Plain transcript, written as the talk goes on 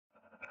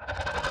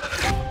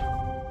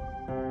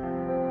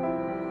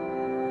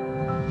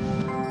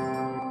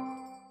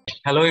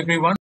Hello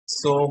everyone.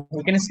 So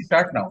we can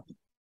start now.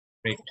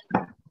 Great.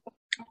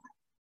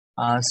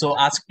 So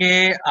আজকে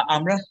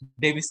আমরা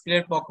Davies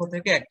স্কিলের পক্ষ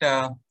থেকে একটা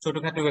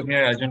ছোটখাটো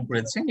ওয়েবিনার আয়োজন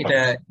করেছি। এটা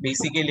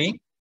বেসিক্যালি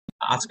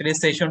আজকের এই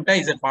সেশনটা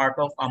ইজ এ পার্ট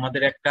অফ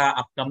আমাদের একটা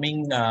আপকামিং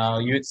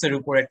ইউএক্স এর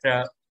উপর একটা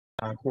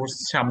কোর্স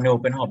সামনে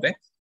ওপেন হবে,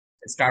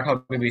 স্টার্ট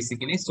হবে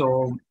basically. So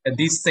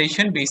this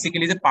session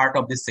basically is a part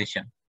of this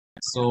session.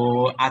 So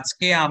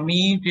আজকে আমি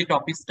যে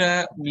টপিকসটা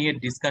নিয়ে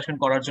ডিসকাশন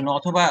করার জন্য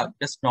অথবা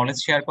জাস্ট নলেজ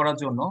শেয়ার করার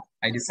জন্য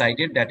I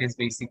decided that is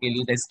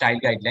basically the style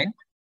guideline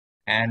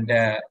and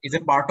is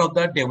a part of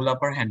the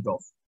developer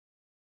handoff.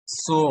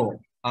 So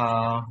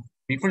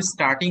before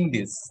starting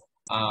this,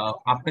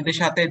 আপনাদের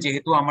সাথে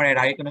যেহেতু আমার এর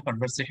আগে কোনো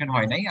কনভারসেশন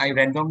হয় নাই, I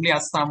randomly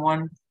asked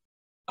someone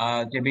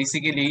যে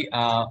basically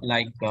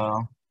like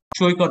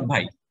সৈকত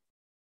ভাই,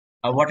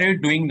 what are you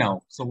doing now?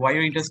 So why are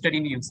you interested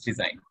in UX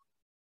design?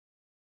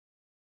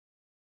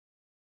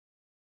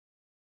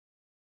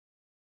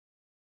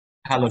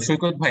 Hello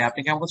সৈকত ভাই, আপনি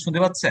কি আমাকে শুনতে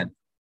পাচ্ছেন?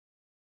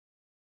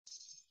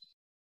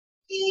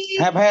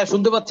 হ্যাঁ ভাইয়া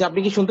শুনতে পাচ্ছি, আপনি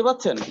কি শুনতে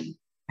পাচ্ছেন?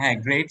 হ্যাঁ,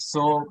 গ্রেট।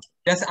 সো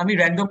জাস্ট আমি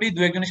র্যান্ডমলি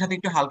দু একজনের সাথে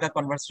একটু হালকা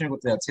কনভারসেশন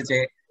করতে যাচ্ছি যে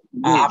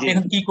আপনি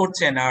এখন কি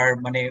করছেন আর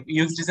মানে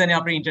ইউএক্স ডিজাইনে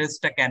আপনার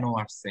ইন্টারেস্টটা কেন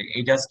আসছে,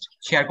 এই জাস্ট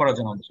শেয়ার করার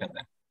জন্য আমাদের সাথে।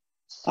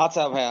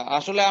 আচ্ছা ভাইয়া,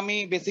 আসলে আমি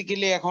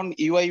বেসিক্যালি এখন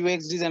ইউআই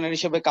ইউএক্স ডিজাইনার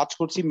হিসেবে কাজ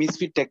করছি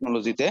মিসফিট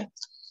টেকনোলজিতে।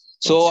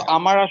 সো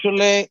আমার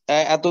আসলে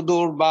এত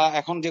দূর বা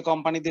এখন যে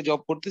কোম্পানিতে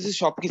জব করতেছি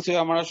সবকিছু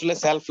আমার আসলে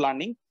self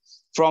learning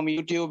from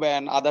YouTube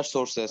and other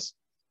sources.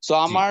 So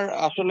আমার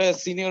আসলে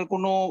সিনিয়র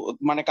কোনো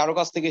মানে কারো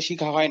কাছ থেকে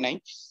শেখা হয় নাই।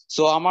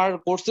 সো আমার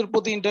কোর্সের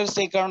প্রতি ইন্টারেস্ট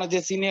এই কারণে যে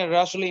সিনিয়ররা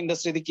আসলে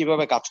ইন্ডাস্ট্রিতে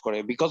কিভাবে কাজ করে,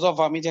 বিকজ অফ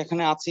আমি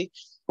যেখানে আছি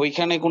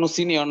ওইখানে কোনো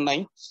সিনিয়র নাই।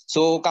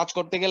 সো কাজ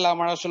করতে গেলে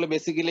আমার আসলে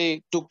বেসিক্যালি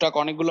টুকটাক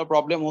অনেকগুলো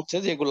প্রবলেম হচ্ছে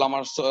যেগুলো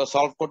আমার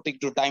সলভ করতে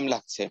একটু টাইম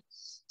লাগছে।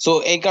 সো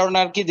এই কারণে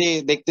আর কি যে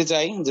দেখতে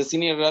চাই যে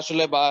সিনিয়ররা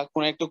আসলে বা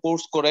কোনো একটা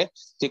কোর্স করে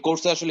যে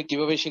কোর্সে আসলে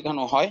কিভাবে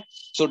শেখানো হয়।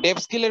 সো ডেভ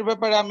স্কিলের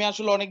ব্যাপারে আমি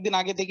আসলে অনেকদিন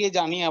আগে থেকেই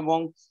জানি এবং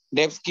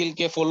ডেভ স্কিল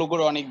কে ফলো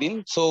করে অনেকদিন।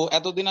 সো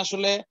এতদিন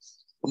আসলে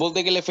বলতে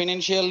গেলে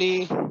ফাইন্যান্সিয়ালি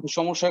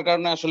সমস্যার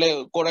কারণে আসলে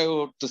করাই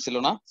উঠতেছিল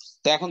না।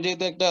 তো এখন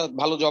যেহেতু একটা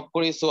ভালো জব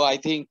করি, so I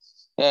think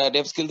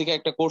Dave skill থেকে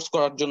একটা কোর্স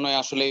করার জন্য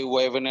আসলে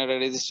ওয়েবিনারে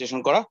রেজিস্ট্রেশন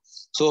করা।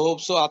 সো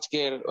হোপসো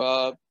আজকের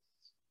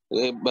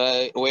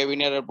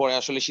ওয়েবিনারের পরে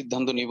আসলে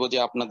সিদ্ধান্ত নিব যে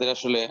আপনাদের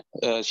আসলে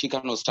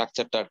শিখানো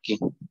স্ট্রাকচারটা আর কি।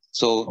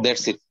 So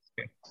that's it.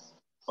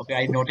 Okay,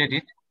 I noted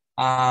it.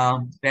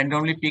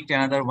 Randomly picked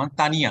another one.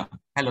 Tania,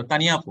 hello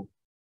Tania আপু,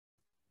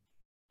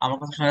 আমার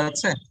কথা শোনা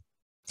যাচ্ছে?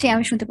 জি,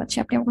 আমি শুনতে পাচ্ছি।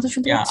 আপনি আমার কথা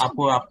শুনতে পাচ্ছেন?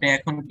 আপু, আপনি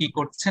এখন কি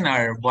করছেন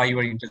আর why you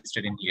are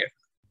interested in here?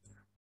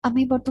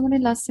 আমি বর্তমানে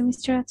লাস্ট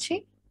সেমিস্টার আছি,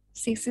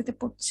 সিএসসি তে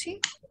পড়ছি।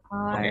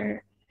 আর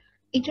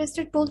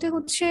ইন্টারেস্টেড বলতে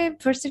হচ্ছে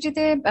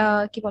ভার্সিটিতে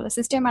কি বলে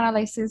সিস্টেম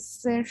অ্যানালাইসিস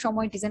এর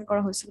সময় ডিজাইন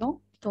করা হয়েছিল,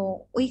 তো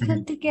ওইখান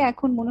থেকে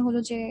এখন মনে হলো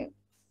যে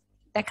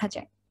দেখা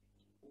যায়।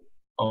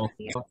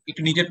 ওকে,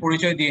 একটু নিজের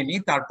পরিচয় দিয়ে নিই,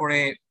 তারপরে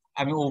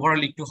আমি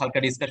ওভারঅল একটু হালকা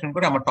ডিসকাশন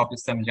করে আমার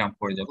টপিকস আমি জাম্প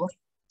করে যাব।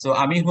 সো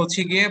আমি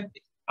হচ্ছে গিয়ে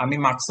আমি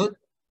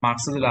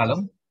মাকসুদুল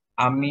আলম।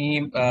 আমি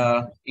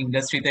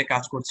ইন্ডাস্ট্রিতে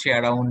কাজ করছি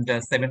অ্যারাউন্ড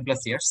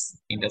 7+ ইয়ার্স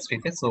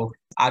ইন্ডাস্ট্রিতে। সো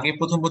আগে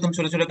প্রথম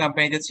ছোট ছোট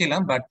কোম্পানিতে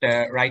ছিলাম, বাট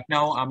রাইট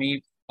নাও আমি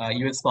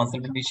ইউএক্স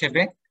কনসালটেন্ট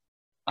হিসেবে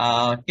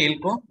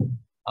টেলকো,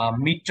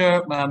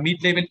 মিড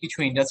লেভেল কিছু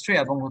ইন্ডাস্ট্রি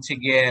এবং হচ্ছে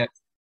গিয়ে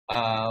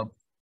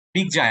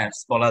বিগ জায়ান্টস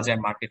বলা যায়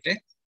মার্কেটে,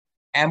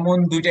 এমন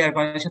দুইটা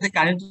এয়ারলাইনের সাথে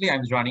currently I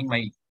am running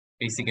my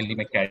basically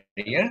my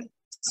career.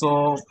 So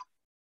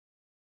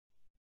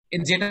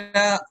যেটা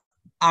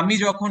আমি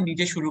যখন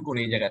নিজে শুরু করি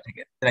এই জায়গা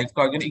থেকে, লাইক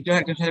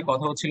একজনের সাথে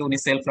কথা হচ্ছিল, উনি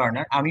সেলফ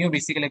লার্নার, আমিও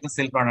বেসিক্যালি একটা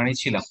সেলফ লার্নারই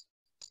ছিলাম।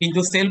 কিন্তু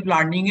সেলফ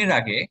লার্নিং এর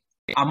আগে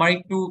আমার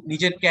একটু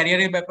নিজের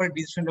ক্যারিয়ারের ব্যাপারে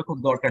ডিসিশনটা খুব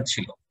দরকার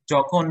ছিল।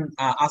 যখন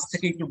আজ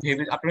থেকে একটু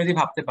ভেবে আপনি যদি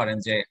ভাবতে পারেন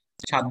যে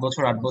 7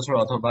 বছর 8 বছর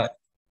অথবা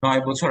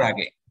 9 বছর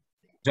আগে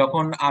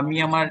যখন আমি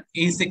আমার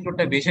এই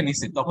সেক্টরটা বেছে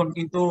নিছি, তখন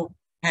কিন্তু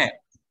হ্যাঁ,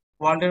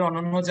 ওয়ার্ল্ডের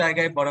অন্যান্য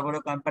জায়গায় বড় বড়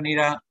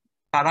কোম্পানিরা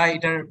তারা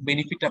এটার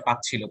বেনিফিটটা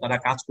পাচ্ছিল, তারা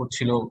কাজ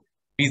করছিল,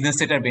 বিজনেস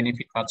এটার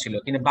বেনিফিট পাচ্ছিল,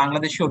 কিন্তু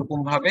বাংলাদেশে ওরকম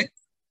ভাবে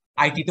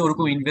আইটিতে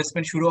ওরকম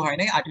ইনভেস্টমেন্ট শুরু হয়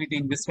নাই। আইটিতে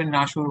ইনভেস্টমেন্ট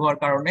না শুরু হওয়ার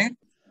কারণে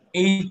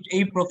এই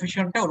এই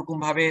প্রফেশনটা ওরকম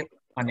ভাবে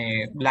মানে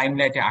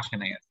লাইমলাইটে আসে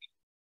নাই আর কি।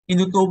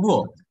 কিন্তু তবুও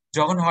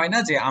যখন হয় না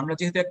যে আমরা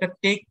যেহেতু একটা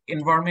টেক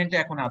এনভায়রনমেন্টে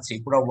এখন আছি,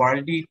 পুরো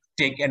ওয়ার্ল্ডই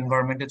টেক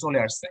এনভায়রনমেন্টে চলে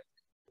আসছে,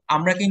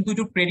 আমরা কিন্তু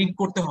একটু প্রেডিক্ট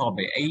করতে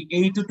হবে,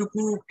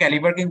 এইটুকু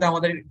ক্যালিবার কিন্তু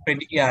আমাদের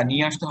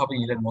নিয়ে আসতে হবে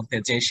নিজেদের মধ্যে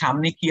যে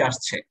সামনে কি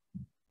আসছে।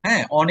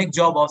 হ্যাঁ, অনেক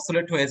জব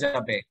অবসোলেট হয়ে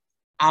যাবে।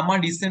 আমার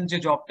রিসেন্ট যে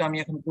জবটা আমি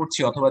এখন করছি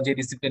অথবা যে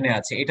ডিসিপ্লিনে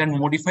আছে, এটার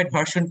মডিফাইড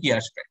ভার্সন কি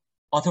আসবে,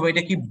 অথবা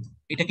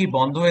এটা কি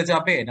বন্ধ হয়ে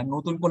যাবে না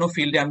নতুন কোনো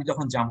ফিল্ডে আমি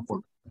তখন জাম্প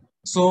করবো।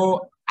 সো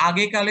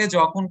আগেকালে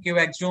যখন কেউ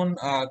একজন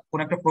কোন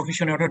একটা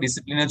প্রফেশনে ওঠা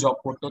ডিসিপ্লিনে জব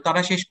করতো,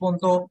 তারা শেষ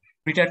পর্যন্ত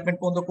রিটায়ারমেন্ট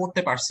পর্যন্ত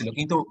করতে পারছিল,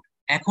 কিন্তু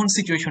এখন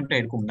সিচুয়েশনটা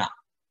এরকম না।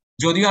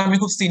 যদিও আমি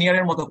খুব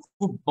সিনিয়রের মতো,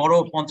 খুব বড়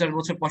 50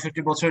 বছর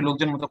 65 বছরের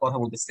লোকজনের মতো কথা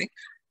বলতেছি,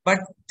 but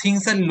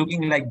things are looking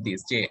like this,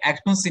 যে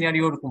এখন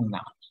সিনারিও ওরকম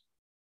না।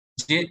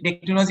 যে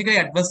টেকনোলজিক্যাল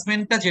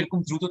অ্যাডভান্সমেন্টটা যেরকম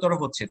দ্রুততর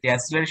হচ্ছে, যে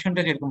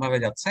অ্যাক্সিলারেশনটা যেরকম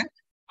ভাবে যাচ্ছে,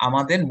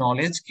 আমাদের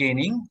নলেজ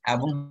গেইনিং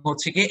এবং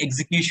হচ্ছে কি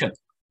এক্সিকিউশন,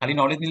 খালি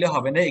নলেজ নিলে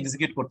হবে না,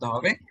 এক্সিকিউট করতে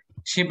হবে,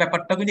 সে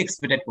ব্যাপারটা কিন্তু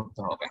এক্সপেক্টেড করতে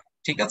হবে।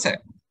 ঠিক আছে?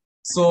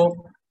 সো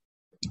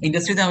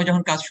ইন্ডাস্ট্রিতে আমি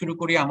যখন কাজ শুরু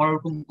করি আমার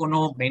ওরকম কোনো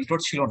মেন্টর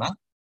ছিল না।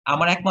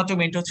 আমার একমাত্র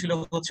মেন্টর ছিল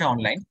হচ্ছে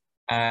অনলাইন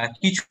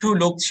কিছু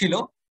লোক ছিল,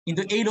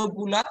 কিন্তু এই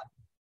লোকগুলা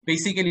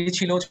বেসিক্যালি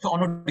ছিল হচ্ছে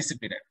অন্য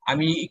ডিসিপ্লিনের।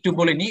 আমি একটু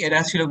বলে নিই, এরা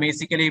ছিল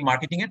বেসিক্যালি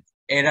মার্কেটিং এর,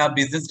 এরা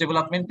বিজনেস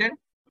ডেভেলপমেন্টের,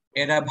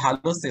 এরা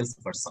ভালো সেলস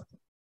পারসন।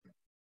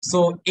 সো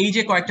এই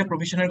যে কয়েকটা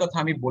প্রফেশনের কথা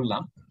আমি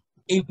বললাম,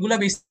 এইগুলা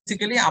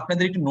বেসিক্যালি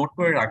আপনাদের একটু নোট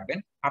করে রাখবেন।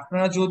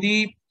 আপনারা যদি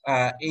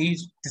এই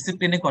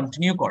ডিসিপ্লিনে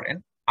কন্টিনিউ করেন,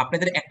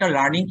 আপনাদের একটা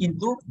লার্নিং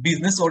কিন্তু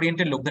বিজনেস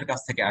ওরিয়েন্টেড লোকদের কাছ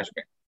থেকে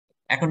আসবে।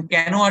 এখন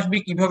কেন আসবে,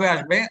 কিভাবে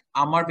আসবে,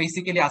 আমার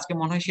বেসিক্যালি আজকে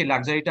মনে হয় সেই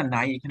লাক্সারিটা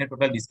নাই এখানে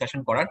টোটাল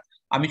ডিসকাশন করার।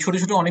 আমি ছোট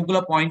ছোট অনেকগুলো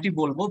পয়েন্টই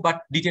বলবো, বাট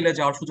ডিটেলে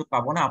যাওয়ার সুযোগ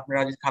পাবো না,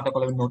 আপনারা যদি খাতা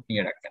কলমে নোট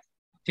নিয়ে রাখবেন।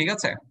 ঠিক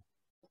আছে?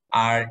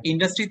 আর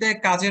ইন্ডাস্ট্রিতে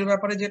কাজের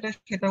ব্যাপারে যেটা,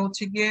 সেটা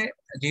হচ্ছে গিয়ে,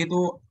 যেহেতু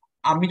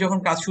আমি যখন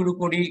কাজ শুরু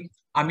করি,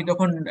 আমি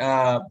তখন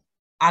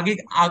আগে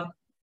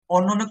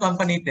অন্যান্য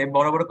কোম্পানিতে,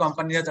 বড় বড়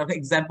কোম্পানিরা যখন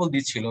এক্সাম্পল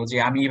দিচ্ছিল যে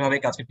আমি এইভাবে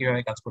কাজ করি,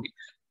 কিভাবে কাজ করি,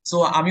 সো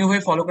আমি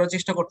ওভাবে ফলো করার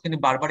চেষ্টা করছি,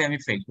 কিন্তু বারবারই আমি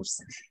ফেল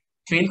করছি।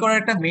 ফেল করার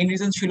একটা মেইন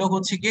রিজন ছিল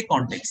হচ্ছে গিয়ে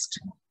কনটেক্সট।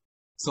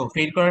 সো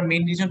ফেল করার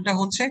মেইন রিজনটা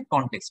হচ্ছে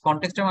কনটেক্সট।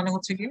 কনটেক্সটের মানে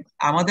হচ্ছে কি,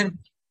 আমাদের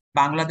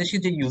বাংলাদেশি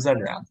যে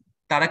ইউজাররা,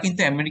 তারা কিন্তু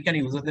আমেরিকান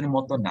ইউজারদের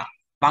মতো না।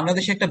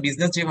 বাংলাদেশে একটা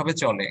বিজনেস যেভাবে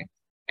চলে,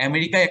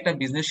 আমেরিকায় একটা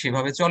বিজনেস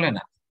সেভাবে চলে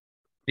না।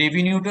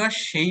 রেভিনিউটা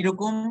সেই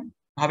রকম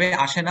ভাবে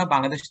আসে না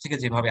বাংলাদেশ থেকে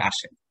যেভাবে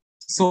আসে।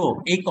 সো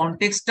এই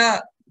কনটেক্সটটা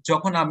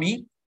যখন আমি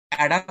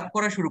অ্যাডাপ্ট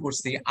করা শুরু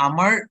করছি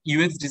আমার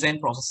ইউএক্স ডিজাইন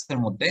প্রসেসের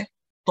মধ্যে,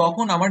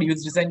 তখন আমার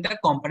ইউএক্স ডিজাইনটা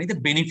কোম্পানিতে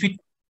বেনিফিট,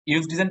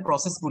 ইউএক্স ডিজাইন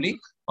প্রসেসগুলি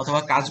অথবা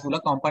কাজগুলো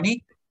কোম্পানি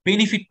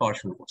বেনিফিট পাওয়া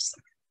শুরু করছে।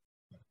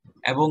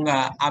 এবং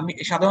আমি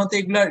সাধারণত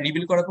এগুলা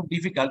রিভিল করা খুব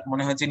ডিফিকাল্ট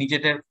মনে হয় যে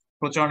নিজেদের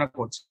প্রচারণা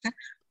করছে,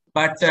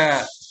 বাট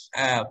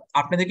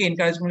আপনাদেরকে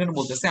এনকারেজমেন্ট জন্য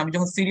বলতেছে, আমি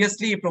যখন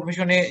সিরিয়াসলি এই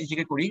প্রফেশনে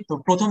নিজেকে করি, তো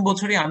প্রথম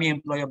বছরই আমি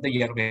এমপ্লয়ি অফ দ্য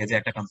ইয়ার হয়ে যাই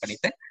একটা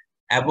কোম্পানিতে।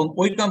 এবং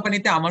ওই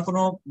কোম্পানিতে আমার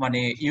কোনো মানে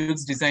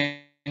ইউএক্স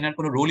ডিজাইনার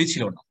কোনো রোলই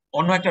ছিল না,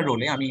 অন্য একটা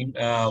রোলে আমি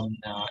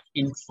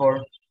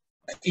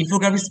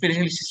ইনফোগ্রাফিক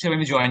স্পেশালিস্ট হিসেবে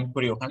আমি জয়েন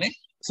করি ওখানে।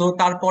 সো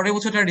তারপরের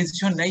বছর তারা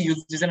ডিসিশন নেয়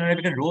ইউএক্স ডিজাইনারের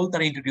একটা রোল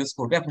তারা ইন্ট্রোডিউস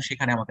করবে, এবং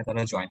সেখানে আমাকে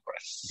তারা জয়েন করে।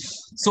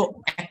 সো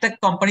একটা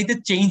কোম্পানিতে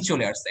চেঞ্জ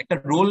চলে আসছে, একটা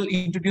রোল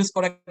ইন্ট্রোডিউস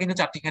করা কিন্তু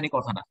চারটিখানি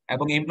কথা না।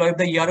 এবং এমপ্লয় অফ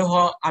দ্য ইয়ারও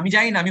হওয়া, আমি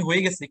জানি না আমি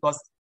হয়ে গেছি, বিকজ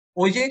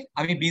ওই যে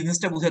আমি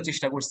বিজনেসটা বোঝার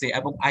চেষ্টা করছি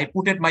এবং I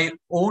putted my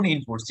own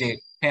inputs, যে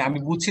হ্যাঁ আমি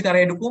বুঝছি তারা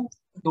এরকম,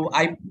 তো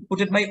I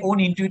putted my own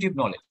intuitive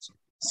knowledge.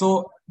 So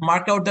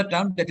mark out the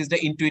term, that is the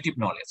intuitive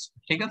knowledge.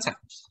 ঠিক আছে?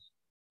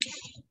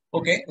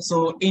 ওকে, সো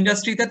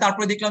ইন্ডাস্ট্রিতে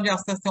তারপরে দেখলাম যে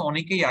আস্তে আস্তে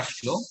অনেকেই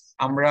আসলো।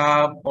 আমরা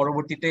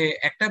পরবর্তীতে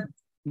একটা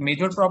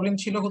মেজর প্রবলেম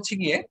ছিল হচ্ছে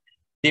গিয়ে,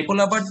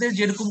 ডেভেলপারদের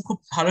যেরকম খুব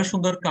ভালো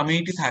সুন্দর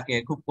কমিউনিটি থাকে,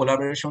 খুব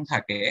কোলাবোরেশন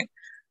থাকে,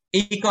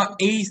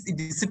 এই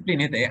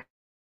ডিসিপ্লিনেতে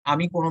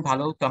আমি কোনো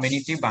ভালো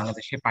কমিউনিটি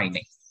বাংলাদেশে পাই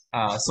নাই।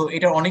 সো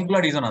এটার অনেকগুলো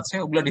রিজন আছে,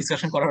 ওগুলো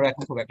ডিসকাশন করার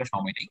এখন খুব একটা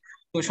সময় নেই।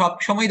 তো সব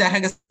সময় দেখা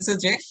গেছে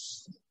যে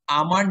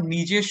আমার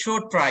নিজস্ব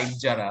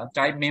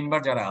ট্রাইব মেম্বার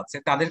যারা আছে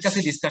তাদের কাছে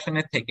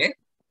ডিসকাশনের থেকে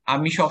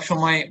আমি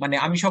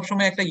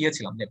সবসময় একটা ইয়ে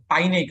ছিলাম যে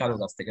পাই নাই কারোর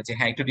কাছ থেকে, যে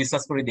হ্যাঁ একটু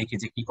ডিসকাস করে দেখি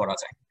যে কি করা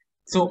যায়।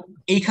 সো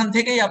এইখান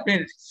থেকেই আপনার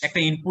একটা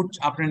ইনপুট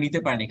আপনি নিতে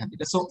পারেন এখান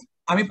থেকে। সো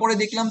আমি পরে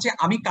দেখলাম যে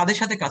আমি কাদের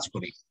সাথে কাজ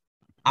করি,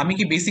 আমি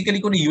কি বেসিক্যালি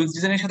কোনো ইউএক্স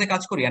ডিজাইনের সাথে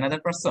কাজ করি,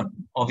 অ্যানাদার পারসন?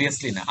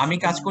 অবভিয়াসলি না। আমি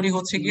কাজ করি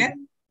হচ্ছে গিয়ে,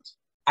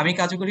 আমি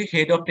কাজ করি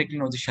হেড অফ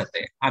টেকনোলজির সাথে,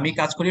 আমি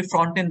কাজ করি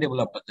ফ্রন্ট এন্ড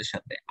ডেভেলপারদের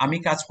সাথে, আমি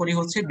কাজ করি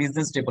হচ্ছে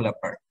business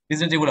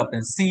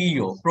development,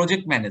 CEO,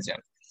 project manager,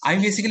 আমি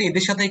বেসিক্যালি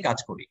এদের সাথেই কাজ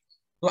করি।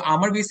 তো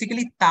আমার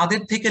বেসিক্যালি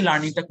তাদের থেকে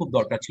লার্নিংটা খুব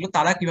দরকার ছিল,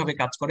 তারা কিভাবে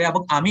কাজ করে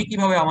এবং আমি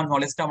কিভাবে আমার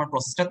নলেজটা, আমার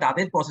প্রসেসটা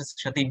তাদের প্রসেসের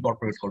সাথে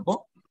ইনকর্পোরেট করব,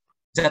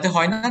 যাতে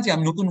হয় না যে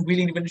আমি নতুন হুইল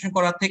ইনভেন্টেশন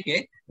করার থেকে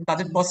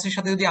তাদের প্রসেসের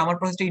সাথে যদি আমার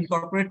প্রসেসটা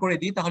ইনকর্পোরেট করে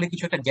দিই, তাহলে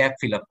কিছু একটা গ্যাপ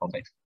ফিল আপ হবে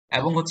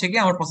এবং হচ্ছে কি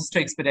আমার প্রসেসটা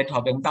এক্সপেডিট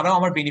হবে এবং তারাও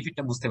আমার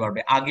বেনিফিটটা বুঝতে পারবে,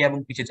 আগে এবং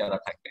পিছিয়ে যারা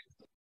থাকবে।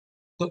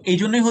 তো এই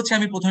জন্যই হচ্ছে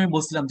আমি প্রথমে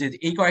বলছিলাম যে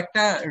এই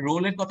কয়েকটা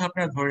রোলের কথা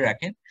আপনারা ধরে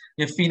রাখেন,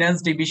 যে ফিনান্স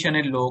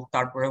ডিভিশনের লোক,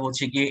 তারপরে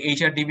হচ্ছে গিয়ে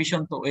এইচআর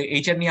ডিভিশন। তো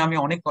এইচআর নিয়ে আমি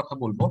অনেক কথা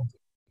বলবো,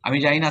 আমি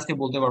জানি না আজকে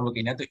বলতে পারবো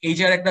কিনা। তো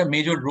এইচআর একটা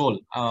মেজর রোল,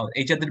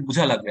 এইচআরদের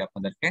বোঝা লাগবে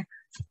আপনাদেরকে।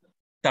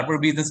 তারপর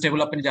বিজনেস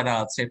ডেভেলপমেন্ট যারা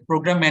আছে,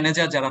 প্রোগ্রাম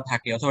ম্যানেজার যারা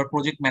থাকে অথবা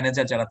প্রজেক্ট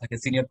ম্যানেজার যারা থাকে,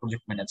 সিনিয়র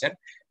প্রজেক্ট ম্যানেজার,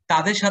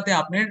 তাদের সাথে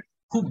আপনার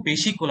খুব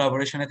বেশি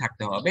কোলাবোরেশনে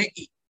থাকতে হবে,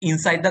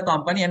 inside the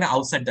company and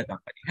outside the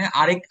company. হ্যাঁ,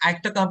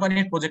 আরেকটা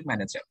কোম্পানির project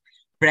manager,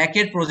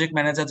 bracket project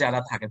manager যারা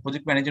থাকে,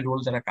 প্রজেক্ট ম্যানেজার রোল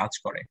যারা কাজ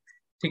করে,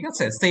 ঠিক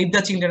আছে, সেভ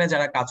দ্য চিলড্রেনে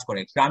যারা কাজ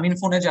করে, গ্রামীণ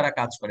ফোনে যারা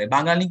কাজ করে,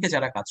 বাংলালিংকে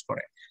যারা কাজ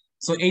করে।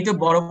 সো এই তো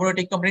বড় বড়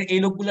টেক কোম্পানির এই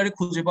লোকগুলোর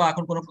খুঁজে পাওয়া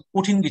এখন কোনো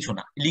কঠিন কিছু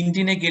না,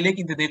 লিঙ্কডইনে গেলে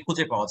কিন্তু এদের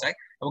খুঁজে পাওয়া যায়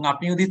এবং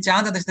আপনি যদি চান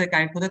তাদের সাথে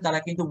কানেক্ট হতে, তারা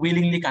কিন্তু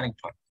উইলিংলি কানেক্ট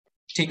হয়।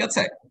 ঠিক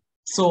আছে?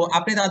 সো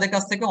আপনি তাদের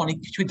কাছ থেকে অনেক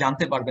কিছু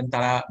জানতে পারবেন,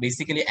 তারা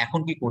বেসিক্যালি এখন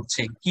কি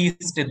করছে, কি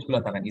স্টেপ গুলো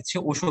তারা নিচ্ছে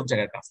ওসব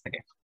জায়গার কাছ থেকে।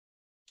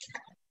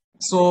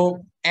 সো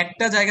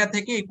একটা জায়গা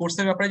থেকে এই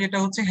কোর্সের ব্যাপারে যেটা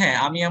হচ্ছে, হ্যাঁ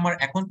আমি আমার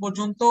এখন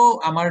পর্যন্ত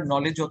আমার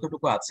নলেজ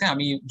যতটুকু আছে,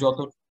 আমি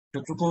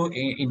যতটুকু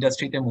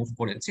ইন্ডাস্ট্রিতে মুভ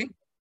করেছি,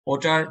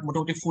 ওটার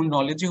মোটামুটি ফুল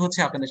নলেজই হচ্ছে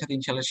আপনাদের সাথে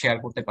ইনশাল্লাহ শেয়ার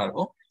করতে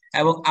পারবো।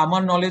 এবং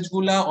আমার নলেজ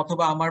গুলা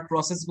অথবা আমার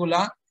প্রসেস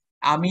গুলা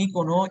আমি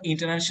কোনো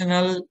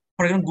ইন্টারন্যাশনাল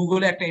ফর এক্সাম্পল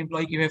গুগলে একটা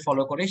এমপ্লয়ি কিভাবে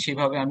ফলো করে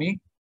সেভাবে আমি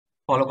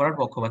ফলো করার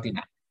পক্ষপাতী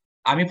না।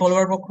 আমি ফলো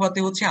করার পক্ষপাতী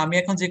হচ্ছে আমি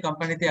এখন যে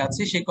কোম্পানিতে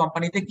আছি সেই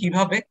কোম্পানিতে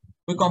কিভাবে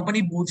ওই কোম্পানি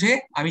বুঝে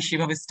আমি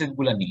সেভাবে স্টেপ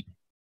গুলা নিই।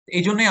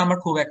 এই জন্যই আমার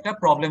খুব একটা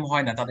প্রবলেম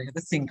হয় না তাদের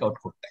সাথে সিঙ্ক আউট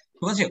করতে।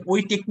 ঠিক আছে, ওই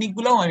টেকনিক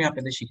গুলাও আমি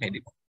আপনাদের শিখাই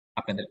দিব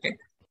আপনাদেরকে।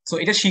 সো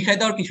এটা শিখাই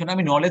দেওয়ার কিছু না,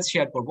 আমি নলেজ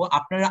শেয়ার করবো,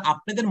 আপনারা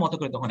আপনাদের মতো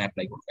করে তখন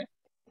অ্যাপ্লাই করবেন।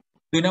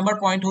 2 নম্বর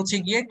পয়েন্ট হচ্ছে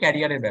গিয়ে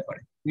ক্যারিয়ারের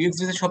ব্যাপারে। ইউএক্স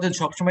ডিজাইনের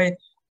সবসময়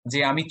যে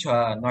আমি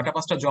 9টা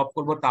 5টা জব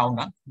করবো তাও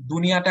না,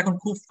 দুনিয়াটা এখন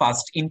খুব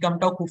ফাস্ট,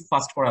 ইনকামটাও খুব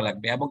ফাস্ট করা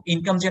লাগবে, এবং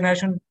ইনকাম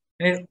জেনারেশন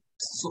এর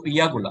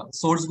ইয়াগুলা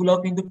সোর্স গুলাও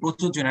কিন্তু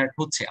প্রচুর জেনারেট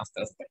হচ্ছে আস্তে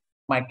আস্তে।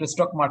 মাইক্রো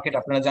স্টক মার্কেট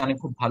আপনারা জানেন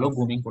খুব ভালো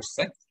বুমিং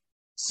করছে।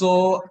 সো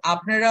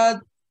আপনারা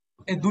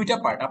এই দুইটা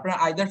পার্ট, আপনারা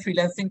আইদার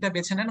ফ্রিল্যান্সিংটা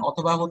বেছে নেন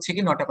অথবা হচ্ছে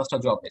কি 9টা 5টা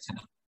জব বেছে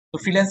নেন। তো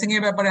ফ্রিল্যান্সিং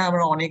এর ব্যাপারে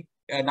আমরা অনেক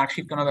নাক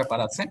শিটকানো ব্যাপার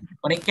আছে,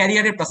 মানে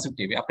ক্যারিয়ারের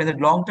পার্সপেক্টিভে, আপনাদের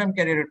লং টার্ম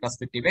ক্যারিয়ারের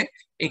পার্সপেক্টিভে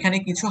এখানে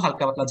কিছু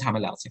হালকা পাতলা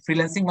ঝামেলা আছে।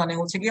 ফ্রিল্যান্সিং মানে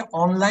হচ্ছে কি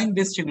অনলাইন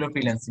বেসড যেগুলো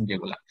ফ্রিল্যান্সিং,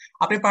 যেগুলো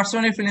আপনি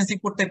পার্সোনালি ফ্রিল্যান্সিং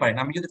করতে পারেন।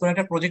 আমি যদি কোনো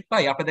একটা প্রজেক্ট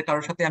পাই, আপনাদের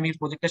কারোর সাথে আমি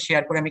প্রজেক্টটা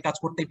শেয়ার করে আমি কাজ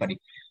করতেই পারি,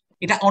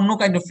 এটা অন্য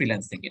কাইন্ড অফ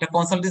ফ্রিল্যান্সিং, এটা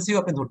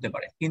কনসালটেন্সিও আপনি ধরতে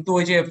পারেন। কিন্তু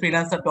ওই যে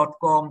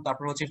freelancer.com,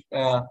 তারপর হচ্ছে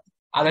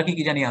আদার কি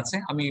কি জানি আছে,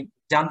 আমি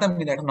জানতাম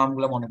কিন্তু এখন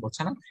নামগুলো মনে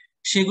পড়ছে না,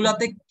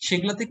 সেগুলাতে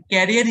সেগুলাতে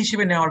ক্যারিয়ার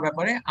হিসেবে নেওয়ার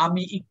ব্যাপারে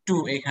আমি একটু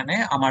এখানে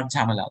আমার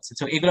ঝামেলা আছে।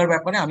 তো এগুলোর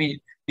ব্যাপারে আমি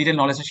ডিটেল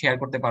নলেজ শেয়ার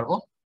করতে পারবো।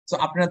 তো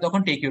আপনারা তখন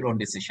take your own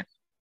decision.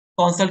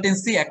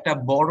 Consultancy একটা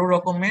বড়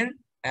রকমের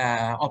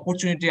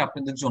অপরচুনিটি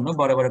আপনাদের জন্য,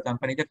 বড় বড়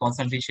কোম্পানিতে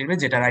কনসালটেন্ট হিসেবে,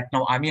 যেটা রাইট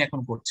নাও আমি এখন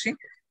করছি,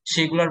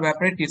 সেগুলোর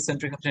ব্যাপারে টিপস এন্ড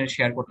ট্রিক্স আপনাদের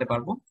শেয়ার করতে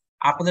পারবো।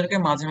 আপনাদেরকে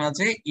মাঝে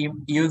মাঝে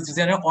ইউএক্স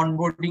ডিজাইনের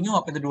অনবোর্ডিং এও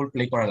আপনাদের রোল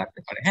প্লে করা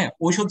লাগতে পারে। হ্যাঁ,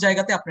 ওইসব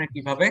জায়গাতে আপনারা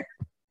কিভাবে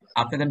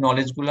আপনাদের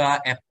নলেজ গুলা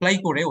অ্যাপ্লাই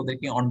করে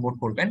ওদেরকে অনবোর্ড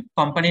করবেন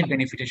কোম্পানির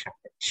বেনিফিটের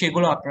সাথে,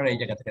 সেগুলো আপনারা এই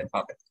জায়গা থেকে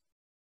পাবেন।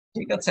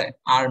 ঠিক আছে,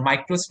 আর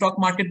মাইক্রো স্টক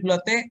মার্কেট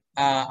গুলাতে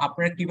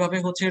আপনারা কিভাবে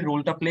হচ্ছে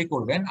রোলটা প্লে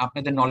করবেন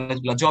আপনাদের নলেজ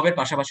গুলা জবের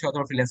পাশাপাশি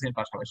অথবা ফ্রিল্যান্সিং এর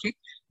পাশাপাশি,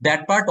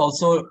 that part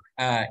also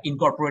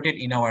Incorporated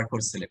in our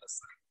course syllabus.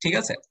 ঠিক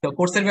আছে, তো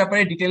কোর্সের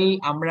ব্যাপারে ডিটেল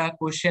আমরা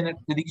কোশ্চেন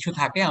যদি কিছু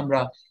থাকে আমরা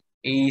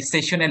এই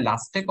সেশনের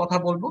লাস্টে কথা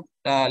বলবো।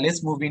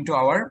 লেটস মুভ ইনটু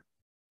আওয়ার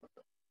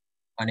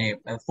মানে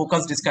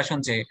ফোকাস ডিসকাশন,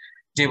 যে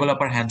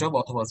ডেভেলপার হ্যান্ডঅফ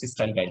অথবা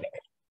স্টাইল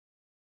গাইডলাইন।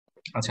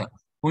 আচ্ছা,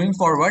 মুভিং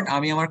ফরওয়ার্ড,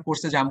 আমি আমার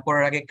কোর্সে জাম্প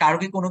করার আগে কারো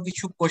কি কোনো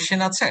কিছু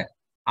কোশ্চেন আছে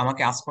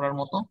আমাকে আস্ক করার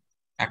মতো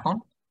এখন?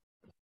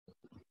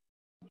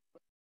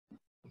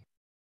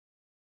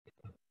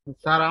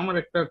 স্যার আমার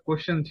একটা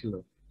কোশ্চেন ছিল।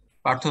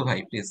 পার্থ ভাই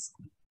প্লিজ।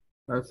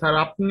 স্যার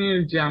আপনি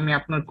যে আমি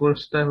আপনার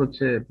কোর্সটা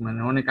হচ্ছে মানে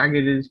অনেক আগে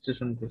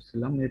রেজিস্ট্রেশন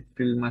করছিলাম,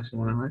 এপ্রিল মাসে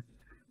মনে হয়।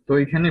 তো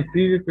এখানে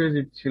প্রি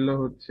রিকুইজিট ছিল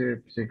হচ্ছে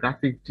যে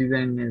গ্রাফিক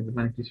ডিজাইনের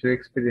মানে কিছু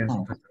এক্সপিরিয়েন্স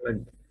থাকা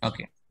লাগবে।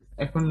 ওকে,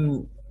 এখন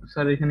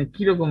স্যার এখানে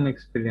কিরকম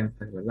এক্সপিরিয়েন্স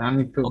থাকবে?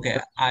 আমি তো ওকে,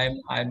 I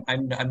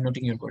am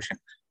noting your question.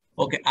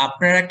 ওকে,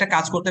 আপনারা একটা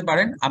কাজ করতে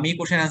পারেন, আমি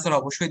কোশ্চেন অ্যান্সার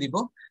অবশ্যই দিব।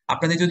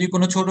 আপনাদের যদি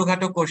কোনো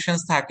ছোটখাটো কোশ্চেন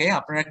থাকে,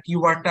 আপনারা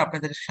কিওয়ার্ডটা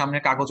আপনাদের সামনে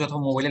কাগজ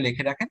অথবা মোবাইলে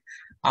লিখে রাখেন,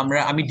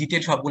 আমি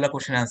ডিটেল সবগুলা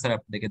কোশ্চেন অ্যান্সার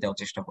আপনাদেরকে দেওয়ার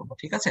চেষ্টা করবো।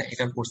 ঠিক আছে,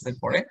 এটার কোর্সের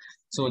পরে।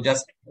 So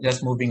just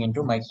moving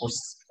into my course,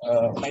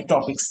 my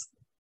topics,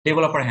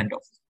 developer hand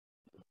of.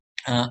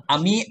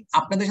 আমি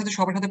আপনাদের সাথে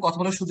সবার সাথে কথা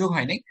বলার সুযোগ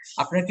হয়নি।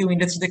 আপনারা কেউ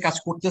ইন্ডাস্ট্রিতে কাজ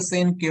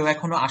করতেছেন, কেউ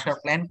এখনো আসার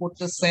প্ল্যান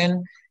করতেছেন,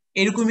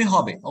 এরকমই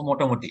হবে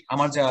মোটামুটি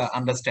আমার যা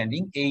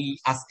আন্ডারস্ট্যান্ডিং এই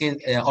আজকের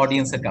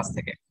অডিয়েন্সের কাছ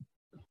থেকে।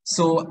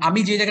 সো আমি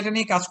যে জায়গাটা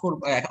নিয়ে কাজ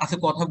করবো, আজকে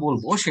কথা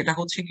বলবো, সেটা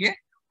হচ্ছে গিয়ে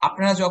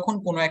আপনারা যখন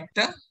কোনো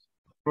একটা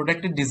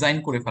প্রোডাক্টের ডিজাইন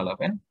করে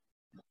ফেলাবেন,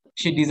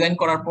 সেই ডিজাইন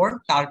করার পর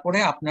তারপরে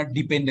আপনার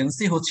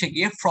ডিপেন্ডেন্সি হচ্ছে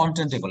গিয়ে ফ্রন্ট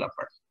এন্ড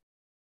ডেভেলপার।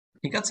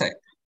 ঠিক আছে,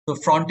 তো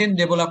ফ্রন্ট এন্ড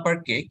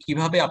ডেভেলপারকে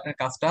কিভাবে আপনার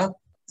কাজটা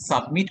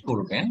সাবমিট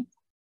করবেন,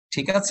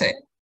 ঠিক আছে,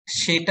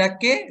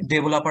 সেটাকে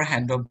ডেভেলপার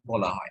হ্যান্ডঅফ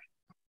বলা হয়।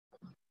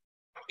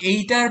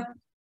 এইটার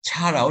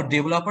ছাড়াও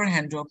ডেভেলপার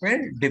হ্যান্ডঅফের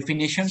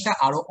ডেফিনেশনটা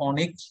আরো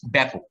অনেক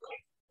ব্যাপক।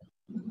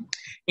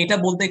 এটা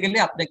বলতে গেলে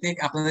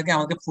আপনাদেরকে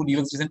আমাকে ফুল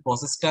ইউএক্স ডিজাইন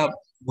প্রসেসটা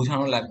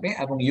বোঝানো লাগবে,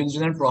 এবং ইউএক্স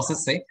ডিজাইন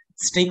প্রসেসে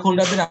স্টেক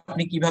হোল্ডারদের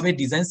আপনি কিভাবে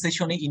ডিজাইন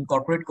সেশনে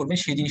ইনকর্পোরেট করবেন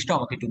সেই জিনিসটা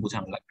আমাকে একটু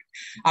বোঝানো লাগবে।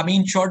 আমি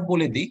ইন শর্ট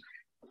বলে দিই,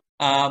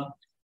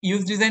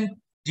 ইউএক্স ডিজাইন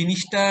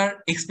জিনিসটার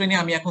এক্সপ্লেনে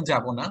আমি এখন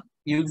যাব না,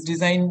 ইউএক্স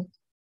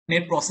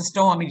ডিজাইনের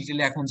প্রসেসটাও আমি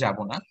ডিটেলে এখন যাব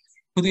না।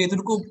 শুধু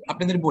এতটুকু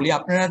আপনাদের বলি,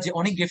 আপনারা যে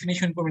অনেক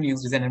ডেফিনেশন করবেন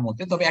ইউএক্স ডিজাইনের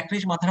মধ্যে, তবে একটা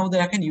জিনিস মাথার মধ্যে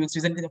রাখেন, ইউএক্স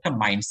ডিজাইন কিন্তু একটা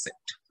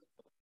মাইন্ডসেট।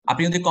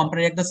 আপনি যদি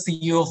কোম্পানির একটা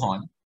সিইও হন,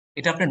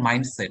 এটা আপনার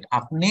মাইন্ডসেট,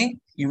 আপনি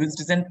ইউএক্স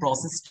ডিজাইন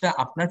প্রসেসটা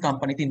আপনার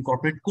কোম্পানিতে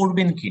ইনকর্পোরেট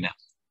করবেন কিনা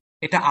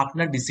এটা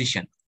আপনার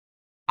ডিসিশন।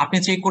 আপনি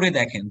চেক করে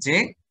দেখেন যে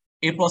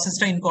এই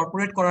প্রসেসটা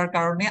ইনকর্পোরেট করার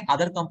কারণে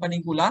আদার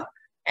কোম্পানিগুলা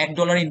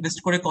 $1 ইনভেস্ট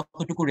করে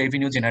কতটুকু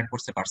রেভিনিউ জেনারেট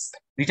করতে পারছে,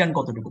 রিটার্ন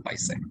কতটুকু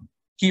পাইছে,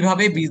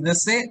 কিভাবে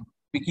বিজনেসে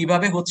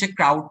কিভাবে হচ্ছে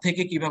ক্রাউড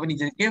থেকে কিভাবে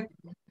নিজেকে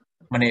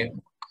মানে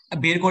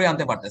বের করে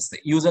আনতে পারতেছে,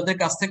 ইউজারদের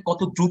কাছ থেকে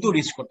কত দ্রুত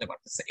রিচ করতে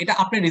পারতেছে, এটা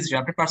আপনার ডিসিশন,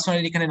 আপনি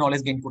পার্সোনালি এখানে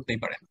নলেজ গেইন করতেই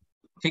পারেন।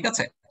 ঠিক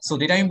আছে, সো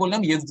যেটা আমি বললাম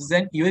ইউএক্স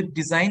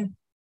ডিজাইন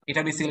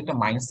এটা বেসিক্যালি একটা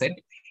মাইন্ডসেট।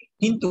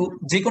 কিন্তু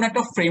যে কোনো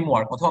একটা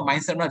ফ্রেমওয়ার্ক অথবা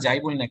মাইন্ডসেট আমরা যাই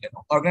বলি না কেন,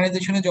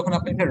 অর্গানাইজেশনে যখন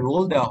আপনাকে একটা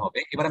রোল দেওয়া হবে,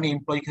 এবার আমি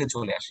এমপ্লয়ি ক্ষেত্রে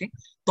চলে আসি,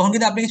 তখন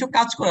কিন্তু আপনি কিছু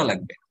কাজ করা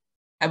লাগবে,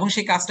 এবং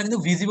সেই কাজটা কিন্তু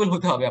ভিজিবল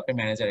হতে হবে আপনার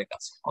ম্যানেজারের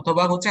কাছে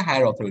অথবা হচ্ছে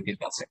হায়ার অথরিটির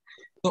কাছে।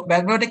 তো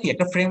ব্যাকগ্রাউন্ডে কি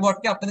একটা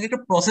ফ্রেমওয়ার্ককে আপনাদের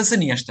একটা প্রসেসে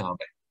নিয়ে আসতে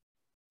হবে,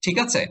 ঠিক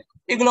আছে?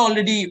 এগুলো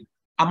অলরেডি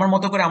আমার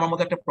মতো করে আমার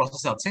মতো একটা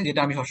প্রসেস আছে যেটা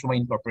আমি সবসময়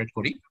ইনকর্পোরেট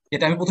করি,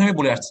 যেটা আমি প্রথমে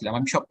বলে আসছিলাম,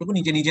 আমি সবটুকু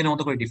নিজে নিজের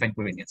মতো করে ডিফাইন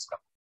করে নিয়েছিলাম,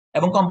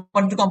 এবং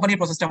কোম্পানি টু কোম্পানির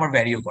প্রসেসটা আমার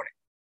ভ্যারিও করে।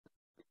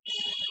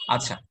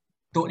 আচ্ছা,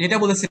 তো যেটা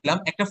বলেছিলাম,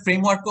 একটা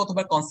ফ্রেমওয়ার্ক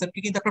অথবা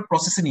কনসেপ্টকে কিন্তু একটা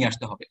প্রসেসে নিয়ে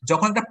আসতে হবে।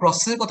 যখন একটা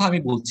প্রসেসের কথা আমি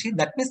বলছি,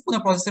 দ্যাট মিনস কোনো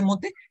প্রসেসের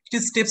মধ্যে কিছু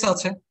স্টেপস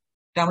আছে,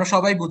 এটা আমরা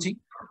সবাই বুঝি।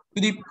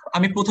 যদি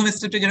আমি প্রথম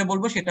স্টেপটা যেটা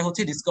বলবো সেটা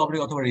হচ্ছে ডিসকভারি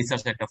অথবা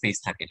রিসার্চের একটা ফেজ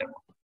থাকে এটার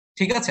মধ্যে,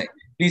 ঠিক আছে?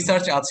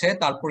 রিসার্চ আছে,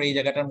 তারপরে এই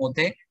জায়গাটার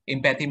মধ্যে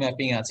এমপ্যাথি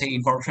ম্যাপিং আছে,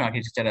 ইনফরমেশন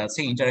আর্কিটেকচার আছে,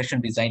 ইন্টারেকশন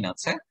ডিজাইন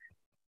আছে,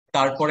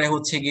 তারপরে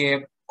হচ্ছে গিয়ে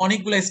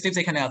অনেকগুলো স্টেপস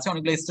এখানে আছে।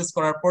 অনেকগুলো স্টেপস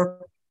করার পর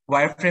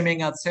ওয়্যার ফ্রেমিং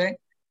আছে,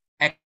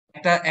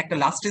 একটা একটা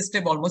লাস্ট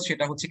স্টেপ অলমোস্ট,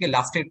 সেটা হচ্ছে কি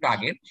লাস্টের একটু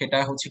আগের, সেটা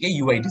হচ্ছে কি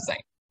ইউআই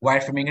ডিজাইন, ওয়্যার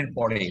ফ্রেমিং এর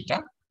পরে এটা।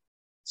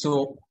 সো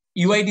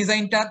ইউআই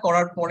ডিজাইনটা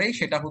করার পরে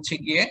সেটা হচ্ছে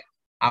গিয়ে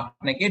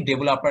আপনাকে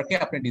ডেভেলপারকে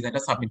আপনার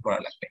ডিজাইনটা সাবমিট করা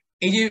লাগবে।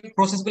 এই যে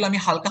প্রসেসগুলো আমি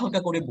হালকা হালকা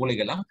করে বলে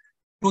গেলাম,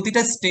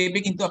 প্রতিটা স্টেপে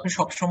কিন্তু আপনি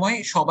সবসময়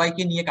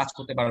সবাইকে নিয়ে কাজ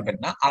করতে পারবেন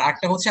না। আর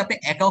একটা হচ্ছে আপনি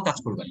একাও কাজ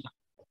করবেন না,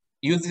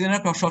 ইউএক্স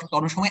ডিজাইনার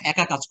কোনো সময়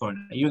একা কাজ করে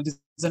না। ইউএক্স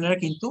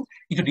ডিজাইনার কিন্তু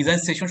কিছু ডিজাইন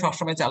সেশন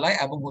সবসময় চালায়,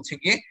 এবং হচ্ছে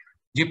গিয়ে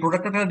যে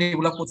প্রোডাক্টটা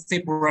ডেভেলপ করছে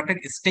এই প্রোডাক্টের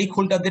স্টেক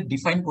হোল্ডারদের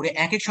ডিফাইন করে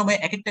এক এক সময়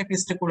এক এক টাইপের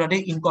স্টেক হোল্ডারে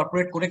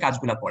ইনকর্পোরেট করে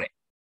কাজগুলা করে।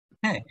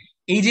 হ্যাঁ,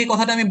 এই যে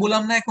কথাটা আমি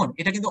বললাম না এখন,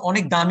 এটা কিন্তু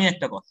অনেক দামি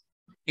একটা কথা।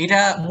 এটা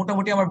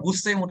মোটামুটি আমার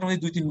বুঝতে মোটামুটি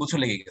 2-3 বছর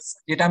লেগে গেছে,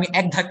 যেটা আমি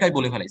এক ধাক্কায়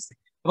বলে ফেলাইছি,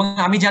 এবং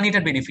আমি জানি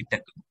এটার বেনিফিটটা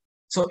কি।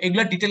 সো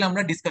এগুলা ডিটেল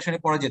আমরা ডিসকাশনে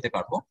পরে যেতে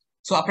পারবো।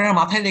 সো আপনারা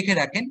মাথায় রেখে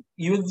রাখেন,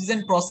 ইউএক্স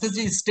ডিজাইন প্রসেস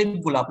যে স্টেপ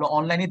গুলো আপনি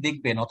অনলাইনে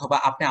দেখবেন অথবা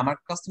আপনি আমার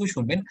কাছ থেকে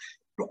শুনবেন,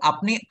 তো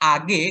আপনি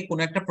আগে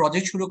কোনো একটা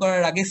প্রজেক্ট শুরু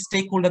করার আগে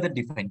স্টেক হোল্ডারদের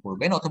ডিফাইন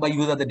করবেন অথবা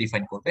ইউজারদের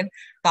ডিফাইন করবেন।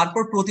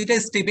 তারপর প্রতিটা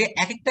স্টেপে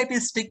এক এক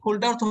টাইপের স্টেক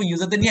হোল্ডার অথবা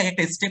ইউজারদের নিয়ে এক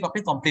একটা স্টেপ আপনি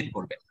কমপ্লিট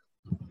করবেন।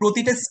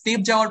 প্রতিটা স্টেপ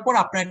যাওয়ার পর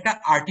আপনার একটা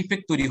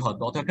আর্টিফেক্ট তৈরি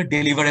হবে অথবা একটা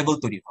ডেলিভারেবল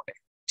তৈরি হবে,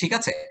 ঠিক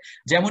আছে?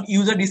 যেমন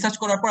ইউজার রিসার্চ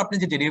করার পর আপনি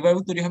যে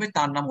ডেলিভারেবল তৈরি হবে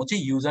তার নাম হচ্ছে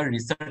user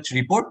research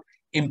report,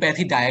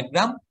 empathy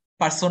diagram,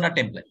 persona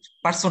template,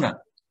 persona,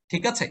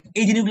 ঠিক আছে?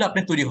 এই জিনিসগুলো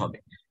আপনার তৈরি হবে।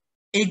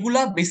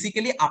 এইগুলা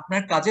বেসিক্যালি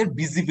আপনার কাজের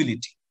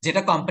ভিজিবিলিটি,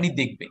 যেটা কোম্পানি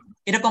দেখবে।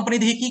 এটা কোম্পানি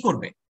দেখে কি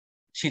করবে,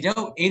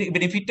 সেটাও এর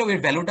বেনিফিটটাও এর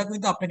ভ্যালুটা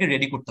কিন্তু আপনাকে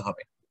রেডি করতে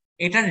হবে।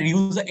 এটার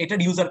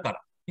ইউজার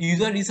কারা,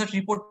 ইউজার রিসার্চ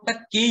রিপোর্টটা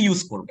কে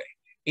ইউজ করবে,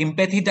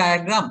 এমপ্যাথি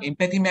ডায়াগ্রাম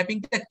এমপ্যাথি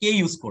ম্যাপিংটা কে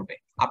ইউজ করবে,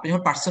 আপনি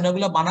যখন পার্সোনা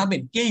গুলো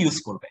বানাবেন কে ইউজ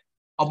করবে,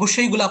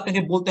 অবশ্যই এগুলো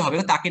আপনাকে বলতে হবে,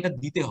 তাকে এটা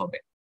দিতে হবে।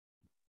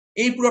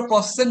 এই পুরো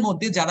প্রসেসের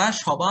মধ্যে যারা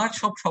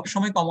সব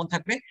সময় কমন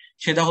থাকবে,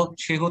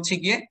 সে হচ্ছে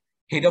গিয়ে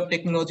হেড অফ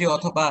টেকনোলজি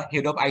অথবা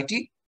head of IT,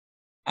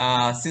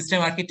 system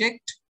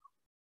architect,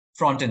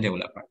 front end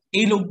developer.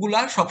 এই লোকগুলা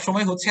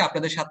সবসময় হচ্ছে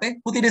আপনাদের সাথে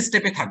প্রতিটা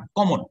স্টেপে থাকবে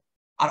কমন।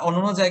 আর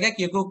অন্যান্য জায়গায়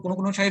কেউ কেউ কোনো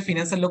কোনো জায়গায়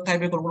ফিনান্সিয়াল লোক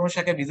থাকবে, কোনো কোনো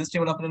জায়গায় বিজনেস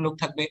ডেভেলপমেন্টের লোক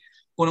থাকবে,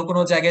 কোনো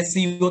কোনো জায়গায়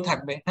সিইও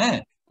থাকবে, হ্যাঁ,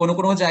 কোনো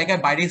কোনো জায়গায়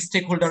বাইরের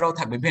স্টেক হোল্ডাররাও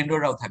থাকবে,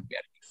 ভেন্ডররাও থাকবে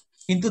আর কি।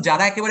 কিন্তু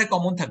যারা একেবারে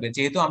কমন থাকবে,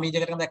 যেহেতু আমি এই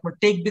জায়গাটা এখন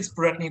টেক বেসড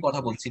প্রোডাক্ট নিয়ে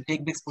কথা বলছি, টেক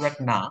বেসড প্রোডাক্ট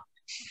না,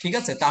 ঠিক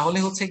আছে, তাহলে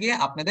হচ্ছে গিয়ে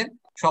আপনাদের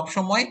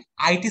সবসময়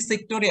আইটি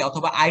সেক্টরে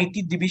অথবা আইটি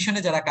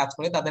ডিভিশনে যারা কাজ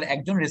করে তাদের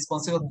একজন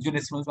রেসপন্সিবল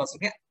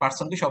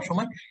পার্সনকে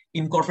সবসময়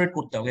ইনকর্পোরেট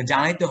করতে হবে,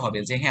 জানাইতে হবে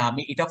যে হ্যাঁ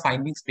আমি এটা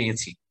ফাইন্ডিংস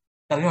পেয়েছি,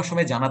 তাদের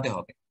সবসময় জানাতে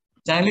হবে।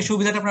 জানালে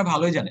সুবিধাটা আপনারা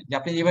ভালোই জানেন, যে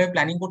আপনি যেভাবে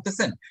প্ল্যানিং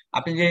করতেছেন,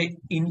 আপনি যে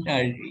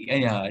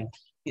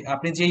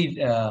আপনি যে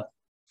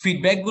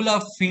ফিডব্যাক গুলা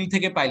ফিল্ড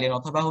থেকে পাইলেন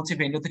অথবা হচ্ছে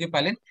ভেন্ডর থেকে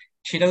পাইলেন,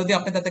 সেটা যদি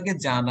আপনি তাদেরকে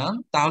জানান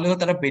তাহলে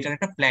তারা বেটার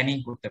একটা প্ল্যানিং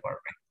করতে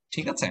পারবে,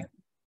 ঠিক আছে?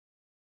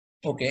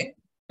 ওকে,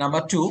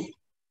 নাম্বার 2,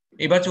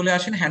 এবার চলে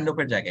আসেন হ্যান্ড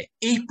অফের জায়গায়।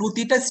 এই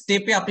প্রতিটা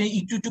স্টেপে আপনি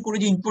একটু একটু করে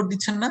যে ইনপুট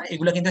দিচ্ছেন না,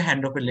 এগুলো কিন্তু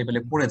হ্যান্ড অফের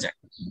লেভেলে পড়ে যায়।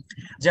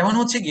 যেমন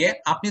হচ্ছে গিয়ে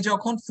আপনি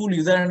যখন ফুল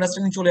ইউজার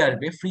আন্ডারস্ট্যান্ডিং চলে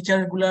আসবে, ফিচার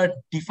গুলা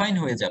ডিফাইন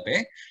হয়ে যাবে,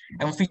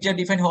 এবং ফিচার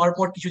ডিফাইন হওয়ার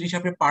পর কিছু জিনিস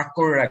আপনি পার্ক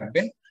করে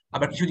রাখবেন,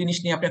 আবার কিছু জিনিস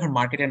নিয়ে আপনি এখন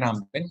মার্কেটে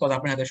নামবেন, কথা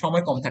আপনার হাতে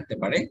সময় কম থাকতে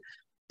পারে।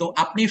 তো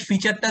আপনি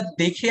ফিচারটা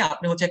দেখে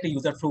আপনি হচ্ছে একটা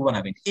ইউজার ফ্লো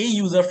বানাবেন, এই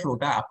ইউজার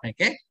ফ্লোটা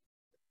আপনাকে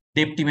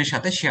ডেভ টিমের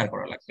সাথে শেয়ার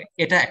করা লাগবে,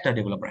 এটা একটা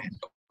ডেভেলপার হ্যান্ড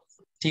অফ,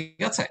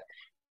 ঠিক আছে?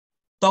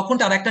 তখন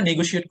তারা একটা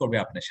নেগোশিয়েট করবে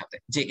আপনার সাথে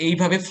যে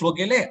এইভাবে ফ্লো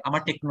গেলে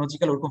আমার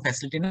টেকনোলজিক্যাল ওরকম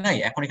ফ্যাসিলিটি নাই,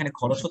 এখন এখানে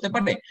খরচ হতে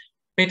পারে,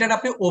 বেটার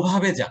আপনি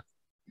ওভাবে যান।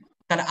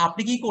 তাহলে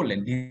আপনি কি করলেন,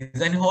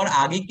 ডিজাইন হওয়ার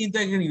আগে কিন্তু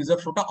ইউজার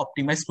ফ্লোটা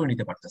অপটিমাইজ করে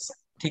নিতে পারতেছে,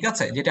 ঠিক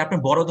আছে? যেটা আপনার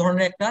বড়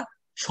ধরনের একটা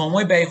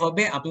সময় ব্যয়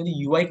হবে। আপনি যদি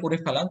ইউআই করে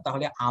ফেলান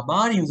তাহলে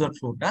আবার ইউজার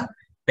ফ্লোটা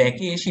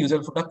ব্যাকে এসে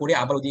ইউজার ফ্লোটা করে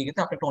আবার ওদিকে গেতে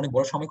আপনার একটা অনেক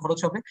বড় সময় খরচ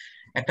হবে,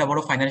 একটা বড়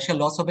ফাইন্যান্সিয়াল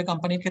লস হবে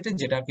কোম্পানির ক্ষেত্রে,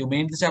 যেটা কেউ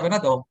মেনে নিতে চাবে না।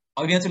 তো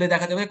ইভেন্চুয়ালি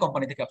দেখা যাবে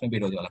কোম্পানি থেকে আপনি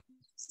বেরোয় যাওয়া লাগবে,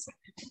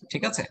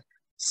 ঠিক আছে?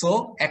 সো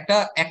একটা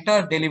একটা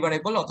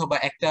ডেলিভারেবল অথবা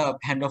একটা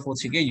হ্যান্ড অফ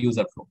হচ্ছে গিয়ে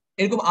ইউজার ফ্লো।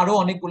 এরকম আরো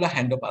অনেকগুলো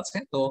হ্যান্ড অফ আছে।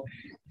 তো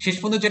শেষ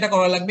পর্যন্ত যেটা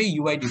করা লাগবে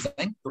ইউআই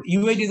ডিজাইন। তো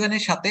ইউআই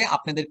ডিজাইনের সাথে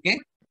আপনাদেরকে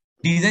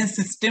ডিজাইন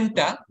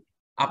সিস্টেমটা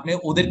আপনি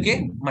ওদেরকে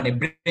মানে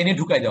ব্রেনে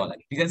ঢুকাই দেওয়া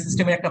লাগে। ডিজাইন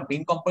সিস্টেমের একটা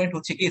মেইন কম্পোনেন্ট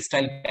হচ্ছে কি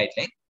স্টাইল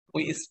গাইডলাইন।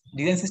 ওই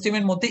ডিজাইন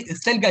সিস্টেমের মধ্যে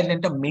স্টাইল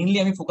গাইডলাইনটা মেইনলি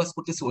আমি ফোকাস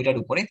করতেছি ওইটার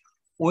উপরে।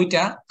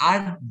 ওইটা আর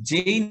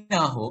যেই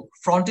না হোক,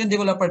 ফ্রন্ট এন্ড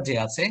ডেভেলপার যে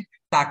আছে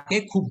তাকে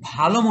খুব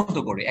ভালো মতো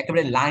করে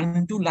একেবারে লাইন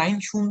টু লাইন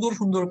সুন্দর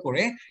সুন্দর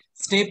করে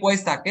স্টেপ ওয়াইজ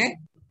তাকে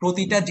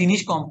প্রতিটা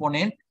জিনিস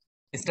কম্পোনেন্ট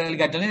স্টাইল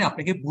গাইডলাইনে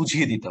আপনাকে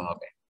বুঝিয়ে দিতে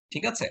হবে,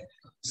 ঠিক আছে?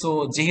 সো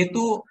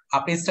যেহেতু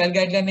আপনি স্টাইল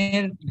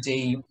গাইডলাইনের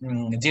যেই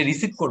যে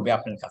রিসিভ করবে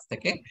আপনার কাছ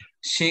থেকে,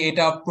 সে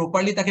এটা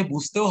প্রপারলি তাকে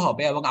বুঝতেও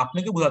হবে এবং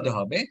আপনাকে বোঝাতে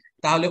হবে।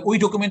 তাহলে ওই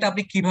ডকুমেন্ট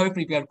আপনি কিভাবে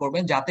প্রিপেয়ার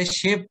করবেন যাতে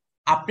সে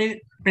আপনার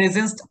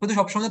প্রেজেন্স, আপনি তো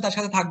সবসময় তার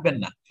সাথে থাকবেন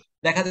না,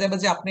 দেখা যাবে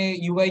যে আপনি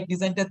ইউআই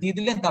ডিজাইনটা দিয়ে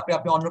দিলেন, তারপরে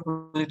আপনি অন্য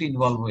প্রজেক্টে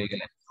ইনভলভ হয়ে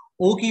গেলেন।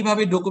 ও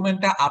কিভাবে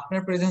ডকুমেন্টটা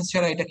আপনার প্রেজেন্স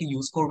ছাড়া এটাকে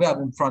ইউজ করবে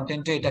এবং ফ্রন্ট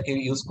এন্ডে এটাকে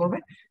ইউজ করবে,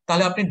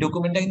 তাহলে আপনি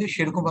ডকুমেন্টটা কিন্তু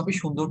সেরকম ভাবে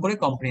সুন্দর করে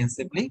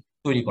কম্প্রিহেন্সিভলি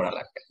তৈরি করা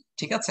লাগবে।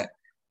 ঠিক আছে?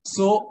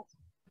 সো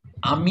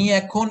আমি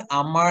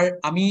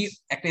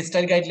একটা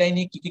স্টাইল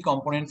গাইডলাইনে কি কি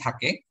কম্পোনেন্ট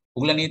থাকে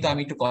ওগুলা নিয়ে তো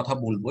আমি একটু কথা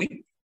বলবোই।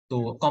 তো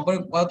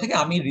কম্পোনেন্ট থেকে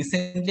আমি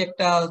রিসেন্টলি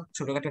একটা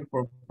ছোটখাটো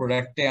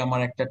প্রোডাক্টে আমার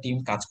একটা টিম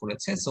কাজ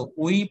করেছে। সো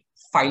ওই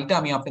ফাইলটা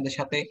আমি আপনাদের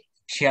সাথে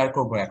শেয়ার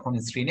করবো এখন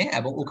স্ক্রিনে,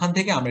 এবং ওখান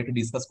থেকে আমরা একটু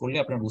ডিসকাস করলে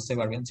আপনারা বুঝতে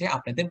পারবেন যে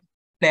আপনাদের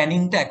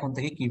প্ল্যানিংটা এখন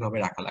থেকে কিভাবে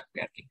রাখা লাগবে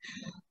আর কি।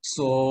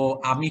 সো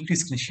আমি একটু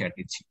স্ক্রিন শেয়ার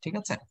দিচ্ছি, ঠিক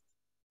আছে?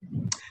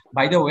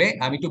 বাই দ্য ওয়ে,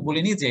 আমি একটু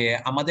বলে নিই যে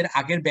আমাদের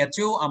আগের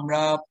ব্যাচেও আমরা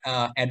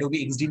অ্যাডোবি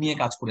এক্সডি নিয়ে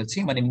কাজ করেছি,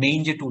 মানে মেইন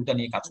যে টুলটা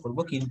নিয়ে কাজ করব,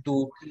 কিন্তু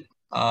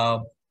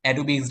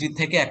অ্যাডোবি এক্সডি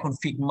থেকে এখন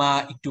ফিগমা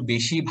একটু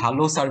বেশি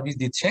ভালো সার্ভিস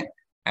দিচ্ছে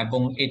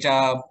এবং এটা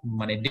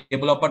মানে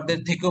ডেভেলপারদের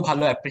থেকেও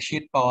ভালো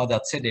অ্যাপ্রিসিয়েট পাওয়া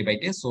যাচ্ছে ডে বাই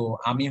ডে। সো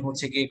আমি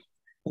হচ্ছে কি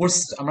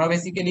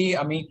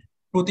আমি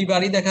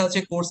প্রতিবারই দেখা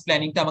যাচ্ছে কোর্স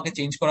প্ল্যানিংটা আমাকে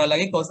চেঞ্জ করা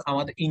লাগে, বিকজ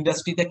আমাদের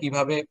ইন্ডাস্ট্রিতে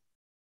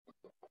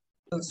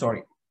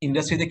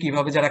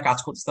কিভাবে যারা কাজ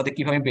করছে তাদের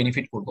কিভাবে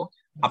বেনিফিট করবো।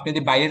 আপনি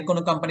যদি বাইরের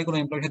কোনো কোম্পানি কোনো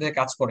এমপ্লয়ের সাথে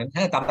কাজ করেন,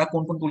 হ্যাঁ, তারা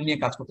কোন কোন টুল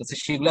নিয়ে কাজ করতেছে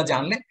সেগুলো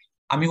জানলে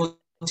আমি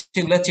হচ্ছে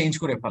সেগুলো চেঞ্জ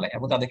করে ফেলাই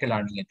এবং তাদেরকে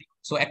লার্নিং এ দিই।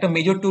 সো একটা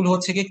মেজর টুল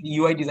হচ্ছে কি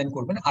ইউআই ডিজাইন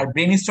করবেন, আর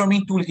ব্রেন স্টর্মিং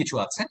টুল কিছু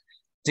আছে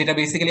যেটা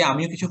বেসিক্যালি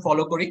আমিও কিছু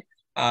ফলো করি,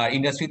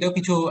 ইন্ডাস্ট্রিতেও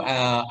কিছু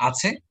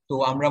আছে। তো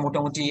আমরা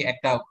মোটামুটি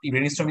একটা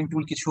ব্রেন স্টর্মিং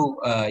টুল কিছু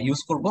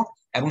ইউজ করব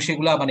এবং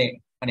সেগুলা মানে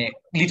মানে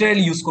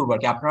লিটারালি ইউজ করবো আর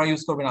কি। আপনারা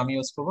ইউজ করবেন, আমি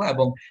ইউজ করবো,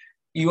 এবং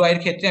ইউআই এর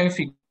ক্ষেত্রে আমি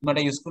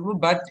ফিগমাটা ইউজ করবো।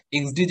 বাট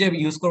এক্সডি যে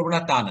ইউজ করবো না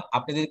তা না,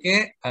 আপনাদেরকে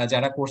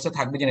যারা কোর্সে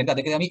থাকবে জানেন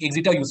তাদেরকে আমি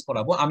এক্সডিটাও ইউজ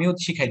করাবো, আমিও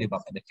শিখাই দেবো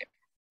আপনাদেরকে।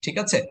 ঠিক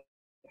আছে?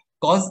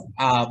 কজ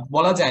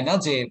বলা যায় না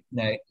যে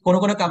কোন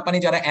কোন কোম্পানি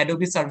যারা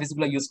অ্যাডোবি সার্ভিস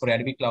গুলো ইউজ করে,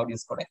 অ্যাডোবি ক্লাউড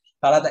ইউজ করে,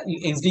 তারা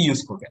এক্সডি ইউজ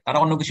করবে, তারা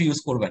অন্য কিছু ইউজ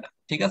করবে না।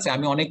 ঠিক আছে?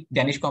 আমি অনেক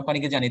ড্যানিশ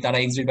কোম্পানিকে জানি তারা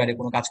এক্সডির বাইরে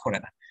কোনো কাজ করে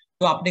না।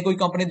 তো আপনি ওই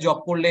কোম্পানির জব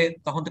করলে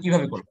তখন তো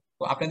কিভাবে করবেন?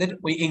 তো আপনাদের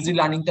ওই এক্সডি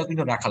লার্নিংটা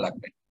কিন্তু রাখা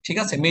লাগবে। ঠিক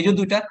আছে? মেজর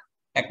দুইটা,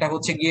 একটা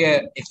হচ্ছে গিয়ে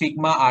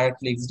ফিগমা আর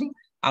এক্সডি।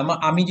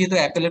 আমি যেহেতু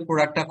অ্যাপেলের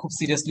প্রোডাক্টটা খুব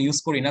সিরিয়াসলি ইউজ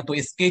করি না, তো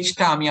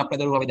স্কেচটা আমি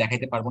আপনাদের ওভাবে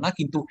দেখাইতে পারবো না,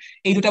 কিন্তু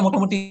এই দুটা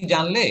মোটামুটি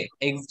জানলে,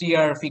 এক্সডি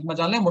আর ফিগমা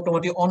জানলে,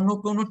 মোটামুটি অন্য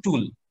কোনো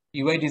টুল,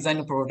 ইউআই ডিজাইন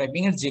ও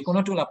প্রোটোটাইপিং এর যে কোনো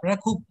টুল আপনারা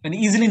খুব মানে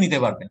ইজিলি নিতে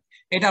পারবেন।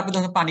 এটা আপনাদের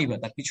জন্য পানি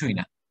ব্যথা কিছুই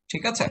না।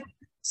 ঠিক আছে?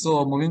 সো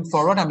মুভিং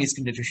ফরওয়ার্ড, আমি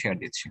স্ক্রিনটা একটু শেয়ার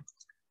দিচ্ছি।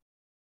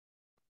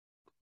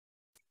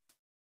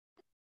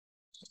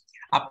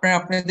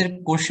 আপনাদের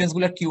কোশ্চেন্স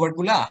গুলা, কিওয়ার্ড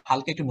গুলা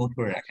হালকা একটু নোট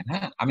করে রাখেন।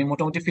 হ্যাঁ, আমি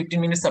মোটামুটি 15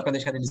 মিনিটস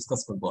আপনাদের সাথে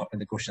ডিসকাস করবো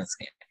আপনাদের কোশ্চেন্স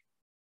নিয়ে।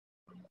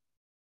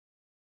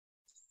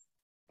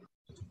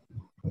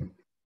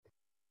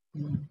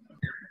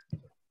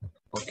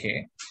 ওকে,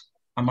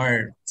 আমার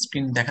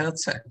স্ক্রিন দেখা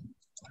যাচ্ছে?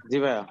 জি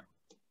ভাইয়া।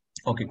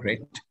 ওকে,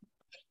 গ্রেট।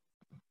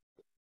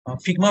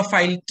 ফিগমা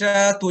ফাইলটা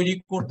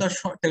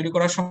তৈরি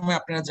করার সময়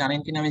আপনারা জানেন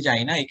কিনা আমি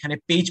জানি না, এখানে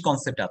পেজ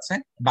কনসেপ্ট আছে।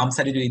 বাম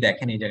সাইডে যদি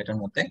দেখেন এই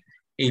জায়গাটার মধ্যে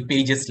এই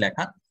পেজেস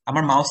লেখা।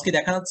 আমার মাউস কি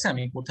দেখা যাচ্ছে?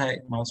 আমি কোথায়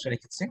মাউসটা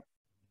রেখেছি?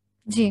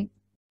 জি,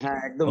 হ্যাঁ,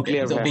 একদম ওকে,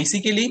 ক্লিয়ার তো ভাইয়া।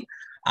 বেসিক্যালি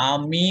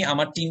আমি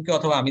আমার টিমকে,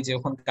 অথবা আমি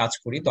যখন কাজ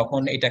করি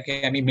তখন এটাকে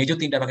আমি মেজর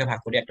তিনটা ভাগে ভাগ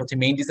করি। একটা হচ্ছে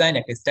মেইন ডিজাইন,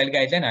 একটা স্টাইল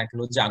গাইডলাইন, আর একটা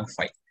হলো জাঙ্ক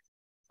ফাইল।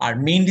 আর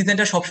মেইন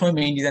ডিজাইনটা সবসময়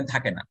মেইন ডিজাইন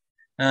থাকে না।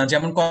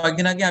 যেমন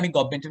কয়েকদিন আগে আমি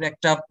গভর্নমেন্টের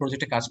একটা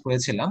প্রজেক্টে কাজ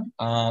করেছিলাম,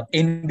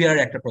 এনবিআর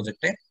একটা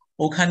প্রজেক্টে।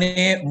 ওখানে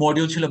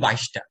মডিউল ছিল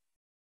 22টা।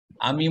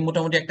 আমি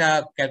মোটামুটি একটা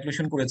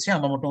ক্যালকুলেশন করেছি,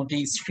 আমার মোটামুটি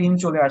স্ক্রিন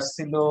চলে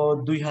আসছিল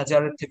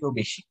 2000-এর থেকেও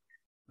বেশি।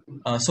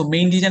 সো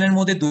মেইন ডিজাইনের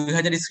মধ্যে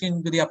 2000 স্ক্রিন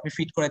যদি আপনি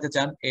ফিট করাতে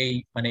চান, এই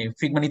মানে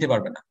ফিগমা নিতে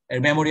পারবে না, এর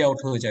মেমোরি আউট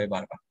হয়ে যাবে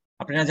বারবার।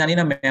 আপনারা জানি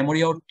না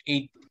মেমোরি আউট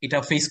এটা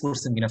ফেস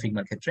করছেন কিনা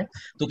ফিগমার ক্ষেত্রে।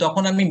 তো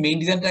তখন আমি মেইন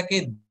ডিজাইনটাকে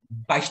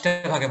 22টা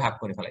ভাগে ভাগ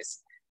করে ফেলাইছি।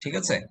 ঠিক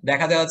আছে?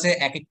 দেখা যাচ্ছে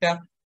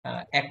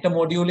একটা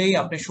মডিউলেই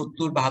আপনি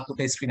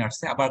 70-72টা স্ক্রিন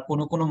আসছে, আবার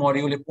কোনো কোনো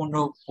মডিউলে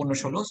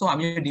 15-16। সো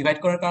আমি ডিভাইড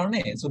করার কারণে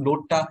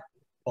লোডটা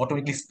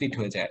অটোমেটিক স্প্লিট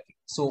হয়ে যায় আর কি।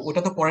 সো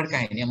ওটা তো পরের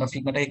কাহিনী, আমরা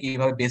ফিগমাটাকে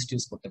কিভাবে বেস্ট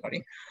ইউজ করতে পারি।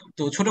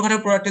 তো ছোটখাটো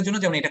প্রোডাক্টের জন্য,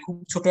 যেমন এটা খুব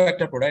ছোট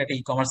একটা প্রোডাক্ট, একটা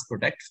ই কমার্স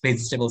প্রোডাক্ট,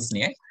 ভেজিটেবলস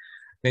নিয়ে,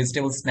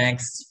 ভেজিটেবল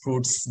স্ন্যাক্স,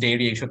 ফ্রুটস,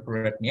 ডেইরি, এইসব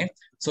প্রোডাক্ট নিয়ে।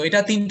 সো এটা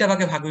তিনটা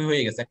ভাগে ভাগ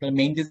হয়ে গেছে, একটা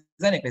মেইন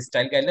ডিজাইন, একটা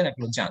স্টাইল গাইডলাইন,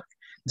 একটা জাঙ্ক।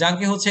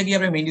 জাঙ্কে হচ্ছে কি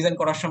আপনি মেইন ডিজাইন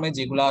করার সময়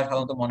যেগুলা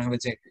সাধারণত মনে হবে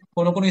যে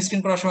কোনো কোনো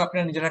স্ক্রিন করার সময়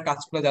আপনারা নিজেরা কাজ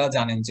করে যারা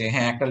জানেন যে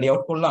হ্যাঁ একটা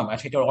লেআউট করলাম আর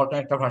সেটা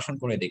অল্টারনেটটা ভার্সন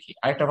করে দেখি,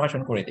 আরেকটা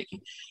ভার্সন করে দেখি।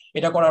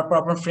 এটা করার পর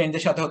আপনার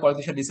ফ্রেন্ডদের সাথে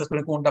কলেজের সাথে ডিসকাস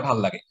করে কোনটা ভালো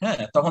লাগে, হ্যাঁ,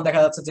 তখন দেখা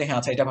যাচ্ছে যে হ্যাঁ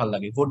আচ্ছা এটা ভালো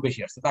লাগে, ভোট বেশি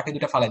আসছে, তাকে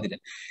দুটা ফালাই দিলেন।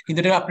 কিন্তু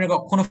এটা আপনি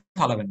কখনো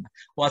ফালাবেন না।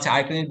 ও আচ্ছা,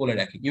 আরেকটা জিনিস বলে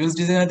রাখি, ইউএক্স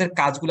ডিজাইনারদের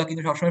কাজগুলো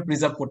কিন্তু সবসময়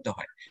প্রিজার্ভ করতে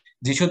হয়।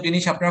 যেসব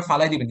জিনিস আপনারা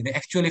ফালাই দিবেন কিন্তু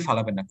অ্যাকচুয়ালি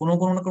ফালাবেন না, কোনো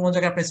কোনো না কোনো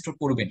জায়গায় আপনি স্টোর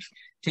করবেন।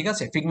 ঠিক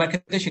আছে? ফিগমার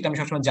ক্ষেত্রে সেটা আমি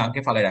সবসময়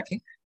জাঙ্কে ফালাই রাখি।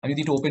 আমি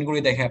যদি একটু ওপেন করে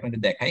দেখাই, আপনাদের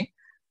দেখাই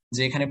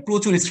যে এখানে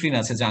প্রচুর স্ক্রিন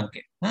আছে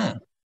জাঙ্কে। হ্যাঁ,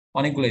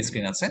 অনেকগুলো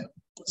স্ক্রিন আছে।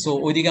 সো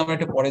ওইদিকে আমরা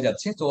একটু পরে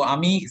যাচ্ছি। তো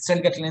আমি স্টাইল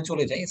গাইডলাইনে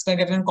চলে যাই। স্টাইল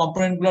গাইডলাইন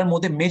কম্পোনেন্ট গুলোর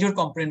মধ্যে মেজর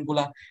কম্পোনেন্ট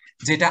গুলা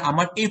যেটা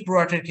আমার এই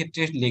প্রোডাক্টের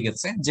ক্ষেত্রে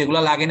লেগেছে, যেগুলো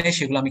লাগে নাই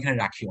সেগুলো আমি এখানে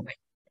রাখিও নাই।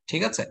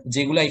 ঠিক আছে,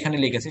 যেগুলো এখানে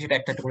লেগেছে সেটা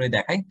একটা একটা করে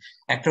দেখাই।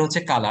 একটা হচ্ছে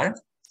কালার,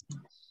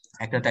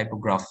 একটা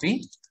টাইপোগ্রাফি,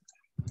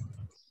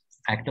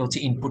 একটা হচ্ছে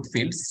ইনপুট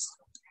ফিল্ডস,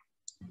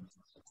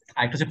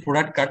 আরেকটা হচ্ছে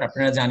প্রোডাক্ট কার্ড।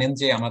 আপনারা জানেন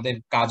যে আমাদের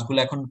কাজগুলো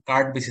এখন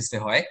কার্ড বেসিসে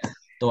হয়।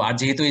 তো আর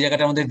যেহেতু এই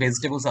জায়গাটার মধ্যে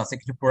ভেজিটেবলস আছে,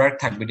 কিছু প্রোডাক্ট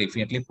থাকবে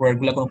ডেফিনেটলি, প্রোডাক্ট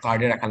গুলো কোনো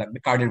কার্ডে রাখা লাগবে,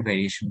 কার্ডের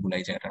ভেরিয়েশন গুলো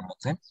এই জায়গাটার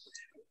মধ্যে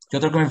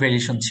যত রকমের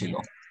ভেরিয়েশন ছিল।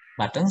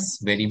 Buttons,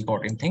 very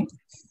important thing.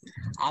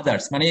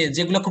 Others মানে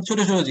যেগুলো খুব ছোট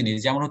ছোট জিনিস,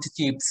 যেমন হচ্ছে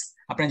চিপস।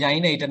 আপনারা জানি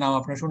না এটা নাম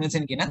আপনারা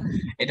শুনেছেন কিনা,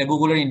 এটা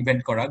গুগলের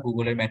ইনভেন্ট করা,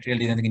 গুগলের ম্যাটেরিয়াল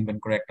ডিজাইন থেকে ইনভেন্ট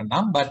করা একটা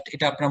নাম, বাট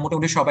এটা আপনারা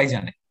মোটামুটি সবাই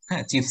জানে।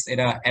 হ্যাঁ, চিপস,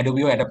 এটা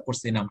অ্যাডোবিও অ্যাডাপ্ট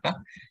করছে এই নামটা।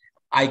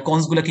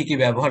 আইকনস গুলো কি কি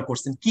ব্যবহার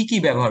করছেন, কি কি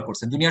ব্যবহার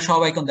করছেন, দুনিয়ার সব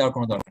আইকন দেওয়ার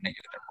কোনো দরকার নেই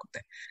এটার মধ্যে।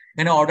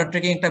 এখানে অর্ডার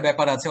ট্রেকিং একটা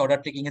ব্যাপার আছে, অর্ডার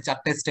ট্রেকিং এ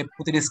 4টা স্টেপ,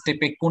 প্রতিটি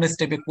স্টেপে কোন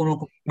স্টেপে কোন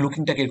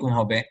লুকিংটা কিরকম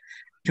হবে,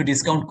 কিছু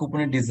ডিসকাউন্ট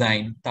কুপনের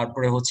ডিজাইন,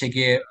 তারপরে হচ্ছে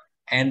গিয়ে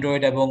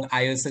অ্যান্ড্রয়েড এবং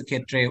আইওএস এর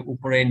ক্ষেত্রে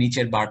উপরে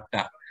নিচের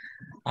বারটা,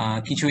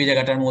 কিছু এই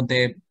জায়গাটার মধ্যে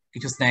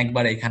কিছু স্ন্যাক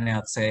বার এখানে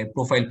আছে,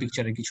 প্রোফাইল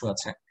পিকচারের কিছু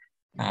আছে,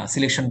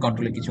 সিলেকশন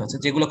কন্ট্রোলের কিছু আছে,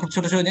 যেগুলো খুব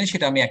ছোট ছোট জিনিস,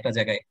 সেটা আমি একটা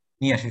জায়গায়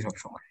নিয়ে আসি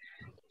সবসময়।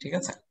 ঠিক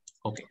আছে,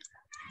 ওকে।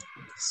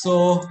 সো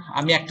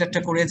আমি একটা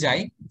একটা করে যাই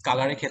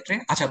কালারের ক্ষেত্রে।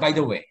 আচ্ছা, বাই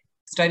দ্য ওয়ে,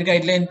 স্টাইল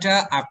গাইডলাইনটা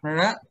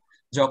আপনারা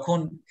যখন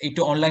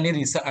একটু অনলাইনে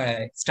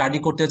স্টাডি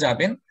করতে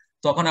যাবেন,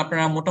 তখন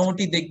আপনারা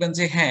মোটামুটি দেখবেন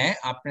যে হ্যাঁ,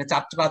 আপনি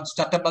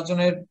 4-5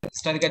 জনের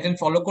স্টাইল গাইডলাইন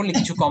ফলো করলে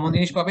কিছু কমন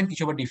জিনিস পাবেন,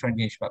 কিছু আবার ডিফারেন্ট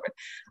জিনিস পাবেন।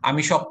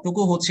 আমি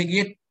সবটুকু হচ্ছে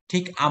গিয়ে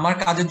ঠিক আমার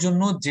কাজের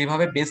জন্য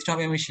যেভাবে বেস্ট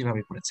হবে আমি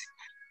সেভাবে করেছি।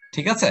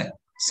 ঠিক আছে,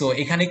 সো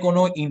এখানে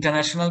কোনো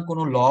ইন্টারন্যাশনাল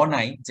কোনো ল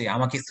নাই যে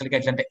আমাকে স্টাইল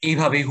গাইডলাইনটা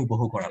এইভাবেই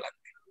হুবহু করা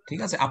লাগবে। ঠিক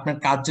আছে, আপনার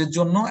কাজের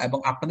জন্য এবং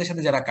আপনাদের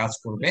সাথে যারা কাজ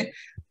করবে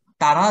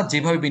তারা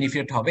যেভাবে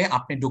বেনিফিট হবে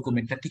আপনি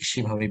ডকুমেন্টটা ঠিক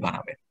সেভাবেই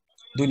বানাবেন।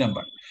 2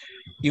 নাম্বার,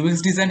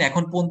 ইউএক্স ডিজাইন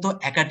এখন পর্যন্ত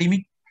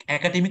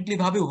একাডেমিকলি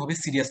ভাবে ওভাবে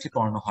সিরিয়াসলি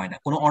পড়ানো হয় না,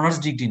 কোনো অনার্স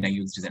ডিগ্রি নাই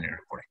ইউএক্স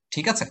ডিজাইনের উপরে।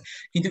 ঠিক আছে,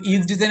 কিন্তু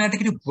ইউএক্স ডিজাইনারটা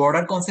কিন্তু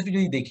ব্রডার কনসেপ্ট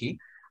যদি দেখি,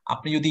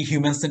 আপনি যদি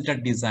হিউম্যান সেন্টার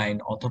ডিজাইন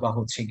অথবা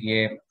হচ্ছে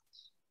গিয়ে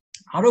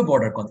আরো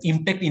বর্ডার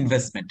ইম্প্যাক্ট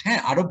ইনভেস্টমেন্ট, হ্যাঁ,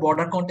 আরো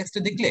বর্ডার কনটেক্সটে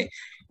দেখলে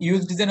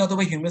ইউএক্স ডিজাইন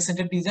অথবা হিউম্যান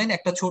সেন্টার ডিজাইন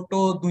একটা ছোট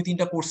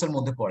 2-3টা কোর্সের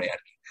মধ্যে পড়ে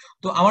আর কি।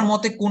 তো আমার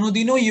মতে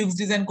কোনোদিনও ইউএক্স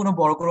ডিজাইন কোনো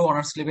বড় করে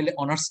অনার্স লেভেলে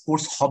অনার্স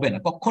কোর্স হবে না,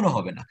 কখনো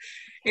হবে না।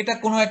 এটা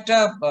কোনো একটা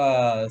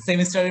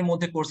সেমিস্টারের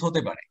মধ্যে কোর্স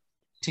হতে পারে।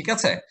 ঠিক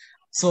আছে,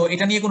 সো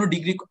এটা নিয়ে কোনো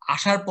ডিগ্রি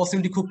আসার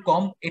পসিবিলিটি খুব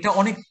কম। এটা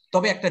অনেক,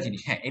 তবে একটা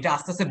জিনিস, হ্যাঁ, এটা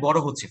আস্তে আস্তে বড়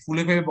হচ্ছে,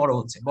 ফুলে ভেবে বড়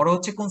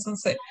হচ্ছে কোন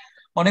সেন্সে,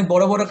 অনেক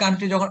বড় বড়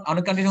কান্ট্রি যখন,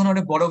 অনেক কান্ট্রি যখন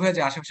অনেক বড় হয়ে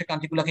যায়, আশেপাশের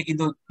কান্ট্রি গুলাকে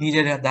কিন্তু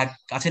নিজের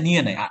কাছে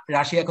নিয়ে নেয়।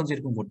 রাশিয়া এখন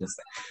যেরকম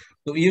করতেছে।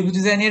 তো ইউএক্স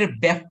ডিজাইনের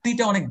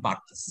ব্যাপ্তিটা অনেক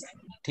বাড়তেছে।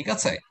 ঠিক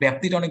আছে,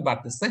 ব্যাপ্তিটা অনেক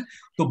বাড়তেছে।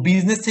 তো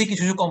বিজনেস থেকে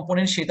কিছু কিছু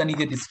কম্পোনেন্ট সেটা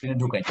নিজের ডিসিপ্লিনে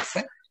ঢুকাই দিচ্ছে,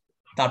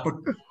 তারপর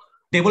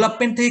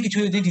ডেভেলপমেন্ট থেকে কিছু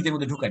জিনিস নিজের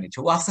মধ্যে ঢুকাই নিচ্ছে।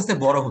 ও আস্তে আস্তে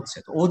বড় হচ্ছে।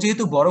 তো ও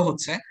যেহেতু বড়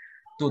হচ্ছে,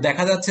 তো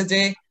দেখা যাচ্ছে যে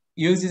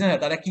ইউএক্স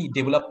ডিজাইনার তারা কি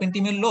ডেভেলপমেন্ট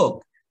টিমের লোক,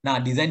 না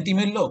ডিজাইন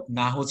টিমের লোক,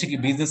 না হচ্ছে কি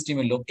বিজনেস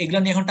টিমের লোক, এগুলা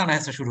নিয়ে এখন টানা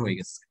হেঁচড়া শুরু হয়ে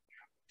গেছে।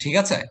 ঠিক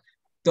আছে,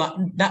 তো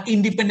না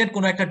ইন্ডিপেন্ডেন্ট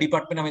কোনো একটা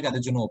ডিপার্টমেন্ট আমি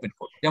তাদের জন্য ওপেন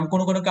করবো। যেমন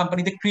কোনো কোনো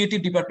কোম্পানিতে ক্রিয়েটিভ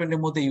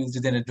ডিপার্টমেন্টের মধ্যে ইউএক্স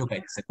ডিজাইনার ঢুকাই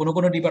দিচ্ছে,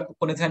 কোনো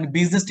ডিপার্টমেন্ট আমি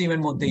বিজনেস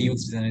টিমের মধ্যে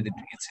ইউএক্স ডিজাইনারদের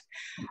ঢুকেছে।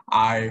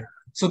 আর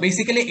সো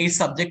বেসিক্যালি এই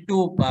subject to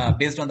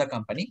based on the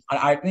company. আর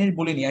আরেকটা জিনিস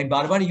বলিনি, আমি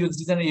বারবার ইউএক্স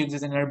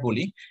ডিজাইনার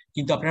বলি,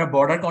 কিন্তু আপনারা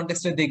বর্ডার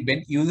কনটেক্সটে দেখবেন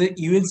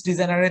ইউএক্স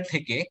ডিজাইনারের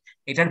থেকে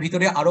এটার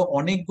ভিতরে আরো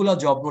অনেকগুলা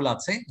জব রোল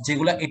আছে,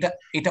 যেগুলা এটা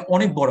এটা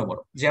অনেক বড় বড়।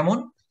 যেমন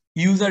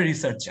ইউজার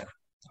রিসার্চার,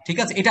 ঠিক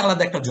আছে, এটা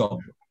আলাদা একটা জব,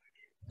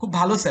 খুব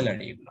ভালো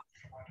স্যালারি এগুলো।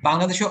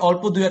 বাংলাদেশে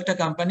অল্প 2-1টা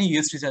কোম্পানি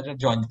ইউএস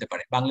রিসার্চার জয়েন দিতে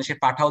পারে, বাংলাদেশে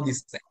পাঠাও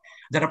দিচ্ছে,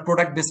 যারা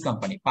প্রোডাক্ট বেসড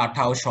কোম্পানি,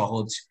 পাঠাও,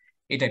 সহজ,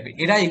 এই টাইপের,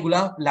 এরা এগুলা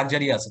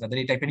লাক্সারি আছে তাদের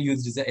এই টাইপের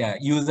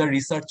ইউজার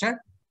রিসার্চার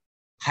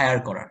হায়ার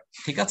করার।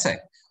 ঠিক আছে,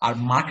 আর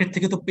মার্কেট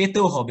থেকে তো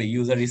পেতেও হবে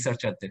ইউজার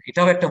রিসার্চারদের,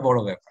 এটাও একটা বড়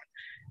ব্যাপার।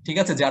 ঠিক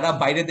আছে, যারা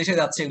বাইরের দেশে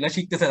যাচ্ছে এগুলা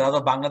শিখতেছে,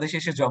 তারা বাংলাদেশে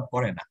এসে জব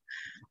করে না।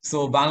 সো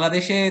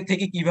বাংলাদেশে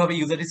থেকে কিভাবে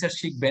ইউজার রিসার্চ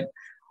শিখবেন,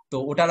 তো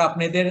ওটার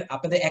আপনাদের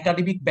আপনাদের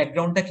একাডেমিক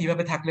ব্যাকগ্রাউন্ডটা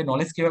কিভাবে থাকলে,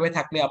 নলেজ কিভাবে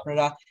থাকলে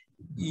আপনারা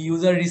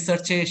ইউজার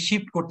রিসার্চে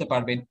শিফট করতে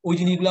পারবেন, ওই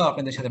জিনিসগুলো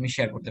আপনাদের সাথে আমি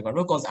শেয়ার করতে পারবো,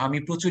 বিকজ আমি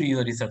প্রচুর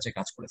ইউজার রিসার্চে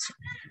কাজ করেছি।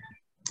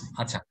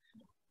 আচ্ছা,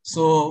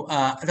 সো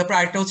তারপর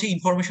আরেকটা হচ্ছে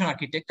ইনফরমেশন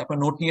আর্কিটেক্ট।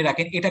 আপনারা নোট নিয়ে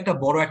রাখেন, এটা একটা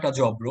বড় একটা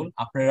জব রোল।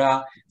 আপনারা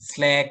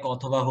স্ল্যাক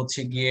অথবা হচ্ছে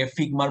গিয়ে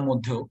ফিগমার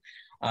মধ্যেও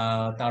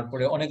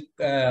তারপরে অনেক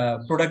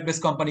প্রোডাক্ট বেস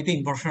কোম্পানিতে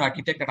ইনফরমেশন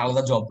আর্কিটেক্ট একটা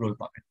আলাদা জব রোল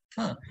পাবেন।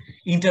 হ্যাঁ,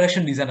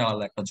 ইন্টারাকশন ডিজাইনার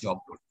আলাদা একটা জব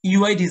রোল,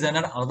 ইউআই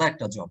ডিজাইনার আলাদা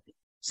একটা job role.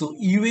 So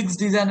UX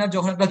designer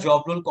যখন একটা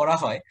জব রোল করা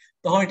হয়,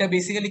 তখন এটা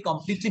বেসিক্যালি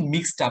কমপ্লিটলি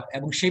মিক্সড আপ,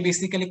 এবং সে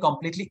বেসিক্যালি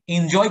কমপ্লিটলি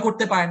এনজয়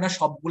করতে পারে না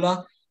সবগুলা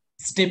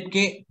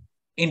স্টেপকে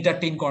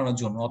এন্টারটেইন করানোর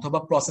জন্য অথবা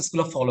প্রসেস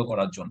গুলো ফলো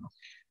করার জন্য।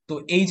 তো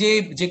এই যে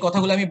যে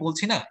কথাগুলো আমি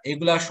বলছি না,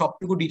 এগুলা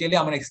সবটুকু ডিটেইলে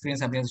আমার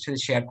এক্সপিরিয়েন্স আপনাদের সাথে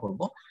শেয়ার করব।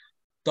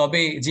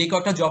 তবে যে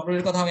কটা জব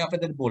রোলের কথা আমি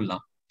আপনাদের বললাম,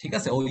 ঠিক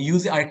আছে, ও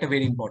আরেকটা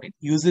ভেরি ইম্পর্টেন্ট,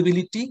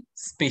 ইউজেবিলিটি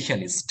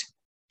স্পেশালিস্ট।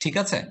 ঠিক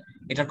আছে,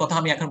 এটার কথা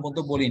আমি এখন পর্যন্ত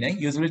বলি নাই।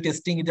 ইউজেবিলিটি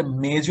টেস্টিং এটা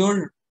মেজর,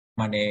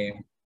 মানে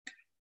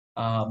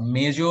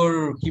মেজর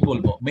কি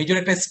বলবো, মেজর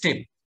একটা স্টেপ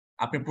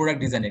আপনি প্রোডাক্ট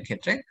ডিজাইনের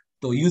ক্ষেত্রে।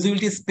 তো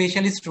ইউজিবিলিটি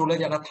স্পেশালিস্ট রোলে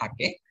যারা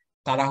থাকে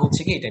তারা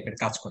হচ্ছে কি এই টাইপের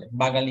কাজ করে।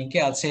 বাংলালিংকে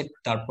আছে,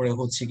 তারপরে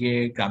হচ্ছে গিয়ে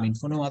গ্রামীণ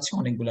ফোনেও আছে,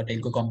 অনেকগুলো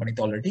টেলকো কোম্পানিতে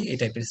অলরেডি এই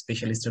টাইপের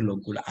স্পেশালিস্টের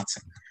লোকগুলো আছে।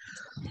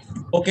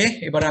 ওকে,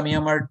 এবার আমি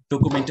আমার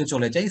ডকুমেন্টে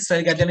চলে যাই।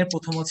 স্টাইল গাইডলাইনের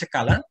প্রথম হচ্ছে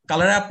কালার।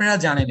 কালার আপনারা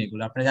জানেন,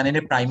 এগুলো আপনারা জানেন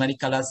primary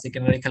colour,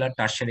 secondary colour,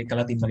 tertiary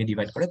colour, 3 ভাগে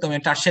ডিভাইড করে। তো আমি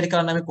টারশিয়ারি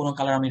কালার নামে কোনো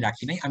কালার আমি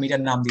রাখি নাই, আমি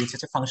এটার নাম দিয়েছি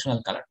হচ্ছে ফাংশনাল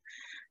কালার।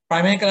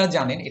 প্রাইমারি কালার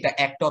জানেন এটা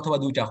একটা অথবা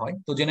দুইটা হয়,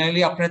 তো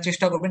জেনারেলি আপনারা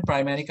চেষ্টা করবেন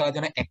প্রাইমারি কালার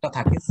যেন একটা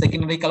থাকে,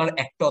 সেকেন্ডারি কালার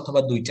একটা অথবা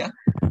দুইটা,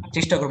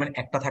 চেষ্টা করবেন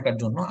একটা থাকার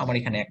জন্য। আমার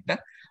এখানে একটা।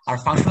 আর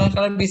ফাংশনাল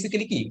কালার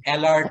বেসিক্যালি কি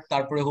অ্যালার্ট,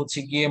 তারপরে হচ্ছে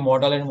গিয়ে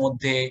মডেলের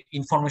মধ্যে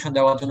ইনফরমেশন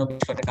দেওয়ার জন্য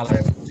বেশ কয়েকটা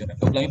কালারের প্রয়োজন,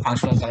 ওগুলো আমি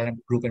ফাংশনাল কালার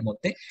গ্রুপের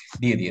মধ্যে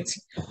দিয়ে দিয়েছি।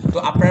 তো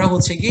আপনারা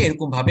হচ্ছে গিয়ে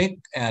এরকম ভাবে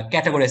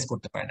ক্যাটাগরাইজ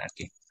করতে পারেন আর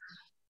কি।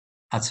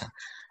 আচ্ছা,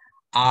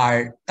 আর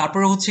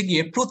তারপরে হচ্ছে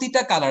গিয়ে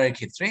প্রতিটা কালারের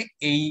ক্ষেত্রে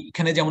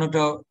এইখানে যেমন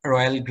একটা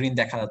রয়্যাল গ্রিন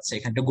দেখা যাচ্ছে,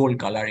 এখানে একটা গোল্ড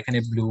কালার, এখানে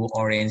ব্লু,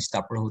 অরেঞ্জ,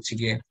 তারপরে হচ্ছে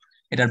গিয়ে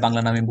এটার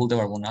বাংলা নামে বলতে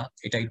পারবো না,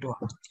 এটা একটু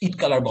ইট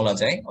কালার বলা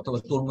যায় অথবা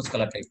তরমুজ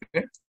কালার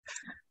টাইপের।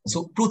 সো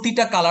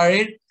প্রতিটা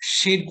কালারের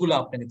শেড গুলো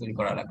আপনাকে তৈরি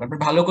করা লাগবে। আপনি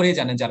ভালো করেই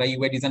জানেন যারা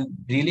ইউআই ডিজাইন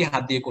রিয়েলি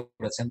হাত দিয়ে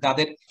করেছেন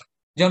তাদের,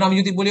 যেমন আমি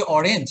যদি বলি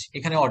অরেঞ্জ,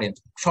 এখানে অরেঞ্জ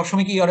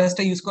সবসময় কি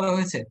অরেঞ্জটা ইউজ করা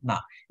হয়েছে না,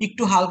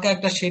 একটু হালকা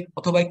একটা শেড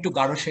অথবা একটু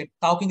গাঢ় শেড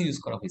তাও কিন্তু ইউজ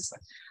করা হয়েছে।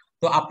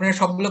 তো আপনারা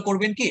সবগুলো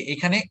করবেন কি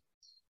এখানে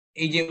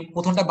এই যে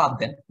প্রথমটা বাদ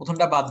দেন,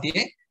 প্রথমটা বাদ দিয়ে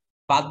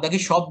বাদ বাকি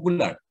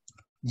সবগুলার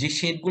যে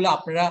শেড গুলো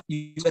আপনারা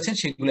ইউজ করেছেন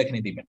সেগুলো এখানে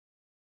দিবেন।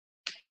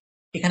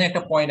 এখানে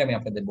একটা পয়েন্ট আমি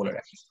আপনাদের বলে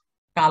রাখি,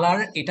 কালার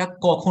এটা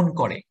কখন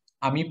করে,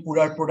 আমি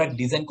পুরার প্রোডাক্ট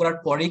ডিজাইন করার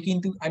পরে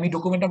কিন্তু আমি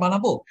ডকুমেন্টটা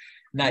বানাবো,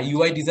 না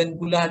ইউআই ডিজাইন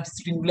গুলা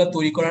স্ক্রিন গুলা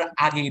তৈরি করার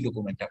আগে এই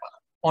ডকুমেন্টটা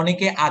বানাবো?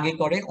 অনেকে আগে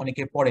করে,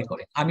 অনেকে পরে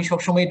করে, আমি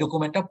সবসময় এই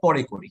ডকুমেন্টটা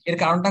পরে করি। এর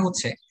কারণটা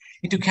হচ্ছে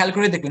একটু খেয়াল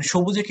করে দেখবেন,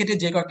 সবুজের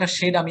ক্ষেত্রে যে কয়েকটা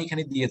শেড আমি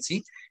এখানে দিয়েছি,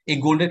 এই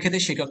গোল্ডের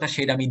ক্ষেত্রে সে কয়েকটা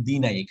শেড আমি দিই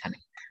নাই এখানে।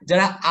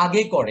 যারা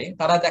আগে করে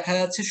তারা দেখা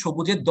যাচ্ছে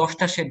সবুজের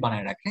 10টা শেড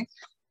বানায় রাখে,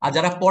 আর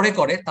যারা পরে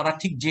করে তারা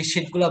ঠিক যে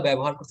শেড গুলা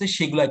ব্যবহার করছে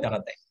সেগুলাই তারা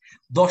দেয়।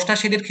 10টা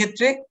শেডের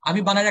ক্ষেত্রে আমি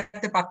বানায়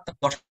রাখতে পারতাম,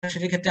 10টা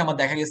শেডের ক্ষেত্রে আমার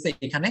দেখা গেছে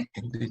এখানে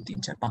 1 2 3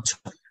 4 5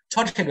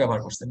 6 শেড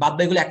ব্যবহার করছে, বাদ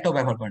বাকিগুলো একটাও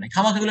ব্যবহার করে নাই,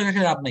 খামাখাগুলো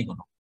লাভ নাই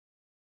কোনো।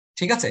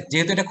 ঠিক আছে,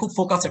 যেহেতু এটা খুব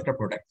ফোকাস একটা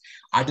প্রোডাক্ট।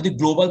 আর যদি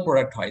গ্লোবাল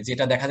প্রোডাক্ট হয়,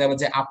 যেটা দেখা যাবে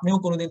যে আপনিও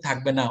কোনোদিন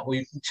থাকবে না ওই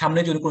সামনে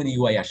যদি কোনো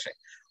ইউআই আসে,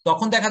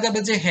 তখন দেখা যাবে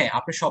যে হ্যাঁ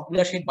আপনি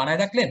সবগুলা শেড বানায়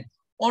রাখলেন,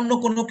 অন্য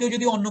কোনো কেউ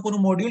যদি অন্য কোনো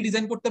মডিউল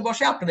ডিজাইন করতে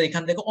বসে আপনারা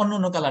এখান থেকে অন্য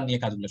অন্য কালার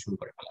নিয়ে কাজগুলো শুরু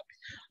করে ফেলাবে।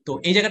 তো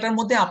এই জায়গাটার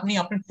মধ্যে আপনি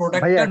আপনার ভাইয়া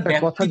প্রোডাক্টটার একটা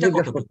কথা ব্যাপ্তিটা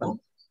জিজ্ঞেস কতটুকু। করতাম।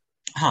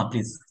 হ্যাঁ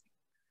প্লিজ।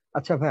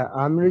 আচ্ছা ভাইয়া,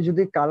 আমি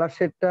যদি কালার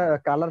শেডটা,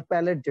 কালার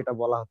প্যালেট যেটা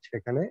বলা হচ্ছে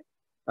এখানে,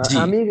 জি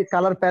আমি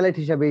কালার প্যালেট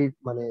হিসাবেই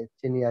মানে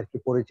চিনি আর কি,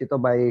 পরিচিত,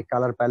 বা এই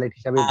কালার প্যালেট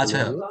হিসাবেই বলি আচ্ছা,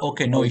 আমি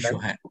ওকে, নো অল ইস্যু।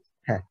 টাইম। হ্যাঁ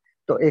হ্যাঁ,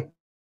 তো এই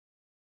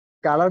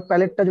কালার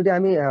প্যালেটটা যদি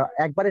আমি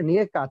একবারে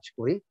নিয়ে কাজ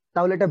করি,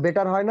 তাহলে এটা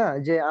বেটার হয় না?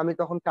 যে আমি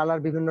তখন কালার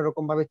বিভিন্ন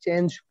রকম ভাবে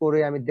চেঞ্জ করে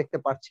আমি দেখতে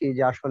পাচ্ছি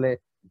যে আসলে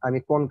আমি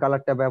কোন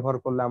কালারটা ব্যবহার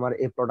করলে আমার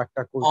এই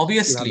প্রোডাক্টটা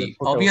অবভিয়াসলি কিভাবে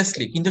ফুটে উঠছে।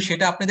 অবভিয়াসলি, কিন্তু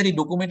সেটা আপনাদের এই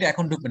ডকুমেন্টে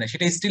এখন ঢুকবে না,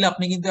 সেটা স্টিল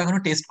আপনি কিন্তু এখনো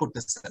টেস্ট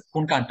করতেছেন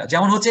কোন কারণটা।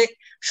 যেমন হচ্ছে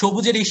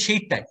সবুজের এই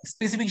শেডটা,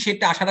 স্পেসিফিক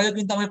শেডটা আসার আগে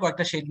কিন্তু আমাকে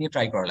কয়েকটা শেড নিয়ে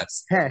ট্রাই করা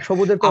লাগছে হ্যাঁ,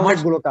 সবুজের তো আমার।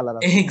 অনেকগুলো কালার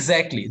আছে।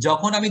 এক্স্যাক্টলি,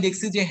 যখন আমি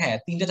দেখছি যে হ্যাঁ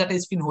 3টা 4টা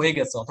স্ক্রিন হয়ে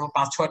গেছে অথবা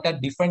 5 6টা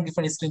ডিফারেন্ট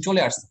ডিফারেন্ট স্ক্রিন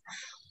চলে আসছে,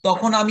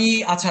 তখন আমি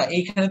আচ্ছা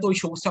এইখানে তো ওই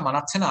সবুজটা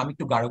মানাচ্ছে না, আমি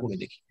একটু গাঢ় করে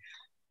দেখি।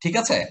 ঠিক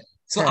আছে,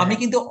 সো হ্যাঁ আমি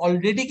হ্যাঁ কিন্তু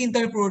অলরেডি কিন্তু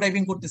আমি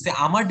প্রোটোটাইপিং করতেছি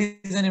আমার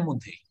ডিজাইনের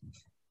মধ্যেই।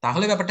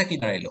 তাহলে ব্যাপারটা কি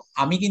দাঁড়াইলো,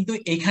 আমি কিন্তু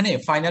এইখানে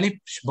ফাইনালি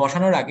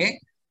বসানোর আগে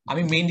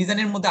আমি মেইন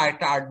ডিজাইনের মধ্যে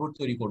আরেকটা আর্টবোর্ড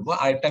তৈরি করব,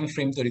 আরেকটা আমি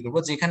ফ্রেম তৈরি করব,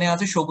 যেখানে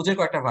আছে সবুজের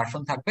কয়েকটা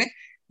ভার্সন থাকবে,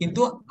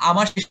 কিন্তু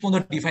আমার শেষ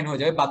পর্যন্ত ডিফাইন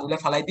হয়ে যাবে, বাদগুলো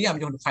ফালাই দিয়ে আমি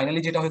যখন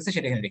ফাইনালি যেটা হয়েছে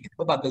সেটা এখানে রেখে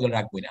দেবো, বাদগুলো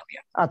রাখবোই না আমি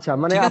আর। আচ্ছা,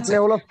 মানে ঠিক আপনি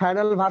আছে, হলো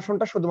ফাইনাল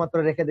ভার্সনটা শুধুমাত্র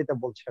রেখে দিতে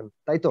বলছেন,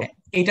 তাই তো? হ্যাঁ,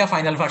 এইটা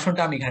ফাইনাল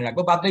ভার্সনটা আমি এখানে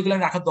রাখবো, বাদ বাকিগুলো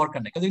রাখার দরকার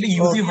নেই, কিন্তু এগুলো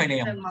ইউজই হয় নাই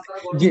আমার মধ্যে।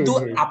 জি কিন্তু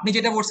জি। আপনি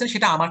যেটা বলছেন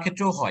সেটা আমার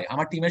ক্ষেত্রেও হয়,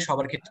 আমার টিমের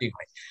সবার ক্ষেত্রেই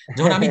হয়।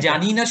 যখন আমি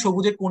জানি না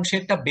সবুজের কোন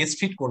শেডটা বেস্ট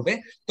ফিট করবে,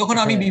 তখন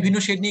আমি হ্যাঁ বিভিন্ন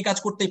শেড নিয়ে কাজ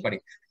করতেই পারি।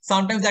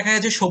 সামটাইমস দেখা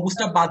যায় যে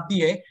সবুজটা বাদ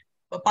দিয়ে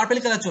পার্পল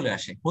কালার চলে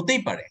আসে,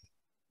 হতেই পারে।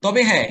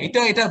 তবে হ্যাঁ,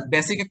 এটা এটা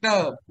বেসিক একটা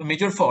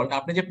মেজর ফল্ট,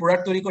 আপনি যে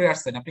প্রোডাক্ট তৈরি করে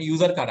আসছেন, আপনি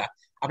ইউজার কারা,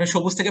 আপনি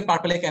সবুজ থেকে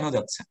পার্পলে কেন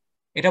যাচ্ছেন,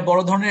 এটা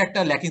বড় ধরনের একটা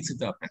ল্যাকিং ছিল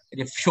আপনার। এই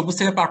যে সবুজ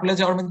থেকে পার্পলে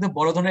যাওয়ার মধ্যে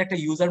বড় ধরনের একটা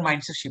ইউজার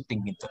মাইন্ডসেট শিফটিং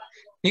কিন্তু।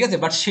 ঠিক আছে,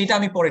 বাট সেটা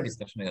আমি পরে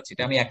ডিসকাশনে যাচ্ছি,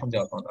 এটা আমি এখন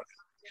যাওয়ার কোনো দরকার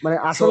নেই। মানে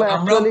সো আসলে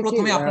আমরা অ্যাকচুয়ালি কি,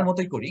 প্রথমে আপনার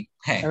মতোই করি।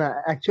 হ্যাঁ,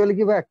 অ্যাকচুয়ালি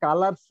কি ভাই,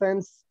 কালার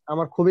সেন্স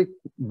আমার খুবই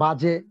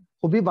বাজে,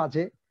 খুবই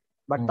বাজে,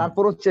 বাট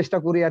তারপরও চেষ্টা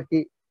করি আর কি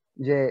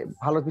যে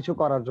ভালো কিছু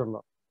করার জন্য।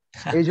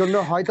 এই জন্য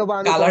হয়তো বা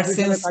আমি কালার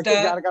কনফিউশনে থাকি, সেন্সটা,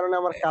 যার কারণে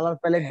আমার কালার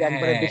প্যালেট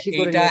একবারে হ্যাঁ বেশি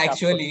করে এটা নিয়ে কাজ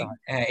অ্যাকচুয়ালি,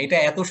 করতে হয়। এটা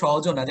এত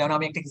সহজও না। যেমন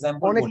আমি একটা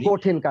এক্সাম্পল অনেক বলি,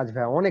 কঠিন কাজ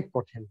ভাই, অনেক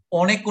কঠিন।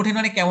 অনেক কঠিন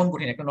মানে কেমন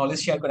কঠিন একটা নলেজ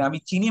শেয়ার করে। আমি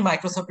চিনি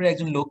মাইক্রোসফটের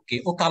একজন লোককে,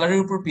 ও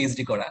কালারের উপর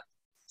পিএইচডি করা।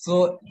 সো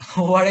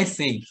হোয়াট আই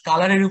সেই,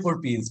 কালারের উপর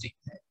পিএইচডি,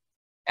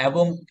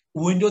 এবং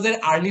উইন্ডোজ এর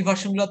আর্লি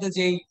ভার্সন গুলোতে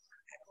যে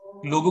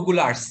লোগো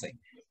গুলো আসছে,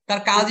 তার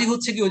কাজই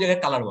হচ্ছে কি ওই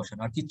জায়গায় কালার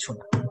বসানো, আর কিচ্ছু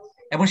না।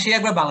 এবং সে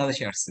একবার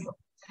বাংলাদেশে আসছিল,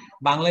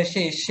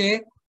 বাংলাদেশে এসে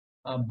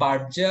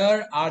বার্জার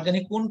আর জানি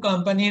কোন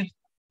কোম্পানির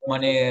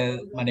মানে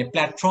মানে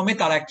প্ল্যাটফর্মে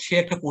তারা সে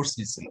একটা কোর্স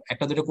নিচ্ছিল,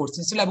 একটা দুটো কোর্স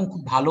নিচ্ছিল, এবং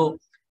খুব ভালো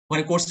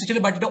মানে কোর্স ছিল।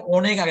 বাট এটা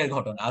অনেক আগের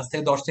ঘটনা, আজ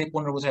থেকে 10 থেকে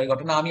 15 বছরের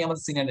ঘটনা, আমি আমার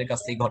সিনিয়রের কাছ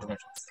থেকে ঘটনা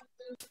শুনছি।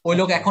 ওই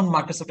লোক আচ্ছা এখন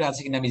মাইক্রোসফটে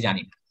আছে কিনা আমি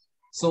জানি না।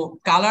 সো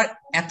কালার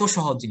এত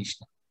সহজ জিনিস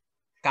না,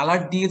 কালার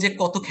দিয়ে যে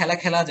কত খেলা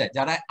খেলা যায়,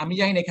 যারা আমি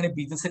জানি না এখানে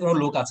বিজনেসে কোনো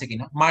লোক আছে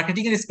কিনা,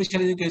 মার্কেটিং এর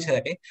স্পেশালি যদি কেউ এসে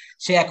থাকে,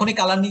 সে এখনই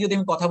কালার নিয়ে যদি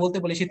আমি কথা বলতে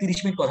বলি সে 30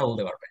 মিনিট কথা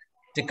বলতে পারবে,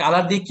 যে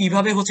কালার দিয়ে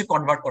কিভাবে হচ্ছে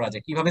কনভার্ট করা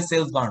যায়, কিভাবে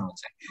সেলস বাড়ানো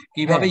যায়,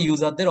 কিভাবে হ্যাঁ।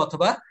 ইউজারদের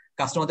অথবা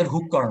কাস্টমারদের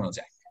হুক করানো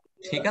যায়।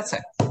 ঠিক আছে,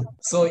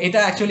 সো এটা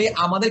অ্যাকচুয়ালি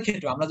আমাদের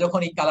ক্ষেত্রে আমরা যখন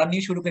এই কালার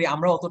নিয়ে শুরু করি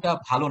আমরা অতটা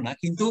ভালো না,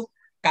 কিন্তু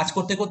কাজ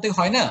করতে করতে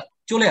হয় না,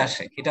 চলে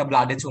আসে, এটা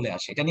ব্লাডে চলে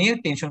আসে, এটা নিয়ে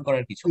টেনশন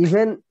করার কিছু নাই।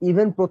 ইভেন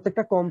ইভেন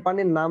প্রত্যেকটা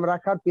কোম্পানির নাম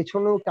রাখার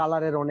পেছনেও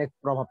কালারের অনেক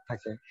প্রভাব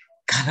থাকে।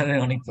 কালারের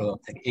অনেক প্রভাব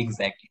থাকে,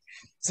 এক্স্যাক্টলি।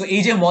 সো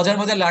এই যে মজার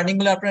মজার লার্নিং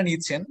গুলো আপনারা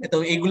নিচ্ছেন, তো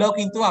এইগুলাও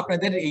কিন্তু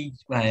আপনাদের এই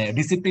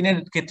ডিসিপ্লিনের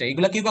ক্ষেত্রে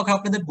এগুলা কেউ কখনো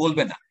আপনাদের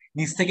বলবে না,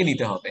 নিজ থেকে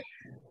নিতে হবে।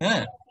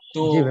 হ্যাঁ,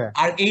 তো জি ভাই।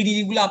 আর এই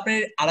জিনিসগুলো আপনার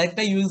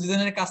আরেকটা ইউএক্স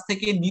ডিজাইনের কাছ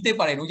থেকে নিতে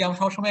পারেন। ওই যে আমি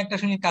সবসময় একটা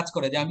শুনে কাজ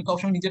করে যে আমি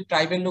সবসময় নিজের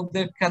ট্রাইবের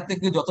লোকদের কাছ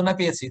থেকে যত না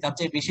পেয়েছি তার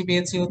চেয়ে বেশি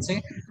পেয়েছি হচ্ছে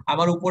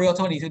আমার উপরে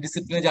অথবা নিজের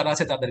ডিসিপ্লিনে যারা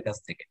আছে তাদের কাছ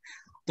থেকে।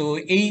 তো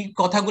এই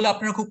কথাগুলো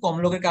আপনারা খুব কম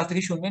লোকের কাছ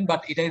থেকে শুনবেন,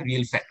 বাট এটাই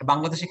রিয়েল ফ্যাক্ট।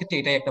 বাংলাদেশের ক্ষেত্রে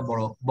এটাই একটা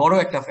বড় বড়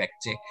একটা ফ্যাক্ট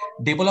যে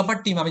ডেভেলপার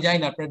টিম, আমি জানি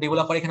না আপনার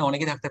ডেভেলপার এখানে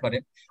অনেকে থাকতে পারে,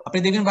 আপনি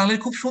দেখবেন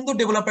বাংলাদেশে খুব সুন্দর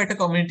ডেভেলপার একটা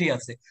কমিউনিটি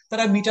আছে,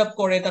 তারা মিট আপ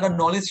করে, তারা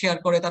নলেজ শেয়ার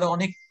করে, তারা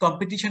অনেক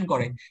কম্পিটিশন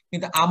করে,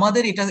 কিন্তু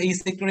আমাদের এটা এই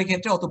সেক্টরের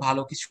ক্ষেত্রে অত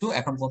ভালো কিছু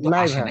এখন পর্যন্ত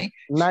নাই আসে ভাই, নাই।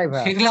 নাই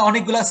ভাই। সেগুলো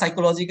অনেকগুলা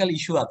সাইকোলজিক্যাল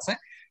ইস্যু আছে,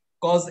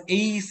 কজ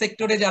এই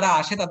সেক্টরে যারা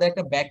আসে তাদের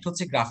একটা ব্যাকড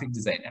হচ্ছে গ্রাফিক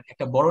ডিজাইনার,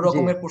 একটা বড় জি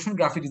রকমের পোর্শন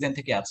গ্রাফিক ডিজাইন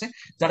থেকে আছে,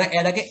 যারা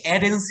এর আগে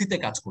অ্যাড এজেন্সিতে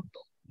কাজ করতো।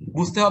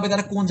 বুঝতে হবে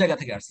তারা কোন জায়গা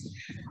থেকে আসছে।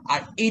 আর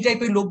এই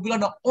টাইপের লোকগুলো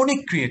না অনেক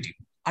ক্রিয়েটিভ,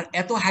 আর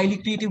এত হাইলি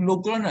ক্রিয়েটিভ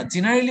লোকগুলো না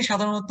জেনারেলি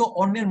সাধারণত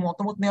অন্যের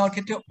মতামত নেওয়ার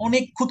ক্ষেত্রে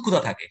অনেক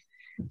খুঁতখুঁতা থাকে।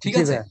 ঠিক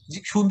জি আছে,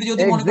 ভাই, শুনতে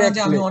যদি মনে করেন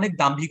যে আমি এক্স্যাক্টলি। অনেক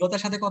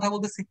দাম্ভিকতার সাথে কথা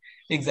বলতেছি,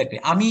 এক্স্যাক্টলি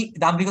আমি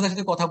দাম্ভিকতার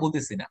সাথে কথা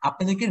বলতেছি না,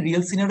 আপনাদেরকে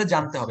রিয়েল সিনারিওটা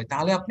জানতে হবে,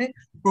 তাহলে আপনি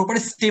প্রপার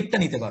স্টেপটা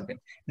নিতে পারবেন।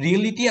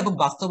 রিয়েলিটি এবং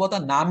বাস্তবতা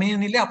না মেনে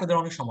নিলে আপনাদের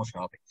অনেক সমস্যা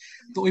হবে।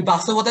 তো ওই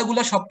বাস্তবতা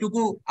গুলা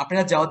সবটুকু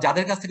আপনারা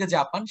যাদের কাছ থেকে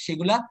যা পান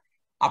সেগুলা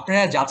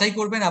আপনারা যাচাই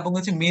করবেন এবং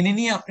হচ্ছে মেনে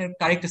নিয়ে আপনার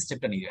কারেক্ট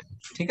স্টেপটা নিবেন।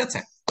 ঠিক আছে,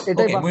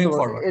 এটাই ওকে, মুভিং বাস্তব,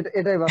 ফরওয়ার্ড।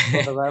 এটাই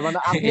বাস্তবতা ভাই। মানে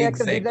আপনি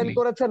একটা ডিজাইন এক্স্যাক্টলি।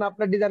 করেছেন,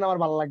 আপনার ডিজাইন আমার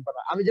ভালো লাগবে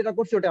না, আমি যেটা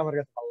করছি ওটা আমার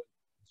কাছে ভালো লাগবে।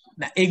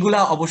 না এগুলা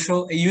অবশ্য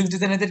ইউএক্স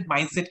ডিজাইনারদের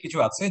মাইন্ডসেট কিছু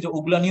আছে যে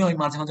ওগুলা নিয়ে আমি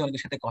মাঝে মাঝে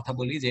অনেকের সাথে কথা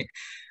বলি যে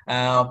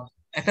আহ,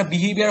 একটা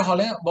বিহেভিয়ার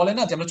হলে বলে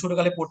না যে আমরা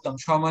ছোটকালে পড়তাম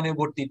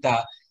সময়ানুবর্তিতা,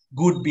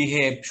 গুড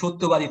বিহেভ,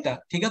 সত্যবাদিতা,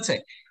 ঠিক আছে,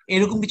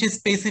 এরকম কিছু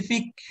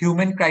স্পেসিফিক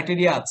হিউম্যান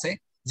ক্রাইটেরিয়া আছে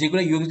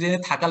যেগুলো ইউএক্স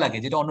ডিজাইনে থাকা লাগে,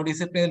 যেটা অন্য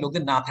ডিসিপ্লিনের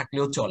লোকদের না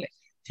থাকলেও চলে।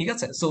 ঠিক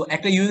আছে, সো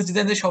একটা ইউএক্স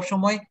ডিজাইনার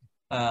সবসময়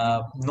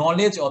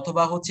নলেজ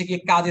অথবা হচ্ছে কি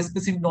কাজ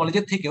স্পেসিফিক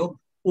নলেজের থেকেও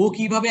ও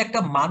কিভাবে একটা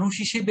মানুষ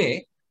হিসেবে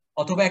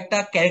অথবা একটা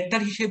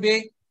ক্যারেক্টার হিসেবে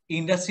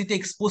ইন্ডাস্ট্রিতে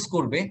এক্সপোজ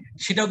করবে,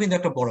 সেটাও কিন্তু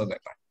একটা বড়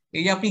ব্যাপার।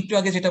 এই যে আপনি একটু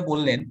আগে যেটা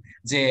বললেন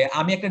যে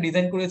আমি একটা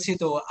ডিজাইন করেছি,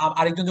 তো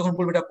আরেকজন যখন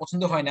বলবে এটা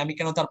পছন্দ হয় না, আমি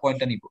কেন তার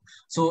পয়েন্টটা নিব।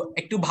 সো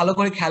একটু ভালো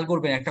করে খেয়াল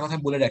করবেন, একটা কথা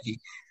বলে রাখি,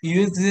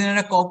 ইউএক্স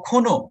ডিজাইনাররা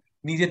কখনো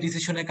নিজের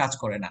ডিসিশনে কাজ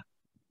করে না।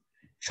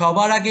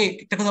 সবার আগে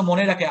একটা কথা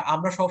মনে রাখে,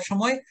 আমরা সব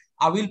সময়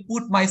I will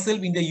put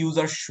myself in the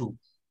user শু,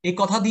 এই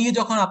কথা দিয়ে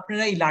যখন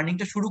আপনারা এই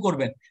লার্নিংটা শুরু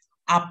করবেন,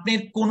 আপনার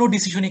কোনো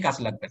ডিসিশনই কাজ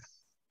লাগবে না,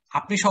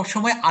 আপনি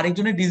সবসময়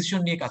আরেকজনের ডিসিশন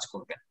নিয়ে কাজ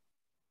করবেন।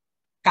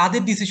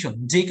 কাদের ডিসিশন?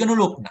 যে কোনো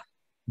লোক না,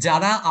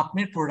 যারা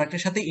আপনার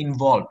প্রোডাক্টের সাথে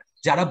ইনভলভ,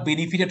 যারা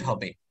বেনিফিটেড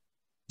হবে,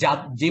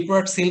 যে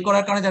প্রোডাক্ট সেল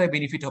করার কারণে যারা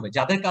বেনিফিট হবে,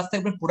 যাদের কাছ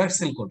থেকে আপনি প্রোডাক্ট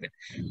সেল করবেন,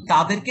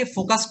 তাদেরকে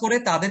ফোকাস করে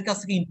তাদের কাছ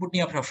থেকে ইনপুট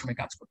নিয়ে আপনি সবসময়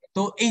কাজ করবেন।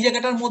 তো এই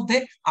জায়গাটার মধ্যে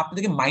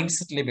আপনাদেরকে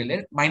মাইন্ডসেট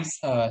লেভেলের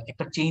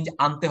একটা চেঞ্জ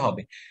আনতে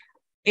হবে।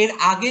 এর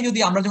আগে যদি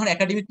আমরা যখন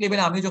একাডেমিক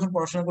লেভেলে, আমি যখন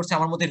পড়াশোনা করছি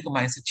আমার মধ্যে এরকম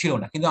মাইন্ডসেট ছিল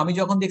না, কিন্তু আমি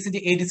যখন দেখছি যে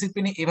এই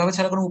ডিসিপ্লিনে এভাবে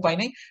ছাড়া কোনো উপায়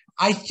নেই,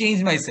 I change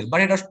my self, but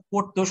এটা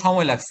পড়তেও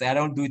সময় লাগছে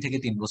অ্যারাউন্ড 2 থেকে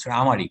 3 বছর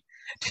আমারই।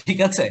 ঠিক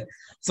আছে,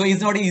 so is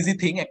not easy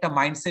thing একটা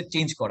মাইন্ডসেট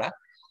চেঞ্জ করা,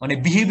 মানে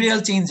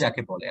বিহেভিয়ারাল চেঞ্জ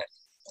যাকে বলে আর কি।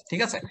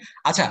 ঠিক আছে,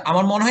 আচ্ছা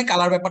আমার মনে হয়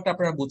কালার ব্যাপারটা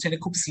আপনারা বুঝছেন,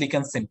 এটা খুব স্লিক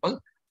অ্যান্ড সিম্পল।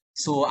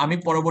 সো আমি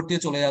পরবর্তীতে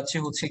চলে যাচ্ছি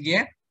হচ্ছে গিয়ে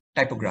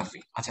টাইপোগ্রাফি।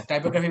 আচ্ছা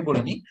টাইপোগ্রাফি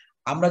বলে নিই,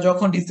 আমরা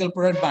যখন ডিজিটাল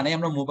প্রোডাক্ট বানাই,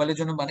 আমরা মোবাইলের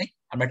জন্য বানাই,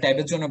 আমরা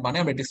ট্যাবের জন্য বানাই,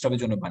 আমরা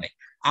ডেস্কটপের জন্য বানাই।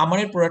 আমার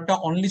এই প্রোডাক্টটা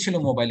অনলি ছিল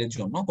মোবাইলের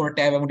জন্য, কোনো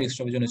ট্যাব এবং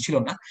ডেস্কটপের জন্য ছিল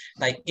না।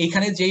 তাই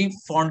এখানে যেই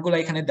ফন্ট গুলো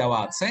এখানে দেওয়া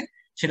আছে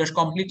সেটা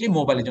কমপ্লিটলি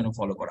মোবাইলের জন্য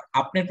ফলো করা।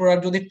 আপনার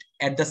প্রোডাক্ট যদি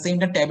এট দ্য সেম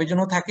টাইম ট্যাবের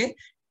জন্য থাকে,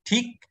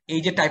 ঠিক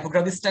এই যে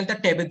টাইপোগ্রাফি স্টাইলটা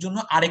ট্যাবের জন্য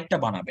আরেকটা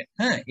বানাবেন।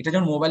 হ্যাঁ, এটা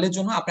যেমন মোবাইলের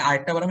জন্য আপনি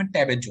আরেকটা বানাবেন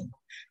ট্যাবের জন্য,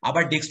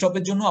 আবার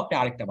ডেস্কটপের জন্য আপনি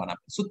আরেকটা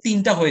বানাবেন, সো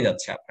 3টা হয়ে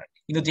যাচ্ছে আপনার।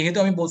 কিন্তু যেহেতু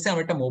আমি বলছি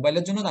আমার একটা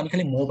মোবাইলের জন্য, আমি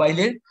খালি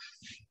মোবাইলের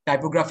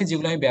টাইপোগ্রাফি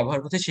যেগুলো আমি ব্যবহার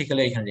করছি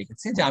সেগুলো এখানে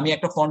রেখেছি। যে আমি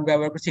একটা ফন্ট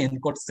ব্যবহার করছি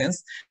এনকোড সেন্স,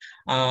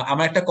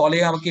 আমার একটা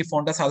কলিগ আমাকে এই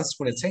ফন্টটা সাজেস্ট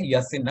করেছে,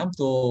 ইয়াসির নাম।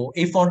 তো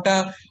এই ফন্টটা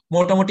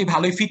মোটামুটি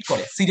ভালোই ফিট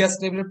করে, সিরিয়াস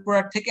লেভেলের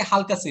প্রোডাক্ট থেকে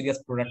হালকা সিরিয়াস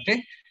প্রোডাক্টে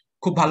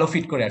খুব ভালো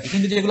ফিট করে আর কি।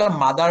 কিন্তু যেগুলো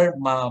মাদার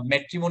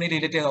ম্যাট্রিমনি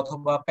রিলেটেড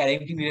অথবা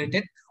প্যারেন্টিং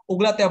রিলেটেড,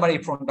 ওগুলাতে আবার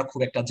এই ফন্টটা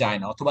খুব একটা যায়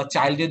না, অথবা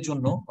চাইল্ডের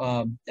জন্য,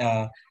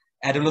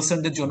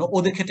 অ্যাডোলেসেন্টদের জন্য,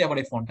 ওদের ক্ষেত্রে আবার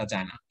এই ফন্টটা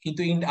যায় না।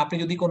 কিন্তু আপনি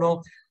যদি কোনো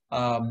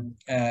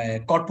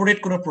কর্পোরেট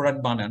কোনো প্রোডাক্ট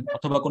বানান,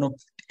 অথবা কোনো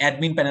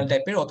অ্যাডমিন প্যানেল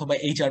টাইপের অথবা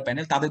এইচআর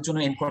প্যানেল, তাদের জন্য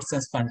এনকোড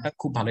সেন্স ফন্টটা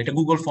খুব ভালো, এটা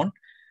গুগল ফন্ট,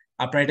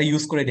 আপনারা এটা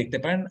ইউজ করে দেখতে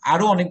পারেন।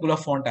 আরো অনেকগুলো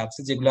ফন্ট আছে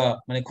যেগুলা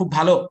মানে খুব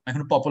ভালো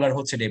এখন পপুলার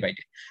হচ্ছে ডে বাই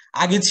ডে।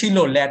 আগে ছিল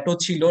ল্যাটো,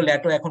 ছিল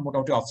ল্যাটো এখন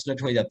মোটামুটি অবসলেট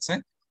হয়ে যাচ্ছে,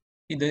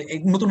 কিন্তু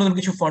নতুন নতুন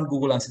কিছু ফন্ট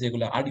গুগল আছে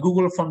যেগুলো, আর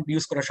গুগল ফন্ট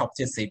ইউজ করা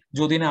সবচেয়ে সেফ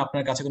যদি না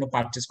আপনার কাছে কোনো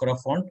পারচেজ করা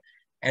ফন্ট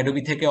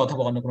অ্যাডোবি থেকে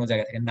অথবা অন্য কোনো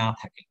জায়গা থেকে না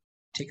থাকে।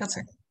 ঠিক আছে,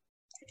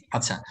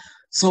 আচ্ছা।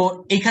 সো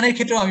এইখানের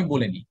ক্ষেত্রেও আমি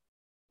বলে নিই,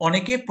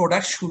 অনেকে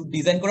প্রোডাক্ট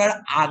ডিজাইন করার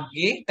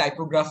আগে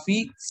টাইপোগ্রাফি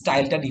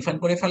স্টাইলটা ডিফাইন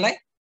করে ফেলায়।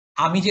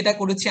 আমি যেটা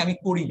করেছি আমি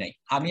করি নাই,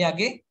 আমি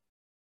আগে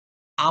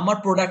আমার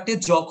প্রোডাক্টে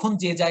যখন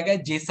যে জায়গায়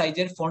যে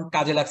সাইজের ফন্ট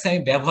কাজে লাগছে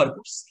আমি ব্যবহার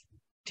করছি।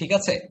 ঠিক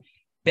আছে,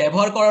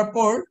 ব্যবহার করার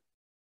পর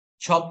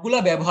সবগুলা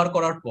ব্যবহার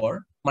করার পর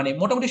মানে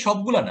মোটামুটি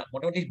সবগুলা না,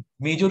 মোটামুটি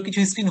মেজর কিছু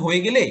স্ক্রিন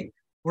হয়ে গেলে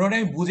মোটামুটি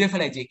আমি বুঝে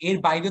ফেলাই যে এর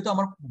বাইরে তো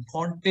আমার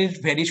ফন্টের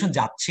ভ্যারিয়েশন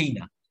যাচ্ছেই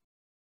না।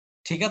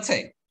 ঠিক আছে,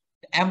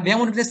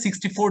 যেমন এটা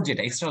 64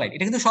 যেটা এক্সট্রা লাইট,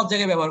 এটা কিন্তু সব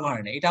জায়গায় ব্যবহার করা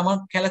হয় না, এটা আমার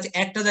খেয়াল আছে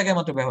একটা জায়গায়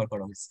মাত্র ব্যবহার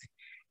করা হয়েছে।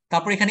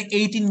 তারপর এখানে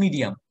 18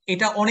 মিডিয়াম,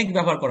 এটা অনেক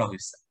ব্যবহার করা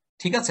হয়েছে।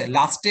 ঠিক আছে,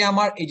 লাস্টে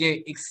আমার এই যে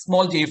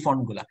স্মল যে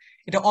ফন্ট গুলা,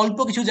 এটা অল্প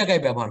কিছু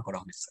জায়গায় ব্যবহার করা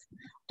হয়েছে।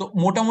 তো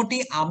মোটামুটি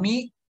আমি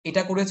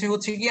এটা করেছে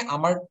হচ্ছে গিয়ে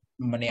আমার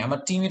মানে আমার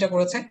টিম এটা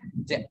করেছে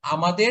যে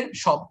আমাদের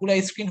সবগুলা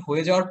স্ক্রিন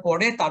হয়ে যাওয়ার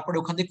পরে তারপরে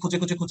ওখান থেকে খুঁজে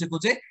খুঁজে খুঁজে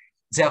খুঁজে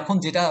যখন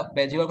যেটা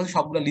ব্যবহার করছে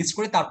সবগুলো লিস্ট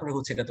করে তারপরে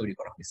হচ্ছে এটা তৈরি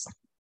করা হয়েছে।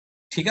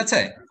 ঠিক আছে,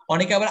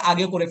 অনেকে আবার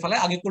আগে করে ফেলে,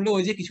 আগে করলে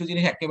ওই যে কিছু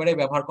জিনিস একেবারে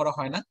ব্যবহার করা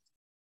হয় না।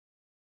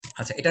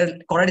 আচ্ছা, এটার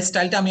করার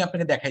স্টাইলটা আমি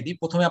আপনাকে দেখাই দিই।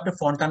 প্রথমে আপনি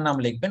ফন্টটার নাম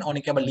লিখবেন,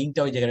 অনেকে আবার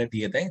লিঙ্কটা ওই জায়গায়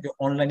দিয়ে দেয় যে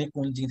অনলাইনে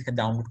কোন জিনিস থেকে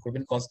ডাউনলোড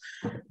করবেন, কজ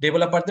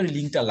ডেভেলপারদের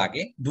লিঙ্কটা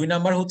লাগে। 2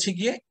 নাম্বার হচ্ছে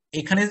গিয়ে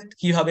এখানে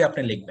কিভাবে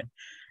আপনি লিখবেন।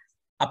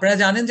 আপনারা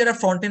জানেন যারা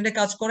ফ্রন্ট এন্ডে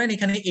কাজ করেন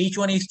এখানে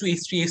H1 H2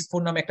 H3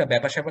 H4 নামে একটা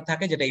ব্যাপার স্যাপার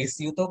থাকে যেটা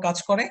এসইও তেও কাজ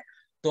করে।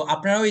 তো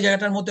আপনারা ওই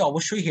জায়গাটার মধ্যে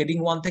অবশ্যই হেডিং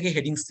 1 থেকে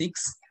হেডিং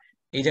 6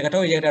 এই জায়গাটা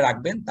ওই জায়গাটা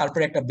রাখবেন। তারপর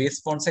একটা বেস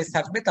ফন্ট সাইজ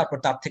থাকবে, তারপর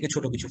তার থেকে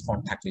ছোট কিছু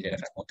ফন্ট থাকবে এই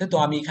জায়গাটার মধ্যে। তো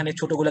আমি এখানে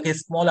ছোটগুলোকে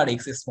স্মল আর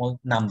এক্স স্মল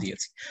নাম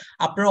দিয়েছি,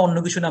 আপনারা অন্য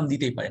কিছু নাম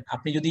দিতেই পারেন।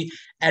 আপনি যদি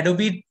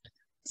অ্যাডোবি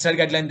স্টাইল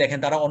গাইডলাইন দেখেন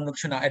তারা অন্য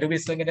কিছু না, অ্যাডোবি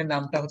স্টাইল গাইডলাইন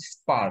নামটা হচ্ছে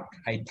স্পার্ক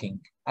আই থিঙ্ক।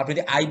 আপনি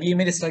যদি আইবিএম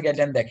এর স্টাইল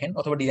গাইডলাইন দেখেন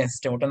অথবা ডিজাইন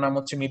সিস্টেম, ওটার নাম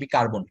হচ্ছে মেবি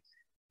কার্বন।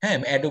 হ্যাঁ,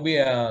 অ্যাডোবি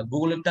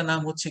গুগলেরটার নাম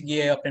হচ্ছে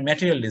গিয়ে আপনার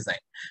ম্যাটেরিয়াল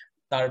ডিজাইন।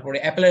 তারপরে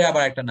অ্যাপেলের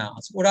আবার একটা নাম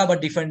আছে, ওরা আবার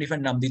ডিফারেন্ট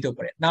ডিফারেন্ট নাম দিতেও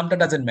পারে, নামটা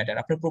ডাজেন্ট ম্যাটার।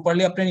 আপনি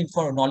প্রপারলি আপনার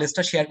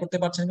নলেজটা শেয়ার করতে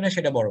পারছেন কিনা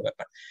সেটা বড়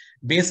ব্যাপার।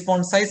 বেস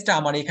ফন্ট সাইজটা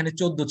আমার এখানে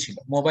 14 ছিল,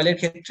 মোবাইলের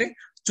ক্ষেত্রে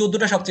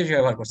 14টা সবচেয়ে বেশি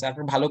ব্যবহার করছে।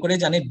 আপনি ভালো করে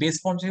জানেন বেস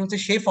ফন্ট সাইজ হচ্ছে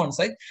সেই ফন্ট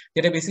সাইজ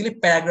যেটা বেসিক্যালি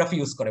প্যারাগ্রাফ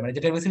ইউজ করে, মানে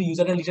যেটা বেসিক্যালি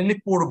ইউজাররা লিটারালি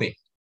পড়বে।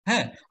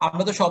 হ্যাঁ,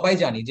 আমরা তো সবাই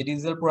জানি যে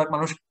ডিজিটাল প্রোডাক্ট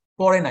মানুষ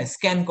পড়ে না,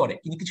 স্ক্যান করে,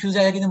 কিন্তু কিছু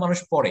জায়গায় কিন্তু মানুষ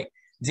পড়ে।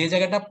 যে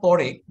জায়গাটা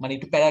পড়ে মানে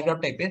একটু প্যারাগ্রাফ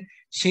টাইপের,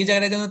 সেই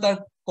জায়গাটা যেন তার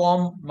কম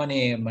মানে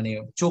মানে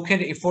চোখের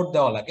এফোর্ট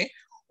দেওয়া লাগে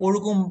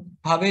ওরকম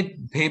ভাবে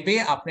ভেবে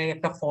আপনার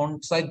একটা ফন্ট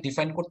সাইজ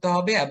ডিফাইন করতে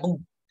হবে, এবং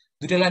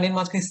দুটো লাইনের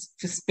মাঝখানে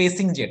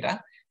স্পেসিং যেটা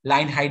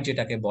লাইন হাইট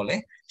যেটাকে বলে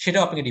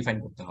সেটাও আপনাকে ডিফাইন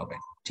করতে হবে।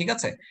 ঠিক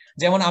আছে,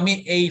 যেমন আমি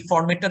এই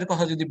ফরম্যাটটার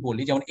কথা যদি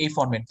বলি, যেমন এই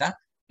ফরম্যাটটা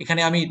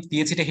এখানে আমি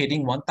দিয়েছি এটা হেডিং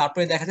 1,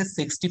 তারপরে দেখা যাচ্ছে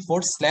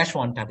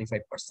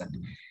 64/135%।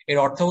 এর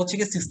অর্থ হচ্ছে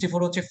কি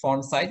 64 হচ্ছে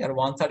ফন্ট সাইজ আর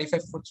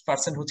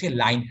 135% হচ্ছে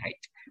লাইন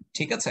হাইট।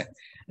 ঠিক আছে,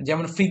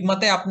 যেমন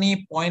ফিগমাতে আপনি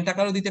পয়েন্ট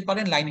আকারও দিতে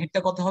পারেন লাইন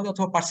হাইটটা কত হবে,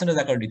 অথবা পার্সেন্টেজ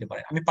আকারে দিতে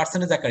পারেন। আমি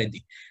পার্সেন্টেজ আকারে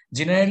দিই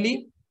জেনারেলি।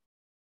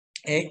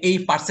 এই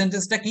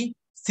পার্সেন্টেজটা কি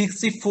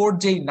 64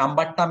 যেই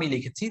নাম্বারটা আমি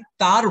লিখেছি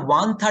তার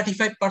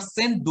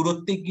 135%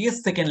 দূরত্বে গিয়ে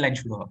সেকেন্ড লাইন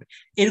শুরু হবে,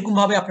 এরকম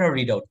ভাবে আপনারা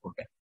রিড আউট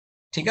করবেন।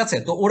 ঠিক আছে,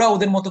 তো ওরা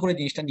ওদের মতো করে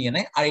জিনিসটা নিয়ে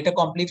নেয়। আর এটা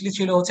কমপ্লিটলি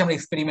ছিল হচ্ছে আমরা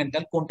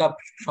এক্সপেরিমেন্টাল, কোনটা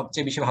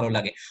সবচেয়ে বেশি ভালো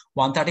লাগে,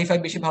 135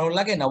 বেশি ভালো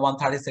লাগে না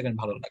 137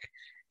 ভালো লাগে।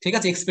 ঠিক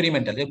আছে,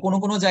 এক্সপেরিমেন্টাল। কোনো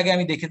কোনো জায়গায়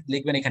আমি দেখে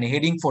লিখবেন এখানে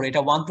হেডিং 4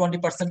 এটা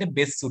 120%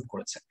 বেস্ট স্যুট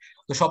করেছে।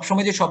 তো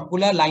সবসময় যে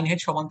সবগুলা লাইন হেড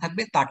সমান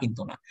থাকবে তা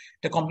কিন্তু না,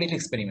 এটা কমপ্লিট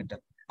এক্সপেরিমেন্টাল।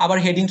 আবার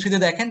হেডিং 3 তে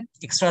দেখেন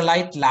এক্সট্রা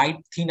লাইট, লাইট,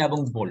 থিন এবং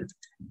বোল্ড।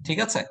 ঠিক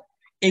আছে,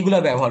 এগুলা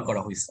ব্যবহার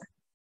করা হয়েছে।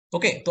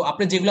 ওকে, তো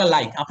আপনি যেগুলা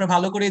লাইক আপনি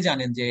ভালো করে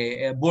জানেন যে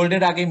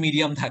বোল্ডের আগে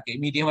মিডিয়াম থাকে,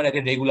 মিডিয়ামের আগে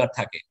রেগুলার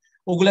থাকে,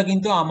 ওগুলা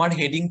কিন্তু আমার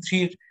হেডিং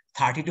 3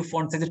 32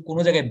 ফন্ট সাইজের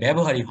কোনো জায়গায়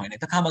ব্যবহারই হয় না,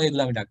 তা খামাকে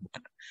এগুলো আমি রাখবো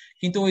না।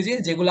 কিন্তু ওই যে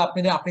যেগুলো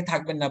আপনি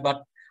থাকবেন না বাট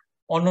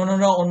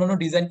অন্যান্যরা অন্যান্য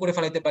ডিজাইন করে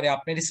ফেলাইতে পারে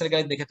আপনার স্টাইল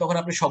গাইড দেখে, তখন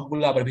আপনি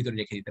সবগুলো আবার ভিতরে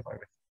রেখে দিতে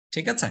পারবেন।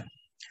 ঠিক আছে,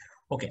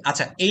 ওকে।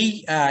 আচ্ছা,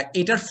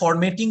 এটার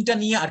ফরম্যাটিংটা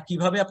নিয়ে আর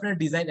কিভাবে আপনার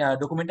ডিজাইন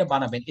ডকুমেন্টটা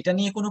বানাবেন এটা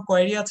নিয়ে কোনো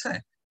কোয়েরি আছে?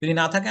 যদি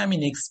না থাকে আমি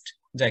নেক্সট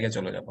জায়গায়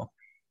চলে যাব।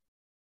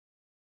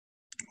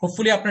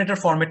 হোপফুলি আপনার এটার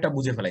ফরম্যাটটা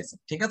বুঝে ফেলাইছেন।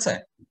 ঠিক আছে,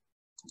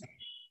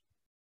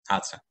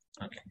 আচ্ছা,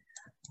 ওকে।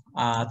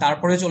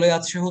 তারপরে চলে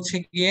যাচ্ছে হচ্ছে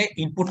গিয়ে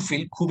ইনপুট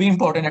ফিল্ড, খুবই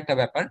ইম্পর্টেন্ট একটা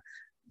ব্যাপার।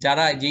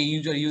 যারা যে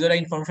ইউজার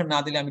ইনফরমেশন না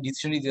দিলে আমি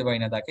ডিসিশন দিতে পারি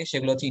না তাকে,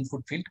 সেগুলো হচ্ছে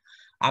ইনপুট ফিল্ড।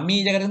 আমি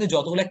এই জায়গাটা কিন্তু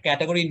যতগুলো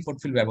ক্যাটাগরি ইনপুট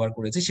ফিল্ড ব্যবহার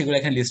করেছি সেগুলো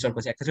এখানে লিস্ট আউট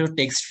করেছি। একটা ছিল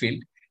টেক্সট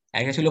ফিল্ড,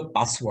 একটা ছিল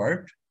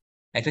পাসওয়ার্ড,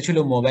 একটা ছিল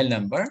মোবাইল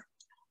নাম্বার,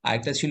 আর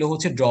একটা ছিল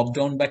হচ্ছে ড্রপ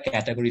ডাউন বা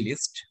ক্যাটাগরি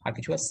লিস্ট, আর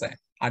কিছু আছে,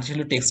 আর ছিল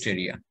টেক্সট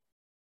এরিয়া।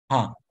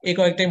 হ্যাঁ, এই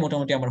কয়েকটাই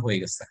মোটামুটি আমার হয়ে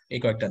গেছে। এই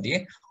কয়েকটা দিয়ে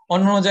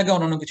অন্যান্য জায়গায়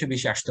অন্যান্য কিছু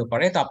বেশি আসতে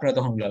পারে, তো আপনারা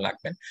তখন ওগুলো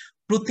লাগবেন।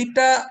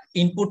 প্রতিটা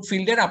ইনপুট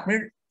ফিল্ডের আপনার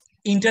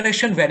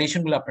ইন্টারাকশন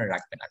ভ্যারিয়েশন গুলো আপনারা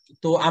রাখবেন আর কি।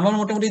 তো আমার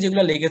মোটামুটি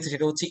যেগুলো লেগেছে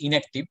সেটা হচ্ছে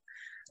ইনঅ্যাক্টিভ,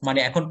 মানে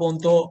এখন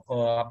পর্যন্ত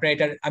আপনার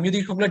এটার আমি যদি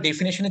সবগুলো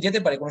ডেফিনেশনে যেতে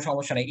পারি কোনো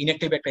সমস্যা নেই।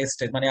 ইনঅ্যাক্টিভ একটা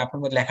স্টেট মানে আপনার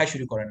মধ্যে লেখা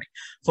শুরু করেন নাই,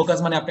 ফোকাস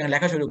মানে আপনি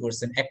লেখা শুরু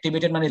করছেন,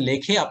 অ্যাক্টিভেটেড মানে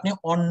লেখে আপনি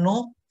অন্য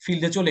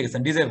ফিল্ডে চলে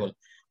গেছেন। ডিসেবল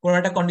কোন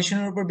একটা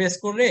কন্ডিশনের উপর বেস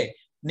করে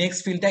নেক্সট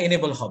ফিল্ডটা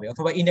এনেবল হবে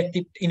অথবা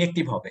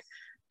ইনঅ্যাক্টিভ হবে।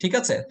 ঠিক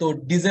আছে? তো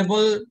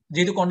ডিজেবল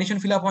যেহেতু কন্ডিশন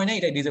ফিল আপ হয় না,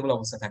 এটা ডিজেবল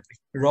অবস্থায় থাকবে।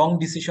 রং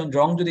ডিসিশন,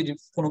 রং যদি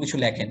কোনো কিছু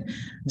লেখেন,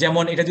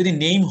 যেমন এটা যদি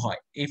নেম হয়,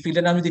 এই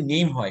ফিল্ডের নাম যদি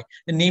নেম হয়,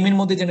 নেমের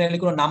মধ্যে জেনারেলি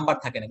কোনো নাম্বার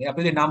থাকে না,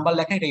 আপনি যদি নাম্বার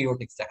লেখেন এটা ইরো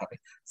টেক্সট দেখাবে।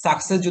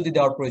 সাকসেস যদি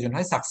দেওয়ার প্রয়োজন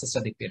হয়, সাকসেসটা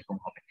দেখতে এরকম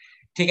হবে।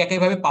 ঠিক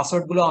একইভাবে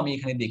পাসওয়ার্ড গুলো আমি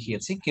এখানে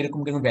দেখিয়েছি কিরকম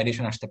কিরকম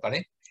ভ্যারিয়েশন আসতে পারে।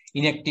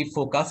 Inactive,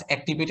 focus,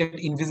 activated,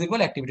 invisible,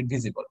 activated,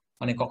 visible,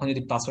 মানে কখন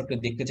যদি পাসওয়ার্ডটা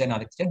দেখতে চায় না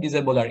দেখতে চায়,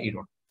 ডিজেবল আর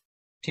ইরোর।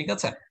 ঠিক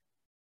আছে?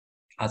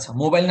 আচ্ছা,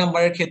 মোবাইল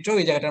নাম্বারের ক্ষেত্রেও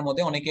এই জায়গাটার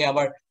মধ্যে অনেকে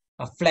আবার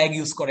ফ্ল্যাগ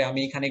ইউজ করে, আমি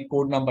এখানে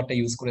কোড নাম্বারটা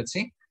ইউজ করেছি।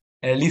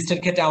 লিস্টের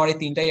ক্ষেত্রে আমার এই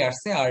তিনটাই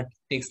আসছে, আর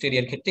টেক্সট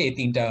এরিয়ার ক্ষেত্রে এই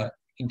তিনটা,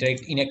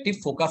 ইনঅ্যাক্টিভ,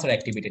 ফোকাস আর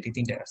অ্যাক্টিভেটেড, এই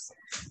তিনটাই আসছে।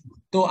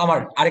 তো আমার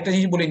আরেকটা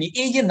জিনিস বলে নি,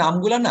 এই যে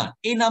নামগুলা না,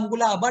 এই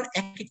নামগুলা আবার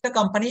এক একটা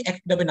কোম্পানি এক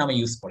একভাবে নামে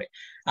ইউজ করে।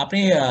 আপনি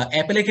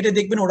অ্যাপেলের ক্ষেত্রে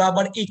দেখবেন ওরা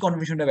আবার এই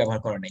কনভেনশনটা ব্যবহার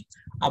করে নাই,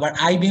 আবার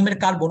আইবিএম এর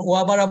কার্বন ও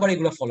আবার আবার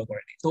এগুলো ফলো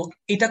করে নাই। তো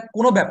এটা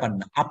কোনো ব্যাপার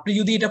না, আপনি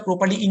যদি এটা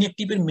প্রপারলি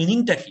ইনঅ্যাক্টিভের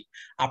মিনিংটা কি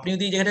আপনি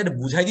যদি এই জায়গাটা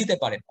বুঝাই দিতে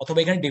পারেন অথবা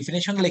এখানে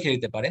ডেফিনেশন লিখে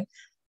দিতে পারেন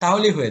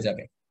তাহলেই হয়ে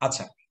যাবে।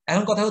 আচ্ছা,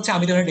 এখন কথা হচ্ছে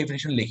আমি তো এখানে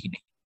ডেফিনেশন লিখিনি,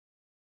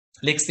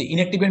 লিখছি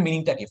ইনঅ্যাক্টিভের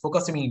মিনিংটা কি,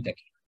 ফোকাসের মিনিংটা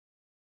কি।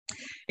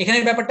 এখানে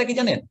ব্যাপারটা কি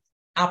জানেন,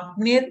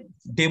 আপনার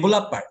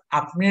ডেভেলপার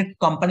আপনার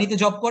কোম্পানিতে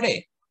জব করে,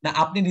 না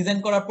আপনি ডিজাইন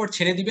করার পর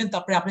ছেড়ে দিবেন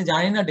তারপরে আপনি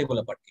জানেন না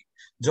ডেভেলপার কি?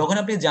 যখন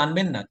আপনি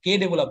জানবেন না কে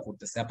ডেভেলপ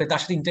করতেছে, আপনি তার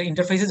সাথে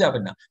ইন্টারফেসে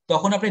যাবেন না,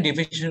 তখন আপনি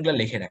ডেফিনেশন গুলো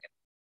লিখে রাখেন।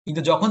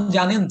 কিন্তু যখন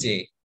জানেন যে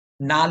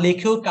না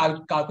লেখেও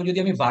কাউকে যদি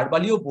আমি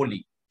ভার্বালিও বলি,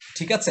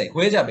 ঠিক আছে,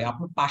 হয়ে যাবে,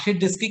 আপনার পাশের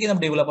ডেস্কে কিন্তু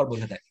ডেভেলপার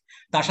বসে থাকে,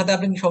 তার সাথে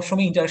আপনি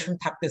সবসময় ইন্টারাকশন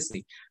থাকতেছি,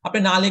 আপনি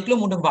না লিখলেও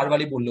মোটামুটি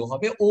ভার্বালি বললেও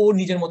হবে, ও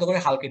নিজের মতো করে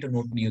হালকা একটু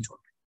নোট নিয়ে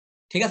চলবে।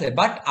 ঠিক আছে,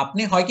 বাট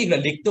আপনি হয় কি এগুলো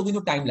লিখতেও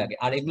কিন্তু টাইম লাগে,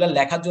 আর এগুলো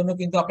লেখার জন্য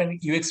কিন্তু আপনার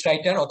ইউএক্স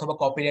রাইটার অথবা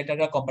কপি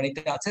রাইটাররা কোম্পানিতে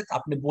আছে,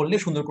 আপনি বললে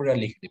সুন্দর করে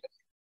লিখে দিবেন।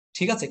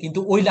 ঠিক আছে, কিন্তু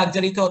ওই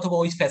লাক্সারিতে অথবা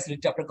ওই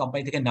ফ্যাসিলিটি আপনার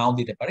কোম্পানি থেকে নাও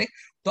দিতে পারে।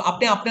 তো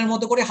আপনি আপনার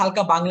মতো করে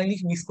হালকা বাংলা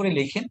ইংলিশ মিক্স করে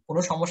লেখেন, কোনো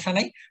সমস্যা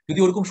নাই, যদি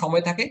ওরকম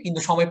সময় থাকে, কিন্তু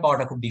সময়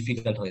পাওয়াটা খুব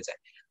ডিফিকাল্ট হয়ে যায়,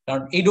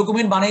 কারণ এই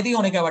ডকুমেন্ট বানাইতেই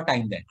অনেকে আবার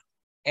টাইম দেয় না,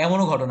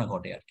 এমনও ঘটনা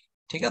ঘটে আর কি।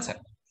 ঠিক আছে,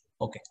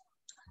 ওকে,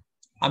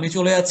 আমি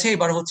চলে যাচ্ছি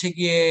এবার হচ্ছে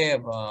গিয়ে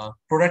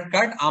প্রোডাক্ট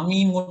কার্ড। আমি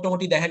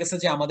মোটামুটি দেখা গেছে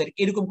যে আমাদের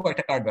এরকম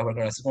কয়েকটা কার্ড ব্যবহার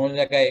করা আছে, কোনো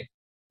জায়গায়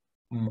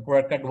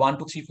প্রোডাক্ট কার্ড 1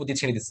 2 3 4 দিয়ে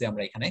ছেড়ে দিচ্ছি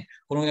আমরা এখানে,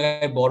 কোনো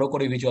জায়গায় বড়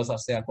করে ভিজুয়ালস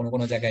আসছে, আর কোনো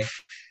কোনো জায়গায়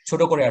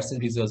ছোট করে আসছে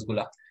ভিজুয়ালস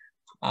গুলা।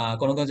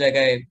 কোনো কোনো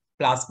জায়গায়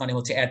প্লাস মানে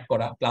হচ্ছে অ্যাড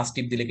করা, প্লাস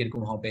টিপ দিলে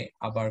কিরকম হবে,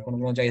 আবার কোনো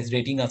কোনো জায়গায়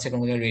রেটিং আছে,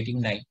 কোনো জায়গায় রেটিং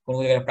নাই, কোনো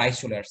জায়গায় প্রাইস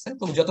চলে আসছে।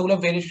 তো যতগুলো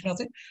ভেরিয়েশন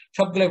আছে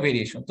সবগুলো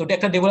ভেরিয়েশন। তো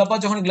একটা ডেভেলপার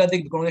যখন এগুলা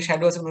দেখবে কোনো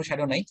শ্যাডো আছে কোনো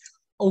শ্যাডো নাই,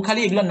 ও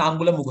খালি এগুলা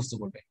নামগুলো মুখস্থ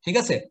করবে। ঠিক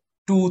আছে,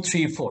 2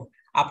 3 4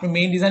 আপনার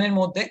মেইন ডিজাইনের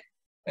মধ্যে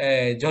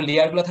যে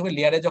লেয়ার গুলো থাকবে,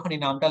 লেয়ারে যখন এই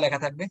নামটা লেখা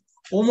থাকবে,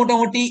 ও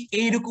মোটামুটি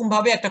এইরকম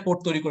ভাবে একটা কোড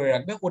তৈরি করে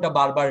রাখবে, ওটা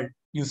বারবার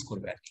ইউজ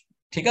করবে আর কি।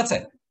 ঠিক আছে,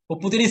 ও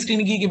প্রতিটি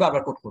স্ক্রিনে গিয়ে গিয়ে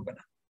বারবার কোড করবে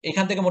না,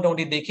 এখান থেকে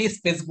মোটামুটি দেখে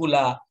স্পেস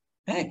গুলা,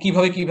 হ্যাঁ,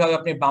 কিভাবে কিভাবে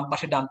আপনি বাম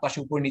পাশে ডান পাশে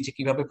উপর নিচে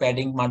কিভাবে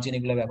প্যাডিং মার্জিন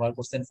এগুলো ব্যবহার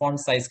করছেন, ফন্ট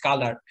সাইজ,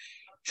 কালার,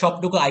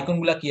 সবটুকু আইকন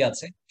গুলা কি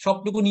আছে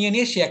সবটুকু নিয়ে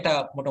নিয়ে সে একটা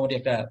মোটামুটি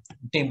একটা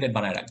টেমপ্লেট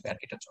বানায় রাখবে আর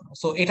এটার জন্য।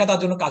 সো এটা তার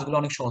জন্য কাজগুলো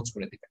অনেক সহজ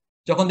করে দিবে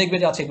যখন দেখবে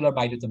যে আচ্ছা এগুলোর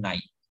বাইরে তো নাই।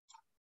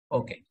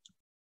 ওকে,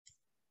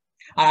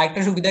 আর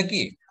আরেকটা সুবিধা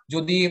কি,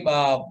 যদি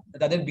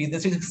তাদের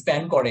বিজনেস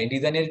এক্সপ্যান্ড করে,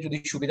 ডিজাইনের যদি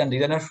সুবিধা,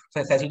 ডিজাইনার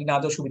ফ্যাসিলিটি না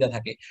দেওয়ার সুবিধা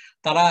থাকে,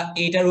 তারা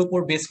এইটার উপর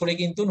বেস করে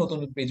কিন্তু নতুন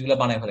পেজগুলো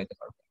বানায় ফেলাতে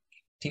পারবে।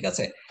 ঠিক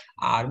আছে,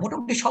 আর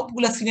মোটামুটি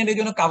সবগুলা সিনারিওর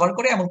জন্য কাভার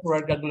করে এমন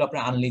প্রোডাক্ট গুলো আপনি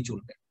আনলেই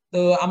চলবে। তো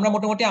আমরা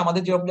মোটামুটি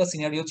আমাদের যেগুলো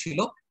সিনারিও ছিল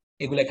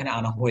এগুলো এখানে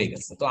আনা হয়ে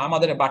গেছে, তো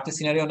আমাদের বাড়তি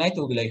সিনারিও নাই, তো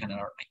ওগুলো এখানে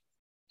আর নাই।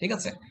 ঠিক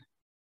আছে,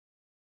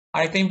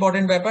 আরেকটা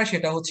ইম্পর্টেন্ট ব্যাপার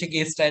সেটা হচ্ছে কি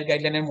স্টাইল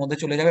গাইডলাইনের মধ্যে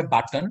চলে যাবে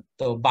বাটন।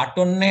 তো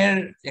বাটনের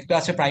একটা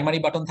আছে প্রাইমারি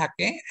বাটন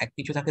থাকে, এক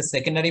কিছু থাকে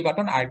সেকেন্ডারি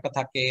বাটন, আর একটা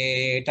থাকে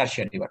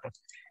টারশিয়ারি বাটন।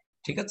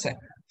 ঠিক আছে,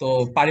 তো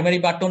প্রাইমারি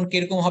বাটন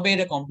কিরকম হবে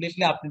এটা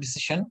কমপ্লিটলি আপনার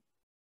ডিসিশন।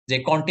 যে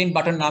কন্টেন্ট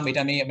বাটন নাম, এটা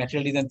আমি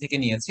ম্যাটেরিয়াল ডিজাইন থেকে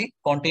নিয়েছি।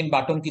 কন্টেন্ট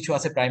বাটন কিছু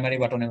আছে প্রাইমারি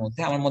বাটনের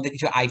মধ্যে, আমার মধ্যে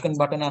কিছু আইকন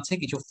বাটন আছে,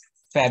 কিছু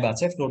ফ্যাব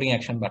আছে, ফ্লোটিং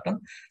অ্যাকশন বাটন।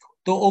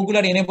 তো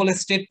ওগুলার এনেবল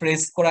স্টেট,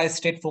 প্রেস করা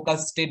state, focus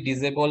state,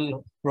 disable,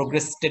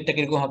 progress স্টেটটা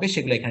কিরকম হবে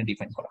সেগুলো এখানে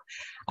ডিফাইন করা।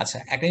 আচ্ছা,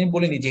 একটা জিনিস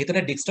বলিনি, যেহেতু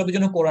এটা ডেস্কটপের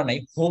জন্য করা নাই,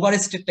 হোভার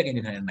স্টেটটা কিন্তু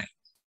এখানে নাই।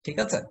 ঠিক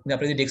আছে,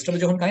 আপনি যদি ডেস্কটপে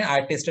যখন করেন আর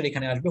টেস্টার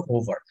এখানে আসবে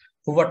হোভার,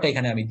 হোভারটা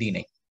এখানে আমি দিই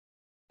নাই,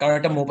 কারণ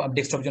এটা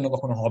ডেস্কটপের জন্য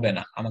কখনো হবে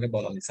না, আমাকে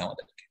বলা হয়েছে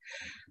আমাদেরকে।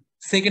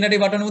 সেকেন্ডারি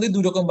বাটনের মধ্যে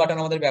দুই রকম বাটন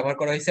আমাদের ব্যবহার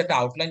করা হয়েছে, একটা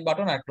আউটলাইন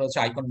বাটন আর একটা হচ্ছে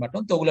আইকন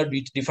বাটন। তো ওগুলোর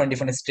ডিফারেন্ট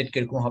ডিফারেন্ট স্টেট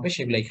কিরকম হবে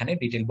সেগুলো এখানে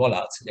ডিটেল বলা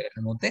আছে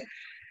জায়গাটার মধ্যে।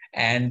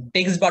 এন্ড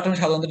টেক্সট বাটন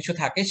সাধারণত কিছু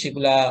থাকে,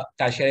 সেগুলা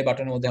টারশিয়ারি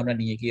বাটনের মধ্যে আমরা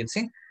নিয়ে গিয়েছি।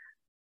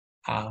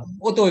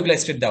 ও তো ওইগুলা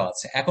স্টেট দেওয়া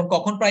আছে। এখন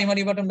কখন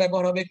প্রাইমারি বাটন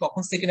ব্যবহার হবে,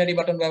 কখন সেকেন্ডারি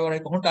বাটন ব্যবহার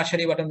হবে, কখন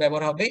টারশিয়ারি বাটন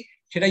ব্যবহার হবে,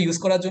 সেটা ইউজ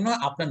করার জন্য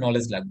আপনার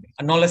নলেজ লাগবে,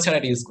 আর নলেজ ছাড়া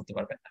এটা ইউজ করতে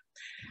পারবেন না।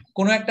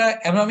 কোনো একটা,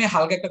 এমন আমি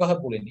হালকা একটা কথা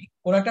বলে নিই,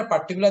 কোনো একটা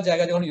পার্টিকুলার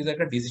জায়গায় যখন ইউজার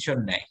একটা ডিসিশন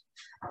নেয়,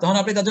 তখন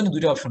আপনি তার জন্য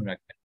দুটো অপশন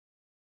রাখবেন।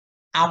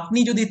 আপনি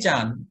যদি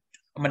চান,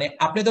 মানে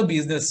আপনি তো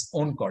বিজনেস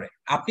ওন করে,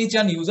 আপনি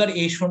চান ইউজার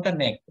এই শোনটা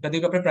নেক, ওটা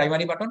দিবে আপনার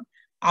প্রাইমারি বাটন।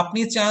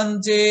 আপনি চান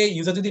যে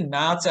ইউজার যদি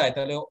না চায়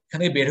তাহলে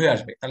ওখানে বের হয়ে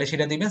আসবে, তাহলে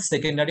সেটা দিবেন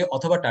সেকেন্ডারি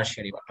অথবা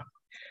টারশিয়ারি বাটন।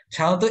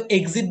 সাধারণত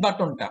এক্সিট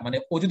বাটনটা, মানে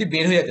ও যদি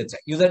বের হয়ে যেতে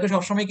চায়, ইউজারকে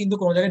সবসময় কিন্তু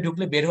কোনো জায়গায়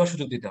ঢুকলে বের হওয়ার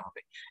সুযোগ দিতে হবে।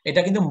 এটা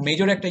কিন্তু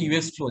মেজর একটা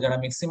ইউএস ফ্লো যারা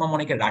ম্যাক্সিমাম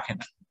অনেকে রাখে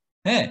না।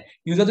 হ্যাঁ,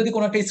 ইউজার যদি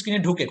কোনো একটা স্ক্রিনে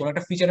ঢুকে, কোনো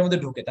একটা ফিচারের মধ্যে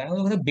ঢুকে, তার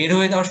মধ্যে বের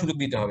হয়ে যাওয়ার সুযোগ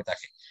দিতে হবে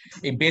তাকে।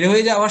 এই বের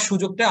হয়ে যাওয়ার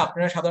সুযোগটা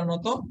আপনারা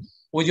সাধারণত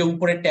ওই যে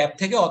উপরের ট্যাব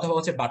থেকে অথবা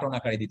হচ্ছে বাটন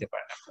আকারে দিতে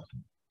পারেন।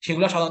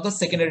 সেগুলো সাধারণত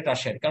সেকেন্ডারি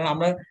টার্সিয়ারি, কারণ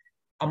আমরা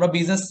আমরা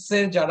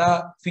বিজনেসের যারা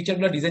ফিচার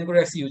গুলো ডিজাইন করে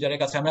রাখছি ইউজারের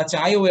কাছে, আমরা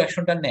চাই ওই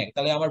অ্যাকশনটা নেয়,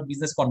 তাহলে আমার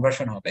বিজনেস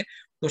কনভার্সন হবে।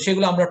 তো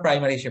সেগুলো আমরা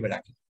প্রাইমারি হিসেবে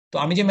রাখি। তো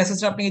আমি যে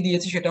মেসেজটা আপনাকে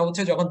দিয়েছি সেটা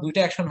হচ্ছে যখন দুইটা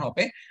অ্যাকশন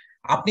হবে,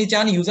 আপনি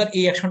চান ইউজার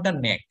এই অ্যাকশনটা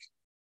নেক।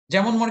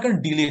 যেমন মনে করেন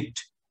ডিলিট,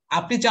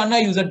 আপনি চান না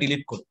ইউজার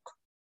ডিলিট করুক,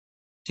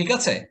 ঠিক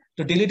আছে?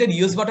 তো ডিলিটেড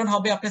ইউজ বাটন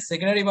হবে আপনার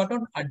সেকেন্ডারি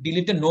বাটন, আর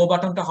ডিলিটেড নো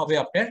বাটনটা হবে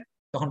আপনার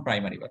তখন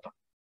প্রাইমারি বাটন।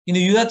 কিন্তু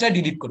ইউজার চাই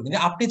ডিলিট করুক,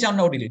 কিন্তু আপনি চান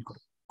না ও ডিলিট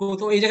করুক।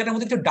 তো এই জায়গাটার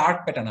মধ্যে একটু ডার্ক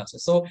প্যাটার্ন আছে।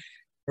 সো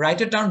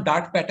রাইটের টার্ম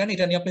ডার্ক প্যাটার্ন,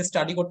 এটা নিয়ে আপনি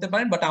স্টাডি করতে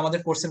পারেন, বাট আমাদের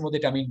কোর্সের মধ্যে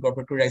এটা আমি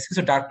ইনকর্পোরেট করে রাখছি।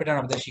 কিছু ডার্ক প্যাটার্ন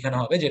আমাদের শেখানো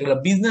হবে যেগুলো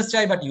বিজনেস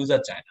চাই বাট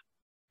ইউজার চায় না।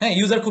 হ্যাঁ,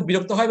 ইউজার খুব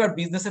বিরক্ত হয় বাট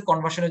বিজনেসের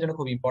কনভার্সনের জন্য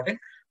খুব ইম্পর্টেন্ট।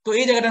 তো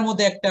এই জায়গাটার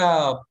মধ্যে একটা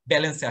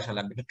ব্যালেন্সে আসা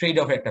লাগবে, ট্রেড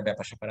অফের একটা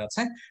ব্যাপার স্যাপার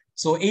আছে।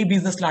 সো এই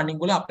বিজনেস লার্নিং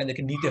গুলো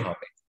আপনাদেরকে নিতে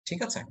হবে, ঠিক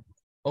আছে?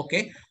 ওকে,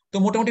 তো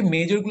মোটামুটি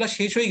মেজর গুলো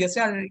শেষ হয়ে গেছে।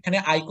 আর এখানে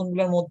আইকন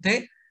গুলোর মধ্যে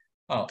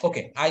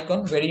ওকে, আইকন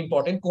ভেরি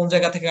ইম্পর্টেন্ট, কোন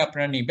জায়গা থেকে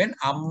আপনারা নিবেন।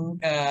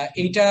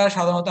 এইটা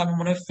সাধারণত আমি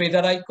মনে হয়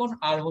ফেদার আইকন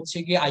আর হচ্ছে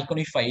গিয়ে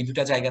আইকনিফাই, এই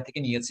দুটা জায়গা থেকে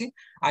নিয়েছি।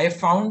 আই হ্যাভ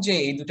ফাউন্ড যে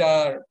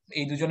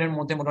এই দুজনের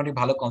মধ্যে মোটামুটি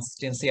ভালো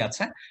কনসিস্টেন্সি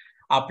আছে।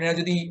 আপনারা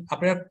যদি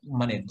আপনারা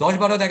মানে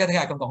 10-12 জায়গা থেকে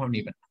আইকন কখনো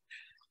নিবেন না।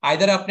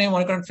 আইদার আপনি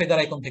মনে করেন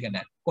ফেদার আইকন থেকে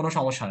নেন, কোনো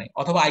সমস্যা নেই,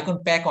 অথবা আইকন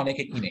প্যাক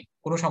অনেকে কিনে,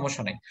 কোনো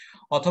সমস্যা নেই,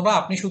 অথবা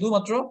আপনি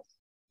শুধুমাত্র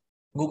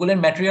গুগলের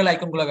ম্যাটেরিয়াল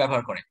আইকন গুলো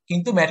ব্যবহার করেন।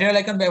 কিন্তু ম্যাটেরিয়াল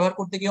আইকন ব্যবহার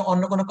করতে গিয়ে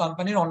অন্য কোনো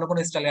কোম্পানির অন্য কোনো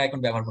স্টাইলের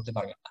আইকন ব্যবহার করতে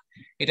পারবেন না।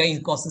 এটা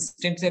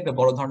ইনকনসিস্টেন্সি একটা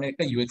বড় ধরনের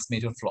একটা ইউএক্স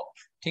মেজর ফ্ল,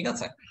 ঠিক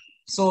আছে?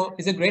 So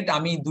it's a great.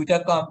 আমি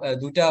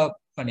দুইটা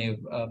মানে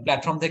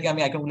প্ল্যাটফর্ম থেকে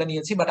আমি আইকন গুলো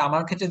নিয়েছি, বাট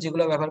আমার ক্ষেত্রে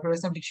যেগুলো ব্যবহার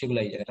করেছি আমি ঠিক সেগুলো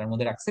এই জায়গাটার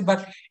মধ্যে রাখছি। বাট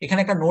এখানে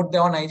একটা নোট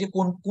দেওয়া নাই যে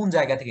কোন কোন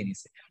জায়গা থেকে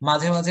নিছে।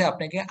 মাঝে মাঝে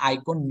আপনাকে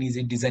আইকন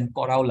নিজে ডিজাইন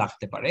করাও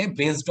লাগতে পারে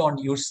বেসড অন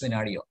ইউর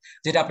সিনারিও,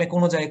 যেটা আপনি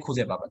কোনো জায়গায়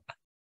খুঁজে পাবেন না,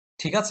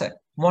 ঠিক আছে?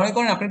 মনে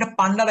করেন আপনি একটা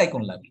পান্ডার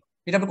আইকন লাগলো,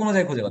 এটা আপনি কোনো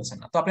জায়গায় খুঁজে পাচ্ছেন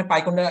না, তো আপনি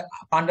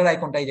পান্ডার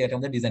আইকনটা এই জায়গাটা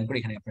আমাদের ডিজাইন করে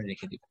এখানে আপনি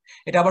রেখে দিবেন।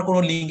 এটা আবার কোনো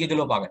লিঙ্কে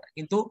গেলেও পাবে না।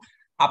 কিন্তু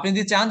আপনি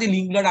যদি চান যে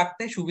লিঙ্ক গুলো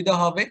রাখতে সুবিধা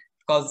হবে,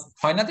 বিকজ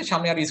হয় না যে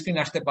সামনে আর স্ক্রিন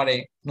আসতে পারে,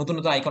 নতুন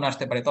নতুন আইকন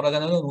আসতে পারে, তোরা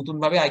জানো নতুন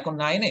ভাবে আইকন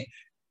না এনে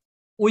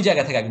ওই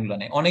জায়গা থেকে আইকন গুলো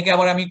নেয় অনেকে।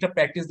 আবার আমি একটা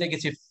প্র্যাকটিস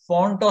দেখেছি,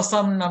 ফন্ট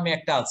অসাম নামে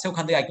একটা আছে,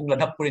 ওখান থেকে আইকন গুলো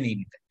ঢাপ করে নিয়ে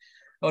নিতে।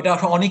 ওটা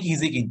অনেক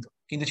ইজি, কিন্তু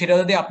কিন্তু সেটা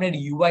যদি আপনার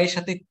ইউআই এর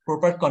সাথে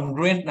প্রপার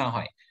কনগ্রুয়েন্ট না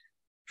হয়,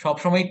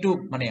 সবসময় একটু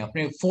মানে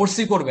আপনি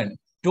ফোর্সই করবেন,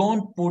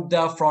 don't put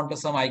the front of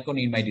some icon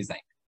in my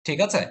design, ঠিক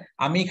আছে?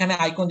 আমি এখানে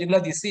আইকন যেগুলো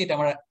দিচ্ছি এটা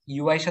আমার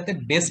ইউআই এর সাথে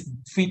বেস্ট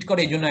ফিট করে,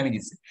 এই জন্য আমি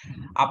দিচ্ছি।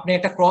 আপনি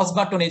একটা ক্রস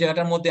বাটন এই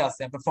জায়গাটার মধ্যে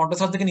আছে, আপনি ফ্রন্ট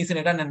অফ থেকে নিছেন,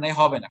 এটা নেন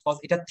হবে না, কজ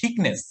এটা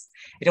থিকনেস,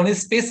 এটা মধ্যে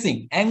spacing,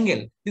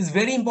 angle is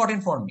very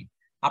important for me.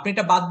 আপনি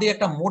এটা বাদ দিয়ে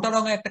একটা মোটা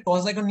রঙের একটা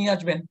ক্রস আইকন নিয়ে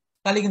আসবেন,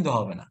 তাহলে কিন্তু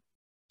হবে না,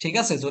 ঠিক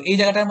আছে? তো এই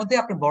জায়গাটার মধ্যে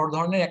আপনি বড়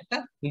ধরনের একটা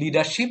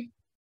লিডারশিপ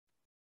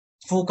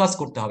ফোকাস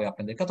করতে হবে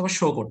আপনাদেরকে, অথবা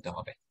শো করতে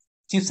হবে।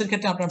 চিপসের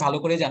ক্ষেত্রে আপনারা ভালো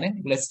করে জানেন,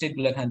 এগুলো স্টেট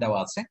গুলো এখানে দেওয়া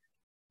আছে,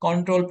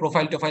 কন্ট্রোল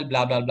প্রোফাইল টোফাইল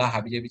ব্লা ব্লা ব্লা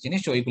হাবি জাবি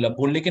জিনিস, ওইগুলো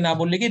বললে কি না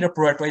বললে কি এটা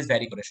প্রোডাক্ট ওয়াইজ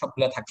ভ্যারি করে,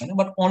 সবগুলো থাকবে না,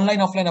 বাট অনলাইন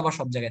অফলাইন আবার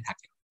সব জায়গায়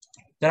থাকে।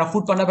 যারা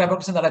ফুড পান্ডা ব্যবহার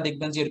করছেন তারা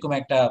দেখবেন যে এরকম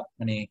একটা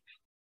মানে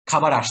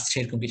খাবার আসছে,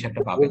 এরকম কিছু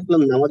একটা পাবেন।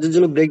 বলছিলাম নামাজের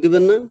জন্য ব্রেক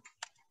দিবেন না?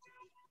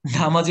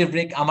 নামাজের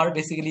ব্রেক আমার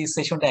বেসিক্যালি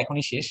সেশনটা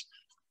এখনই শেষ,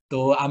 তো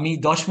আমি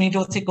 10 মিনিট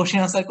হচ্ছে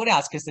কোশ্চেন আনসার করে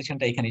আজকের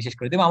সেশনটা এখানে শেষ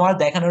করে দেবো। আমার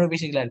দেখানোর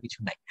বেশি আর কিছু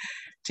নাই,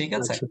 ঠিক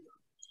আছে? আচ্ছা,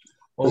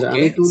 ওকে,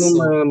 আমি একটু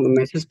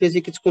মেসেজ পেয়েছি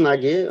কিছুক্ষণ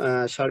আগে,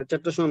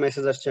 4:30টার সময়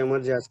মেসেজ আসছে আমার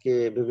যে আজকে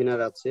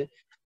ওয়েবিনার আছে।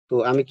 তো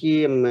আমি কি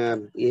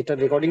এটা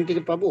রেকর্ডিং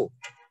থেকে পাবো?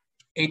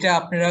 এটা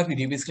আপনারা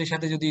রিভিসকের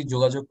সাথে যদি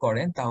যোগাযোগ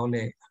করেন তাহলে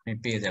আপনি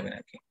পেয়ে যাবেন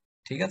আর কি,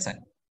 ঠিক আছে?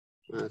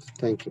 আচ্ছা,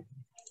 থ্যাংক ইউ।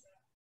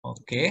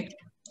 ওকে,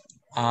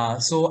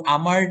 সো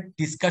আমার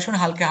ডিসকাশন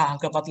হালকা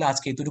হালকা পাতলা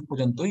আজকে এতটুকু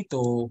পর্যন্তই। তো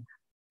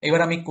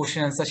এবার আমি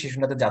কোশ্চেন আনসার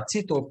সেশনটাতে যাচ্ছি।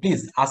 তো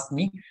please ask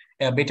me,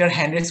 better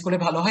hand raise করে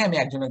ভালো হয়, আমি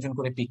একজন একজন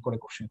করে পিক করে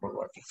কোশ্চেন করবো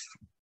আর কি।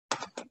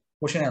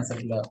 কোশ্চেন আনসার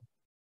গুলো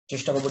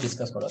চেষ্টা করবো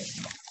ডিসকাস করার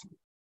জন্য।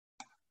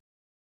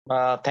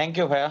 থ্যাংক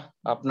ইউ ভাইয়া,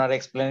 আপনার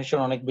এক্সপ্লেনেশন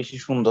অনেক বেশি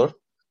সুন্দর,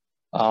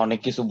 অনেক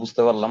কিছু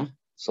বুঝতে পারলাম।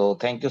 So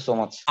thank you so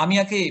much. আমি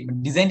আগে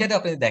ডিজাইনটা তো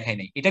আপনাদের দেখাই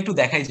নাই, এটা একটু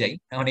দেখাই যাই,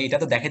 মানে এটা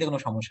তো দেখাইতে কোনো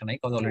সমস্যা নাই,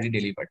 কজ অলরেডি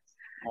ডেলিভার্ড।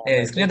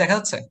 স্ক্রিনে দেখা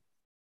যাচ্ছে?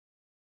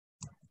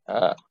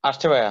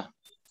 আসছে ভাইয়া।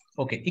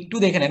 ওকে, একটু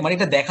দেখে নেন, মানে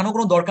এটা দেখানোর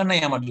কোনো দরকার নাই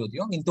আমার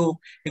যদিও, কিন্তু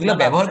এগুলো না,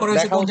 না, ব্যবহার করা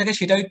হয়েছে দেখা কোন জায়গায়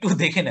সেটাও একটু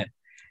দেখে নেন,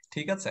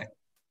 ঠিক আছে?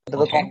 এটা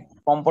তো ওকে,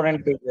 কম্পোনেন্ট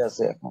পেজে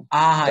আছে এখন।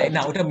 হ্যাঁ,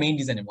 না ওটা মেইন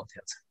ডিজাইনের মধ্যে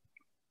আছে,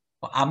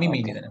 আমি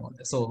মেইন ওকে, ডিজাইনের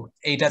মধ্যে। সো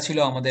এইটা ছিল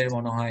আমাদের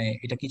মনে হয়,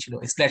 এটা কি ছিল,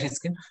 স্প্ল্যাশ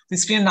স্ক্রিন।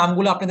 স্ক্রিনের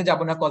নামগুলো আপনাদের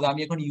যাবো না, কজ আমি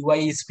এখন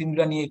ইউআই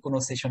স্ক্রিনগুলো নিয়ে কোনো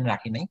সেশন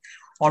রাখি নাই।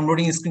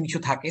 অনবোর্ডিং স্ক্রিন কিছু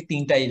থাকে,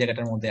 3টা এই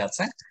জায়গাটার মধ্যে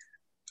আছে।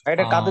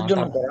 এটা কাদের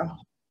জন্য করা?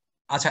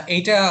 আচ্ছা,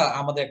 এইটা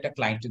আমাদের একটা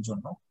ক্লায়েন্টের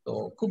জন্য, তো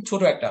খুব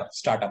ছোট একটা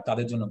স্টার্ট আপ,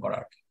 তাদের জন্য করা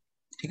আর কি,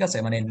 ঠিক আছে?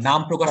 মানে নাম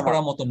প্রকাশ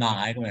করার মতো না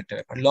এরকম একটা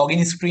ব্যাপার। লগ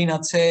ইন স্ক্রিন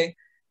আছে,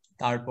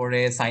 তারপরে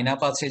সাইন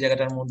আপ আছে এই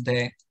জায়গাটার মধ্যে,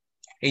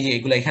 এই যে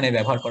এগুলো এখানে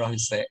ব্যবহার করা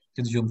হয়েছে,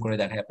 যদি জুম করে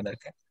দেখাই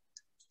আপনাদেরকে।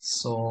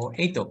 সো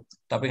এই তো,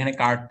 তারপর এখানে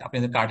কার্ট,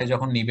 আপনাদের কার্টে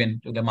যখন নিবেন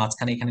ওগুলো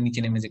মাঝখানে এখানে নিচে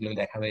নেমে যেগুলো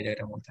দেখাবে এই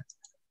জায়গাটার মধ্যে।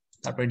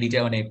 তারপরে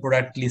ডিটেল মানে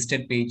product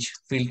listed page,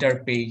 filter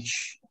page,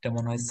 এটা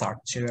মনে হয়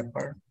সার্চের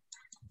ব্যাপার।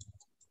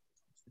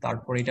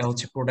 তারপরে এটা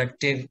হচ্ছে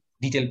প্রোডাক্টের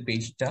ডিটেল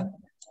পেজটা,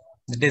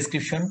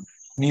 description,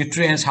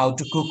 nutrients, how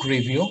to cook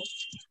review.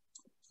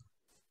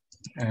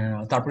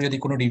 তারপরে যদি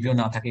কোনো রিভিউ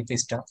না থাকে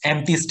পেজটা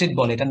এমটি স্টেট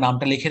বলে, এটা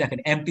নামটা লিখে রাখেন,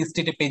 এমটি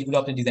স্টেটের পেজগুলো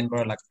আপনি ডিজাইন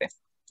করা লাগবে।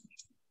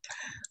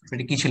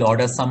 এটা কি ছিল,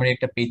 অর্ডার সামারি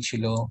একটা পেজ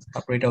ছিল।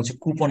 তারপরে এটা হচ্ছে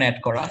কুপন অ্যাড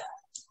করা,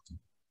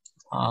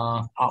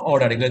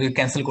 অর্ডার এগুলো যদি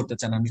ক্যান্সেল করতে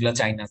চান, আমি এগুলো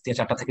চাই না,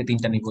 4টা থেকে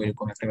 3টা নিবো,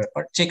 এরকম একটা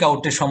ব্যাপার। চেক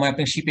আউটের সময়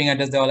আপনি শিপিং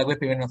অ্যাড্রেস দেওয়া লাগবে,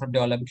 পেমেন্ট মেথড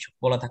দেওয়া লাগবে,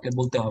 বলা থাকলে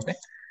বলতে হবে।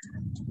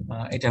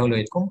 এটা হলো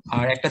এরকম।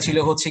 আর একটা ছিল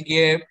হচ্ছে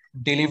গিয়ে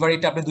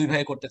ডেলিভারিটা আপনি 2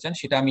 ভাগে করতে চান,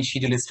 সেটা আমি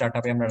শিডিউল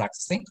স্টার্টআপে আমরা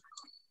রাখছি,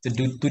 যে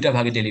 2টা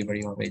ভাগে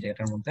ডেলিভারি হবে এই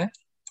জায়গাটার মধ্যে।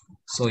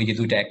 সো এই যে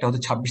 2টা, একটা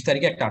হচ্ছে 26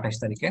 তারিখে, একটা 28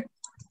 তারিখে।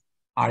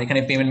 আর এখানে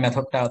পেমেন্ট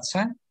মেথডটা আছে,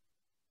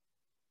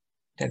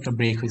 এটা একটা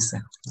ব্রেক হয়েছে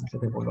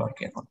বলবো আর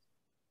কি এখন।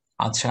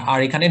 আচ্ছা, আর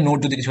এখানে নোট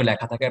যদি কিছু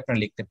লেখা থাকে আপনারা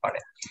লিখতে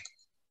পারেন।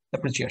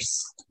 তারপরে চিয়ার্স।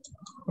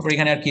 তারপর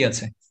এখানে আর কি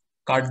আছে,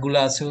 কার্ড গুলো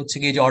আছে হচ্ছে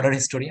কি, যে অর্ডার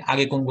হিস্টোরি,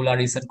 আগে কোনগুলো আর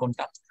রিসেন্ট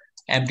কোনটা,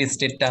 এমটি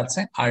স্টেটটা আছে,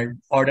 আর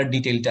অর্ডার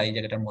ডিটেইলটা এই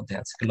জায়গাটার মধ্যে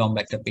আছে, লম্বা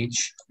একটা পেজ।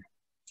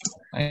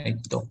 এই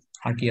তো,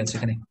 আর কি আছে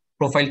এখানে,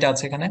 প্রোফাইলটা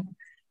আছে এখানে,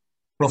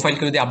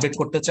 প্রোফাইলকে যদি আপডেট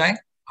করতে চায়।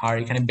 আর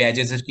এখানে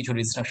ব্যাজেস এর কিছু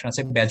রেস্ট্রিকশন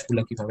আছে, ব্যাজ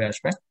গুলো কিভাবে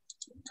আসবে।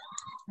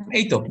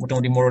 এই তো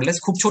মোটামুটি মোরলেস,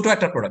 খুব ছোট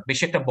একটা প্রোডাক্ট,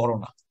 বেশি একটা বড়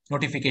না।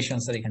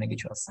 নোটিফিকেশনস এর এখানে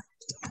কিছু আছে।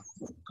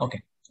 ওকে,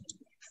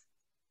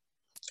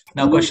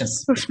 নাও কোশ্চেনস।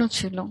 প্রশ্ন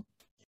ছিল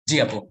জি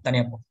আপু,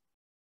 তানিয়া আপু।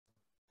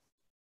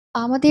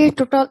 আমাদের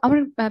টোটাল, আমার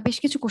বেশ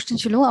কিছু কোশ্চেন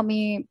ছিল, আমি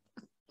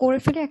করে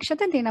ফেলে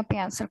একসাথে, দেন আপনি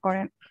অ্যান্সার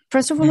করেন।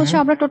 ফার্স্ট অফ অল হচ্ছে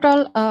আমরা টোটাল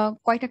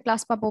কয়টা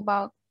ক্লাস পাবো, বা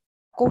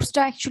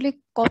কোর্সটা অ্যাকচুয়ালি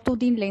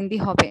কতদিন লেন্দি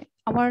হবে?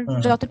 আমার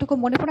যতটুকু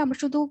মনে পড়ে আমরা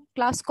শুধু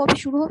ক্লাস কবে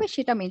শুরু হবে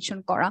সেটা মেনশন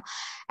করা।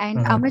 এন্ড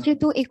আমরা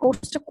যেহেতু এই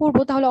কোর্সটা করব,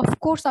 তাহলে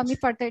অফকোর্স আমি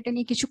ফার্দার এটা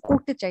নিয়ে কিছু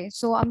করতে চাই।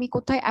 সো আমি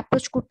কোথায়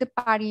অ্যাপ্রোচ করতে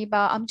পারি,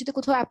 বা আমি যদি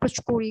কোথাও অ্যাপ্রোচ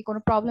করি, কোনো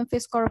প্রবলেম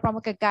ফেস করার পর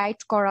আমাকে গাইড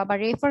করা বা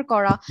রেফার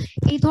করা,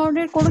 এই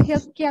ধরনের কোনো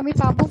হেল্প কি আমি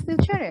পাবো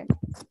ফিউচারে?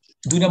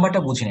 2 নাম্বারটা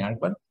বুঝিনি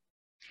আরেকবার।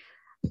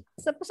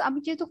 সাপোজ আমি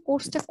যেহেতু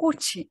কোর্সটা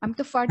করছি, আমি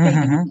তো ফার্দার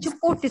এটা নিয়ে কিছু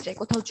করতে চাই,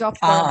 কোথাও জব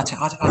করা। আচ্ছা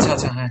আচ্ছা আচ্ছা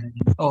আচ্ছা, হ্যাঁ হ্যাঁ,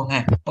 ও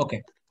হ্যাঁ, ওকে,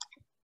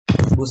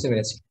 বুঝতে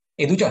পেরেছি।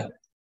 এই 2টা।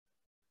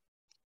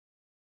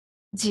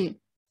 জি।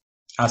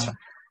 আচ্ছা,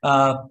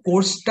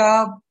 কোর্সটা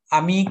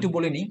আমি একটু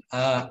বলে নিই।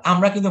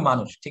 আমরা কিন্তু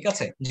মানুষ, ঠিক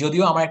আছে,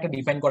 যদিও আমার একটা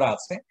ডিফাইন করা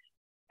আছে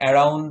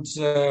অ্যারাউন্ড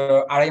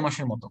 2.5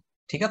 মাসের মতো,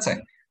 ঠিক আছে।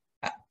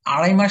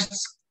 2.5 মাস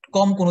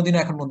কম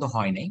কোনোদিনও এখন পর্যন্ত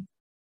হয় নাই।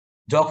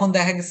 যখন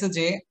দেখা গেছে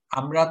যে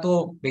আমরা তো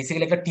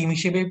বেসিক্যালি একটা টিম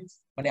হিসেবে,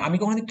 মানে আমি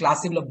কখনো ক্লাস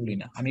এগুলো বলি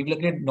না, আমি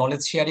এগুলোকে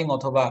নলেজ শেয়ারিং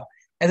অথবা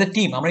অ্যাজ এ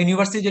টিম, আমরা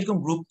ইউনিভার্সিটি যেরকম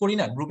গ্রুপ করি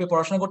না, গ্রুপে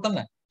পড়াশোনা করতাম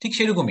না, ঠিক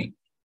সেরকমই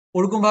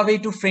ওরকম ভাবে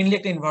একটু ফ্রেন্ডলি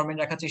একটা এনভায়রনমেন্ট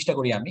রাখার চেষ্টা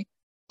করি আমি।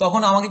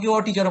 তখন আমাকে কেউ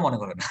টিচারও মনে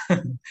করে না,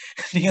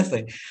 ঠিক আছে,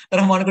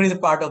 তারা মনে করি যে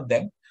পার্ট অফ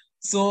দ্যাম।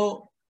 সো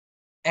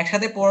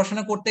একসাথে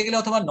পড়াশোনা করতে গেলে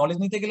অথবা নলেজ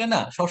নিতে গেলে না,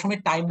 সবসময়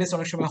টাইম বেস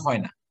অনেক সময়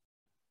হয় না।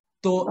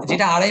 তো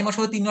যেটা 2.5 মাস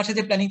অথবা 3 মাসের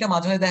যে প্ল্যানিংটা,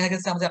 মাঝে মাঝে দেখা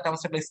গেছে আমাদের 8টা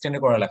 5টা ক্লাস এক্সটেন্ড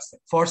করা লাগছে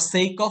ফর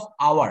সেক অফ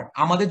আওয়ার,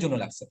 আমাদের জন্য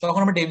লাগছে। তখন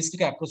আমরা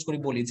ডেভিসকে অ্যাপ্রোচ করি,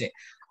 বলি যে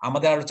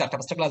আমাদের আরো 4টা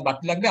 5টা ক্লাস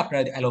বাড়তি লাগবে, আপনারা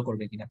অ্যালাউ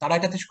করবে কিনা। তারা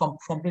এটাতে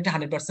কমপ্লিটলি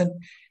 100%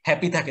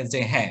 হ্যাপি থাকে যে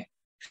হ্যাঁ,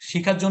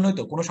 শিখার জন্যই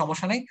তো, কোনো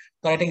সমস্যা নাই।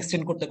 তারা এটা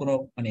এক্সটেন্ড করতে কোনো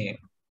মানে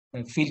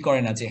ফিল করে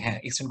না যে হ্যাঁ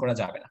এক্সটেন্ড করা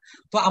যাবে না।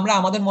 তো আমরা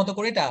আমাদের মতো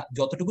করে এটা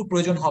যতটুকু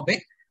প্রয়োজন হবে,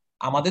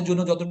 আমাদের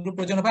জন্য যতটুকু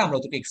প্রয়োজন হবে আমরা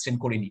অতটুকু এক্সটেন্ড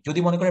করিনি। যদি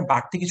মনে করেন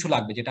বাড়তি কিছু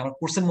লাগবে যেটা আমার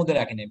কোর্সের মধ্যে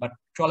রাখি নাই, বাট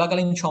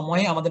চলাকালীন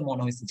সময়ে আমাদের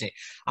মনে হয়েছে যে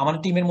আমাদের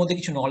টিমের মধ্যে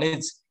কিছু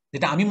নলেজ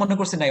যেটা আমি মনে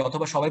করছি নাই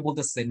অথবা সবাই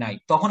বলতেছে নাই,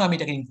 তখন আমি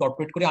এটাকে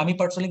ইনকর্পোরেট করি, আমি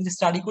পার্সোনালি কিছু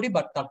স্টাডি করি,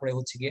 বাট তারপরে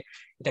হচ্ছে গিয়ে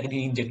এটাকে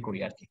দিয়ে ইনজেক্ট করি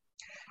আর কি।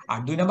 আর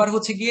 2 নাম্বার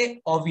হচ্ছে গিয়ে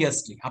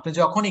অবভিয়াসলি আপনি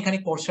যখন এখানে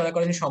কোর্স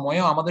চলাকালীন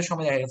সময়েও, আমাদের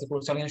সময় দেখা গেছে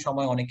কোর্স চলাকালীন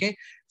সময় অনেকে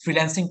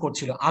ফ্রিল্যান্সিং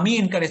করছিল, আমি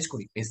এনকারেজ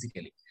করি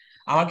বেসিক্যালি।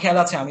 আমার খেয়াল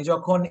আছে আমি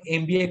যখন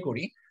এমবিএ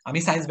করি, আমি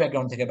সায়েন্স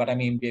ব্যাকগ্রাউন্ড থেকে, বাট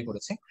আমি এমবিএ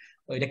করেছি।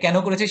 তো এটা কেন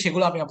করেছি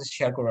সেগুলো আমি আপনাদের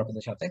শেয়ার করবো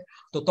আপনাদের সাথে।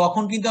 তো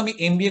তখন কিন্তু আমি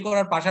এমবিএ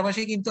করার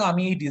পাশাপাশি কিন্তু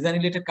আমি এই ডিজাইন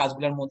রিলেটেড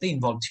কাজগুলোর মধ্যে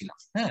ইনভলভ ছিলাম।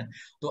 হ্যাঁ,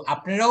 তো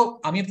আপনারাও,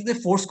 আমি আপনাদের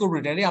ফোর্স করবো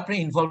এটারে আপনারা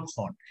ইনভলভ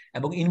হন,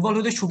 এবং ইনভলভ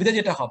হতে সুবিধা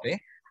যেটা হবে,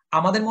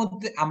 আমাদের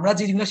মধ্যে আমরা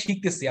যে জিনিসগুলো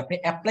শিখতেছি আপনি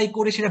অ্যাপ্লাই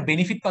করে সেটা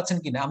বেনিফিট পাচ্ছেন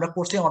কিনা আমরা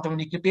কোর্সে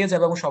অটোমেটিকলি পেয়ে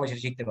যাবো, এবং সবাই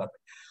সেটা শিখতে পারবে।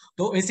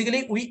 তো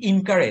basically we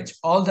encourage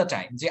all the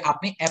time যে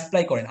আপনি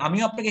অ্যাপ্লাই করেন,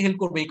 আমিও আপনাকে হেল্প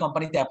করবো এই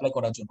কোম্পানিতে অ্যাপ্লাই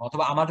করার জন্য।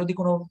 অথবা আমার যদি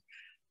কোনো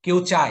কেউ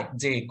চায়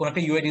যে কোন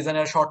একটা ইউআই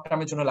ডিজাইনার শর্ট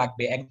টার্মের জন্য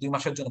লাগবে, 1-2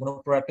 মাসের জন্য কোনো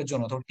প্রোডাক্টের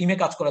জন্য অথবা টিমে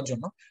কাজ করার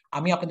জন্য,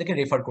 আমি আপনাদেরকে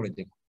রেফার করে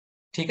দেবো।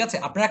 ঠিক আছে,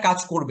 আপনারা কাজ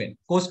করবেন,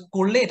 কোর্স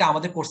করলে এটা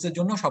আমাদের কোর্সের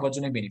জন্য সবার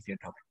জন্য বেনিফিট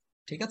হবে।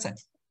 ঠিক আছে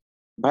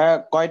ভাইয়া,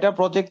 কয়টা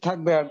প্রজেক্ট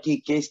থাকবে আর কি,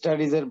 কেস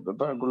স্টাডিজ এর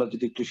ব্যাপারগুলো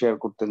যদি একটু শেয়ার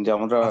করতেন, যে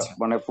আমরা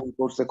মানে ফুল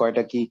কোর্সে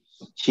কয়টা কি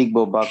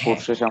শিখবো, বা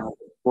কোর্স শেষে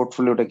আমাদের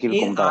পোর্টফোলিওটা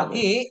কিরকম দাঁড়াবে?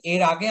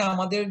 এর আগে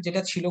আমাদের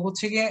যেটা ছিল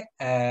হচ্ছে গিয়ে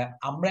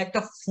আমরা একটা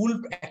ফুল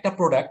একটা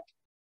প্রোডাক্ট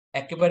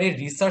একেবারে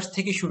রিসার্চ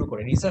থেকে শুরু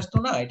করে, রিসার্চ তো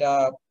না, এটা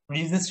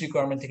বিজনেস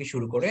রিকোয়ারমেন্ট থেকে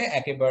শুরু করে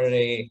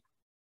একেবারে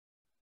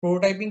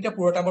প্রোটোটাইপিংটা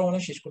পুরোটা আবার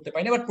মনে শেষ করতে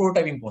পারিনি, বাট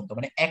প্রোটোটাইপিং পর্যন্ত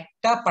মানে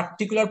একটা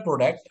পার্টিকুলার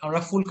প্রোডাক্ট আমরা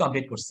ফুল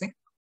কমপ্লিট করছি।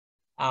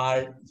 আর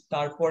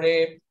তারপরে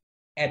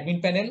অ্যাডমিন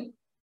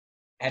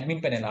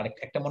প্যানেল আর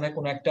একটা মনে হয়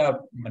কোনো একটা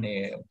মানে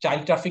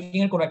চাইল্ড ট্রাফিকিং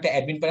এর কোনো একটা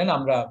অ্যাডমিন প্যানেল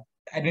আমরা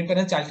অ্যাডমিন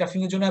প্যানেল চাইল্ড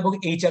ট্রাফিকিং এর জন্য এবং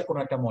এইচআর কোনো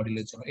একটা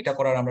মডেলের জন্য। এটা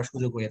করার আমরা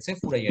সুযোগ হয়েছে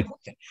পুরাই এর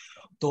মধ্যে।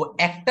 তো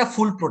একটা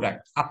ফুল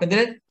প্রোডাক্ট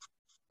আপনাদের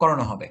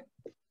করানো হবে,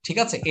 ঠিক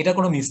আছে, এটা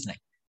কোনো মিস নাই।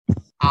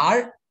 আর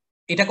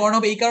এটা করানো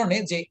হবে এই কারণে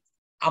যে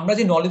আমরা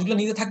যে নলেজ গুলো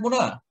নিতে থাকবো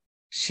না,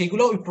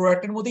 সেগুলো ওই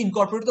প্রোডাক্টের মধ্যে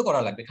ইনকর্পোরেট তো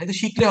করা লাগবে, খালি তো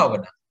শিখলে হবে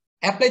না,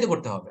 অ্যাপ্লাই তো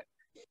করতে হবে।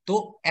 তো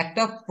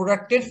একটা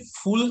প্রোডাক্টের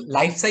ফুল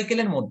লাইফ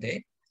সাইকেলের মধ্যে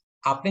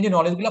আপনি যে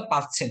নলেজ গুলো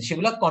পাচ্ছেন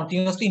সেগুলো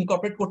কন্টিনিউয়াসলি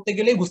ইনকর্পোরেট করতে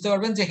গেলেই বুঝতে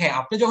পারবেন যে হ্যাঁ,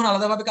 আপনি যখন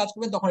আলাদাভাবে কাজ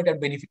করবেন তখন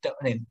এটার বেনিফিটটা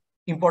মানে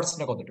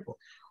ইম্পর্টেন্সটা কতটুকু।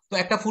 তো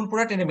একটা ফুল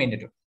প্রোডাক্ট এটা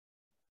ম্যান্ডেটরি।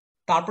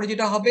 তারপরে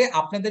যেটা হবে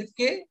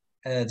আপনাদেরকে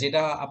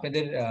যেটা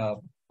আপনাদের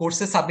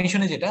কোর্সের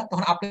সাবমিশনে যেটা,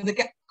 তখন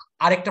আপনাদেরকে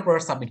আরেকটা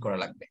প্রোডাক্ট সাবমিট করা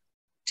লাগবে,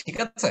 ঠিক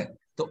আছে।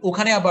 তো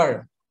ওখানে আবার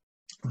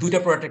দুইটা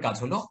প্রোডাক্টের কাজ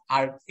হলো।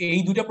 আর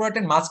এই দুইটা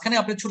প্রোডাক্টের মাঝখানে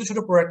আপনার ছোট ছোট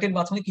প্রোডাক্টের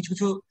মাঝখানে কিছু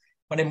কিছু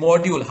মানে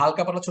মডিউল,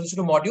 হালকা পাতলা ছোট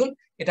ছোট মডিউল,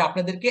 এটা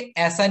আপনাদেরকে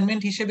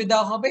অ্যাসাইনমেন্ট হিসেবে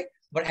দেওয়া হবে।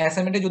 বাট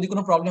অ্যাসাইনমেন্টে যদি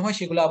কোনো প্রবলেম হয়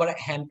সেগুলো আবার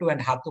হ্যান্ড টু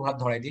হ্যান্ড, হাত টু হাত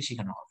ধরাই দিয়ে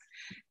শেখানো হবে,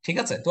 ঠিক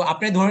আছে। তো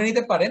আপনি ধরে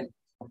নিতে পারেন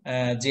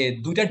যে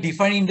দুইটা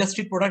ডিফারেন্ট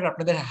ইন্ডাস্ট্রি প্রোডাক্ট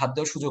আপনাদের হাত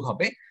দেওয়ার সুযোগ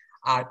হবে।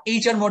 আর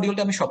এইচআর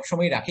মডিউলটা আমি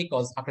সবসময় রাখি,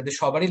 কজ আপনাদের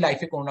সবারই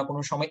লাইফে কোনো না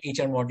কোনো সময়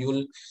এইচআর মডিউল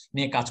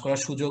নিয়ে কাজ করার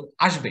সুযোগ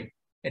আসবে,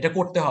 এটা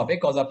করতে হবে।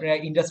 কজ আপনারা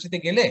ইন্ডাস্ট্রিতে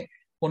গেলে,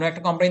 কোনো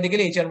একটা কোম্পানিতে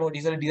গেলে এইচআর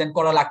ডিজাইন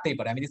করা লাগতেই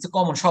পারে, আমি দেখছি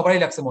কমন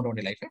সবারই লাগছে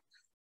মোটামুটি লাইফে।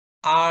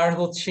 আর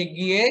হচ্ছে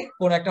গিয়ে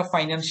কোন একটা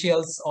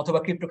ফাইন্যান্সিয়ালস অথবা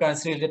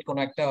ক্রিপ্টোকারেন্সি রিলেটেড কোন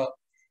একটা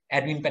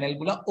অ্যাডমিন প্যানেল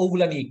গুলা,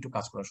 ওগুলা নিয়ে একটু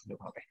কাজ করার সুযোগ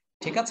হবে,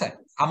 ঠিক আছে,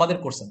 আমাদের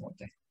কোর্সের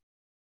মধ্যে।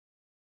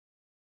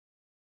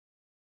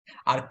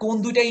 আর কোন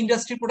দুইটা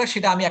ইন্ডাস্ট্রি প্রোডাক্ট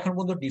সেটা আমি এখন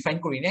পর্যন্ত ডিফাইন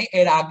করি নাই।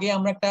 এর আগে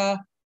আমরা একটা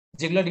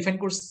যেগুলো ডিফাইন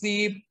করছি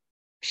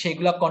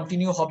সেগুলা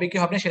কন্টিনিউ হবে কি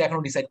হবে না সেটা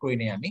এখনো ডিসাইড করি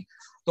নাই আমি।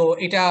 তো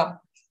এটা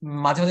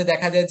মাঝে মাঝে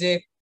দেখা যায় যে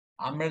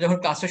আমরা যখন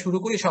কাজটা শুরু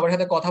করি সবার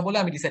সাথে কথা বলে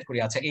আমি ডিসাইড করি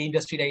আচ্ছা এই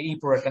ইন্ডাস্ট্রিটা এই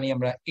প্রোডাক্টটা নিয়ে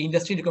আমরা এই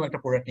ইন্ডাস্ট্রি এরকম একটা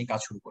প্রোডাক্ট নিয়ে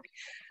কাজ শুরু করি।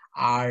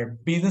 আর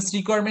বিজনেস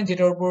রিকোয়ারমেন্ট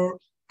যেটার উপর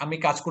আমি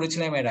কাজ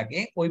করেছিলাম এর আগে,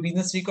 ওই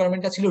বিজনেস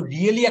রিকোয়ারমেন্টটা ছিল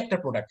রিয়েলি একটা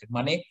প্রোডাক্টের,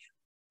 মানে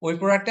ওই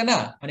প্রোডাক্টটা না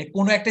মানে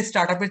কোনো একটা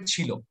স্টার্ট আপের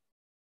ছিল।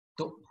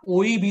 তো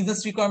ওই বিজনেস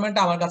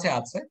রিকোয়ারমেন্টটা আমার কাছে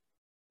আছে,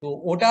 তো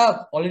ওটা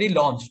অলরেডি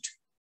লঞ্চড।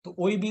 তো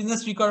ওই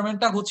বিজনেস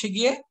রিকোয়ারমেন্টটা হচ্ছে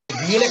গিয়ে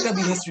রিয়েল একটা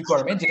বিজনেস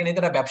রিকোয়ারমেন্ট যেটা নিয়ে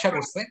তারা ব্যবসা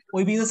করছে,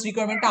 ওই বিজনেস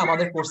রিকোয়ারমেন্টটা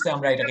আমাদের কোর্সে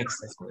আমরা এটাকে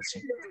এক্সারসাইজ করেছি,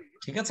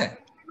 ঠিক আছে।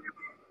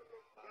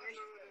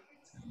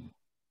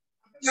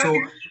 সো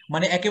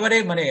মানে একেবারে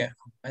মানে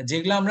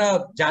যেগুলো আমরা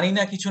জানি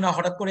না কিছু না,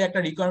 হঠাৎ করে একটা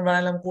রিকোয়ারমেন্ট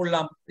বানালাম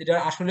করলাম, এটা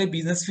আসলে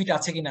বিজনেস ফিট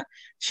আছে কিনা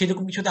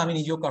সেরকম কিছুতে আমি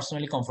নিজেও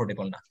পার্সোনালি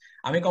কমফোর্টেবল না।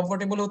 আমি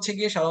কমফোর্টেবল হচ্ছে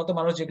গিয়ে সাধারণত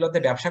মানুষ যেগুলোতে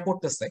ব্যবসা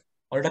করতেছে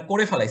ওটা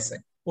করে ফেলাইছে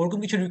ওরকম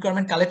কিছু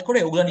রিকোয়ারমেন্ট কালেক্ট করে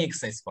ওগুলা নিয়ে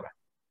এক্সারসাইজ করা।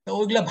 তো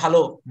ওইগুলা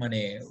ভালো মানে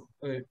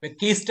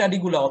কেস স্টাডি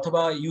গুলা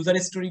অথবা ইউজার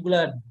স্টোরি গুলা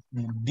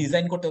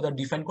ডিজাইন করতে অথবা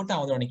ডিফাইন করতে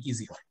আমাদের অনেক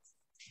ইজি হয়,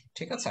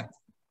 ঠিক আছে।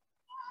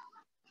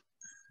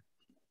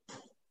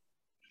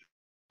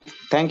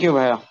 থ্যাংক ইউ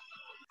ভাইয়া।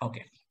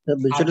 ওকে,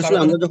 বিষয়টা ছিল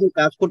আমরা যখন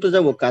কাজ করতে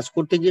যাব, কাজ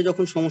করতে গিয়ে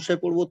যখন সমস্যায়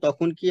পড়বো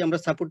তখন কি আমরা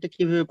সাপোর্টটা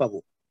কিভাবে পাবো?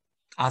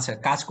 আচ্ছা,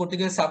 কাজ করতে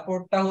গিয়ে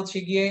সাপোর্টটা হচ্ছে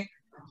গিয়ে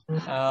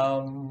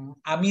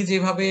আমি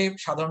যেভাবে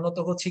সাধারণত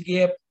হচ্ছে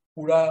গিয়ে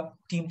পুরা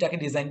টিমটাকে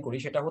ডিজাইন করি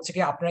সেটা হচ্ছে কি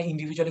আপনারা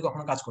ইন্ডিভিজুয়ালি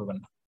কখনো কাজ করবেন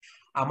না।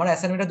 আমার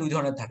অ্যাসাইনমেন্টটা দুই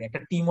ধরনের থাকে,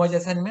 একটা টিম ওয়াইজ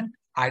অ্যাসাইনমেন্ট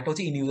আর একটা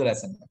হচ্ছে ইন্ডিভিজুয়াল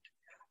অ্যাসাইনমেন্ট।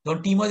 যখন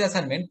টিম ওয়াইজ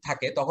অ্যাসাইনমেন্ট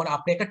থাকে তখন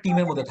আপনি একটা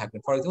টিমের মধ্যে থাকবেন,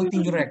 ফর এক্সাম্পল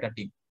 3 জনের একটা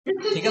টিম,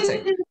 ঠিক আছে।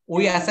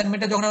 ওই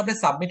অ্যাসাইনমেন্টটা যখন আপনি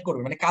সাবমিট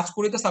করবেন মানে কাজ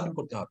করে তো সাবমিট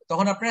করতে হবে,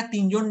 তখন আপনারা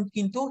 3 জন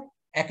কিন্তু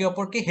একে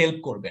অপরকে হেল্প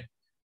করবেন,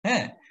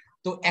 হ্যাঁ।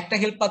 তো একটা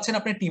হেল্প পাচ্ছেন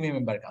আপনার টিমের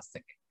মেম্বার কাছ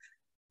থেকে।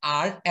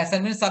 আর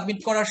অ্যাসাইনমেন্ট সাবমিট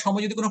করার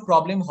সময় যদি কোনো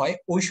প্রবলেম হয়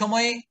ওই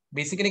সময়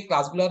বেসিক্যালি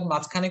ক্লাসগুলোর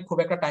মাঝখানে খুব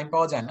একটা টাইম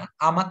পাওয়া যায় না,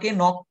 আমাকে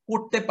নক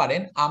করতে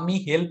পারেন, আমি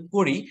হেল্প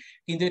করি,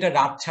 কিন্তু এটা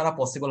রাত ছাড়া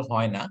পসিবল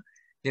হয় না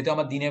যেহেতু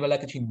আমার দিনের বেলা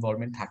কিছু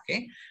ইনভলভমেন্ট থাকে।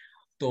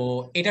 তো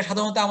এটা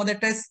সাধারণত আমাদের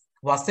একটা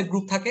হোয়াটসঅ্যাপ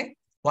গ্রুপ থাকে,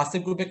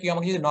 হোয়াটসঅ্যাপ গ্রুপে কি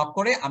আমাকে যদি নক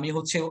করে আমি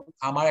হচ্ছে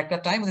আমার একটা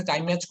টাইম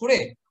ম্যাচ করে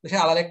সে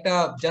আলাদা একটা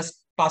জাস্ট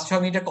 5-6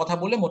 মিনিটের কথা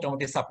বলে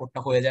মোটামুটি সাপোর্টটা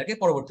হয়ে যায়,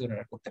 পরবর্তী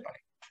ওনারা করতে পারে,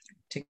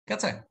 ঠিক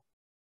আছে।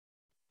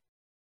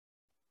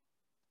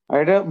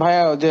 এটা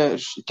ভাইয়া যে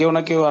কেউ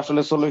না কেউ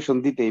আসলে সলিউশন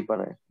দিতেই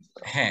পারে।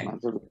 হ্যাঁ,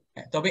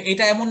 তবে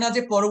এটা এমন না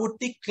যে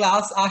পরবর্তী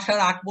ক্লাস আসার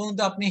আগ পর্যন্ত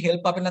আপনি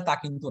হেল্প পাবেন না তা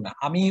কিন্তু না।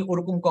 আমি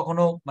ওরকম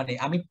কখনো মানে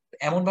আমি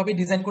এমন ভাবে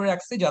ডিজাইন করে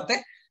রাখছি যাতে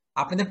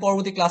আপনাদের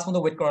পরবর্তী ক্লাস মতো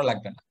ওয়েট করা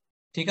লাগবে না,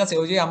 ঠিক আছে।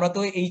 ওই যে আমরা তো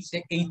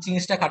এই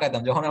জিনিসটা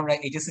খাটাতাম যখন আমরা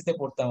এইচএসসি তে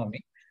পড়তাম, আমি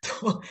তো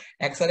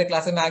এক স্যারের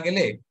ক্লাসে না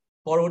গেলে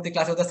পরবর্তী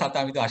ক্লাসে হতো স্যার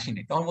আমি তো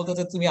আসিনি, তখন বলতো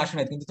যে তুমি আসো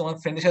না কিন্তু তোমার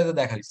ফ্রেন্ডের সাথে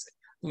দেখা হয়েছে,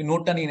 তুমি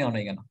নোটটা নিয়ে নাও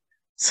নাই কেন।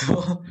 সো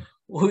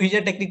ওই যে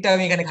টেকনিকটা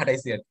আমি এখানে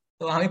খাটাইছি আর কি।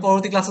 তো আমি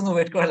পরবর্তী ক্লাস মতো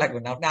ওয়েট করা লাগবে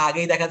না, আপনি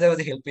আগেই দেখা যাবে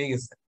যে হেল্প পেয়ে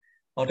গেছে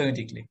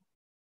অটোমেটিকলি।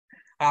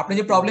 আর আপনি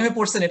যে প্রবলেমে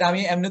পড়ছেন এটা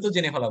আমি এমনি তো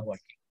জেনে ফেলাবো আর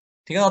কি,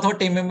 ঠিক আছে, অথবা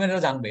টিম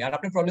মেম্বাররা জানবে আর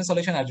আপনার প্রবলেম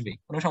সলিউশন আসবেই,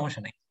 কোনো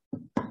সমস্যা নাই।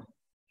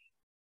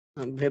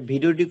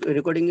 ভিডিও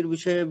রেকর্ডিং এর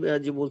বিষয়ে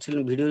যে বলছিলেন,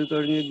 ভিডিও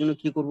রেকর্ডিং এর জন্য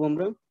কি করব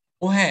আমরা?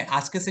 ও হ্যাঁ,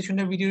 আজকে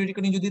সেশনের ভিডিও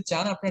রেকর্ডিং যদি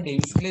চান আপনারা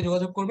ডেইলি স্কুলে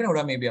যোগাযোগ করবেন,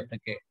 ওরা মেবি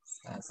আপনাকে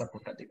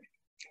সাপোর্টটা দিবে,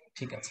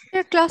 ঠিক আছে।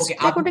 ক্লাস ওকে,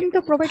 রেকর্ডিং তো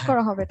প্রোভাইড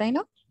করা হবে তাই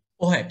না?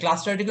 ও হ্যাঁ, ক্লাস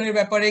রেকর্ডিং এর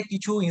ব্যাপারে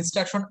কিছু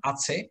ইনস্ট্রাকশন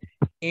আছে,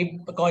 এই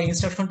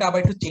ইনস্ট্রাকশনটা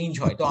আবার একটু চেঞ্জ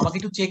হয়, তো আমাকে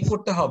একটু চেক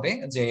করতে হবে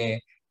যে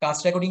ক্লাস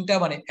রেকর্ডিংটা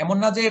মানে এমন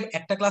না যে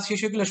একটা ক্লাস শেষ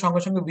হয়ে গেলে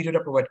সঙ্গে সঙ্গে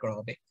ভিডিওটা প্রোভাইড করা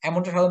হবে,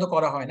 এমনটা সাধারণত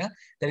করা হয় না।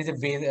 দ্যাট ইজ এ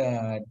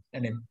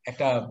মানে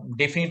একটা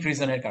ডেফিনিট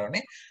রিজনের কারণে।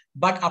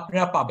 বাট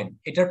আপনারা পাবেন।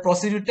 এটার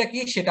প্রসিডিউরটা কি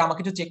সেটা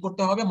আমাকে একটু চেক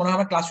করতে হবে। মনে হয়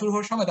আমার ক্লাস শুরু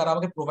হওয়ার সময় তারা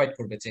আমাকে প্রোভাইড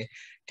করবে যে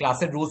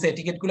ক্লাসের রুলস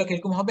এটিকেট গুলো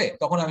কিরকম হবে,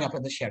 তখন আমি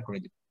আপনাদের শেয়ার করে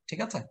দিব। ঠিক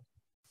আছে?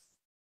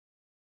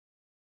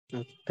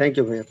 থ্যাংক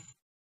ইউ ভাইয়া।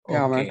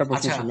 আমার ওকে, একটা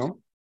প্রশ্ন আচ্ছা। ছিল।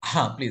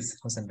 হ্যাঁ প্লিজ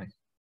হোসেন ভাই।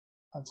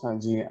 আচ্ছা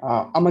জি,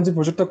 আমরা যে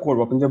প্রজেক্টটা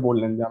করবো, আপনি যে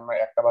বললেন যে আমরা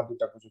একটা বা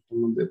দুটা প্রজেক্টের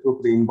মধ্যে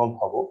পুরোপুরি ইনভলভ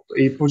হব, তো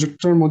এই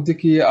প্রজেক্টের মধ্যে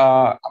কি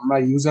আমরা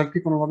ইউজারকে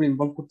কোনোভাবে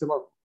ইনভলভ করতে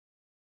পারবো?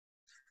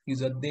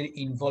 ইউজারদের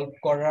ইনভলভ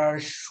করার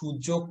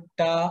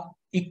সুযোগটা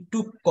একটু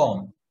কম।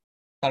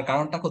 তার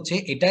কারণটা হচ্ছে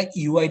এটা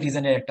ইউআই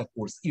ডিজাইনের একটা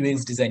কোর্স,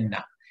 ইউএক্স ডিজাইন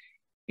না।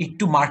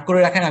 একটু মার্ক করে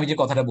রাখেন আমি যে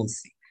কথাটা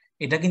বলছি,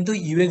 এটা কিন্তু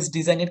ইউএক্স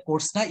ডিজাইনের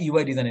কোর্স না,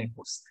 ইউআই ডিজাইনের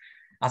কোর্স।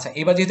 আচ্ছা,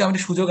 এবার যেহেতু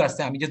আমাদের সুযোগ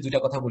আসছে আমি যে দুইটা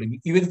কথা বলিনি,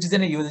 ইউএক্স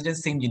ডিজাইন আর ইউএক্স ডিজাইন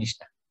সেম জিনিস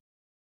না।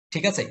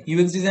 ঠিক আছে?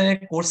 ইউএক্স ডিজাইনের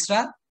কোর্সটা,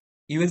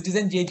 ইউএক্স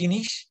ডিজাইন যে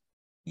জিনিস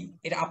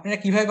এটা আপনারা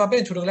কিভাবে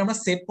পাবেন, ছোটবেলায় আমরা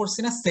সেট পড়ছি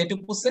না, সেট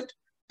উপসেট।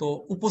 তো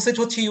উপসেট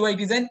হচ্ছে ইউআই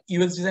ডিজাইন,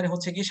 ইউএক্স ডিজাইন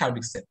হচ্ছে কি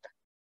সার্বিক সেটটা।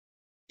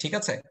 ঠিক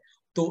আছে?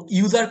 তো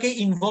ইউজারকে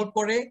ইনভলভ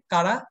করে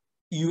কারা?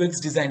 ইউএক্স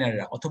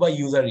ডিজাইনাররা অথবা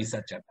ইউজার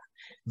রিসার্চাররা,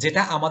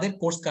 যেটা আমাদের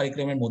কোর্স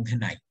কারিকুলামের মধ্যে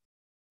নাই।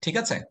 ঠিক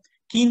আছে?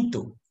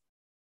 কিন্তু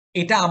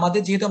এটা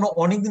আমাদের, যেহেতু আমরা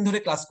অনেকদিন ধরে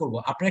ক্লাস করব,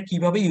 আপনারা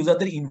কিভাবে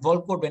ইউজারদের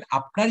ইনভলভ করবেন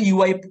আপনার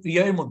ইউআই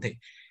এর মধ্যে,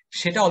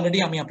 সেটা অলরেডি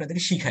আমি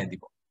আপনাদেরকে শিখাই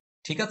দিব।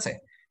 ঠিক আছে?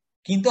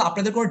 কিন্তু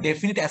আপনাদের কোনো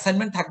ডেফিনিট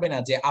অ্যাসাইনমেন্ট থাকবে না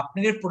যে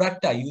আপনাদের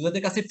প্রোডাক্টটা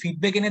ইউজারদের কাছে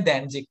ফিডব্যাক এনে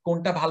দেন যে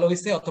কোনটা ভালো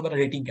হয়েছে অথবা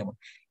রেটিং কেমন।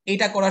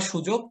 এটা করার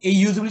সুযোগ এই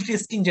ইউজিবিলিটি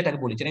টেস্টিং যেটাকে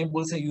বলি, যেটা আমি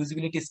বলছি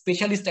ইউজিবিলিটি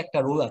স্পেশালিস্ট একটা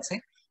রোল আছে,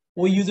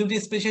 ওই ইউজিবিলিটি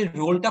স্পেশাল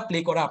রোলটা প্লে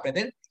করা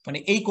আপনাদের মানে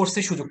এই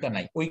কোর্সের সুযোগটা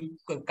নাই। ওই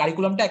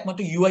কারিকুলামটা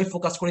একমাত্র ইউআই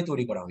ফোকাস করে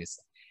তৈরি করা হয়েছে।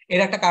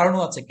 এর একটা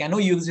কারণও আছে কেন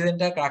ইউএক্স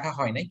ডিজাইনটা রাখা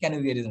হয় নাই, কেন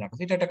ইউআই ডিজাইন রাখা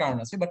হয়েছে, এটা একটা কারণ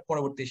আছে, বাট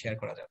পরবর্তীতে শেয়ার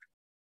করা যাবে।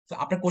 তো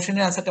আপনার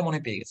কোশ্চেনের অ্যান্সারটা মনে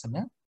পেয়ে গেছেন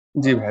না?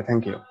 জি ভাই,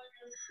 থ্যাংক ইউ।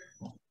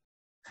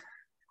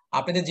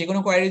 আপনাদের যে কোনো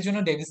কোয়ারির জন্য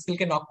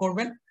ডেভিস্কিলকে নক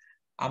করবেন।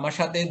 আমার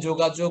সাথে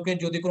যোগাযোগের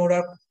যদি কোনো ওরা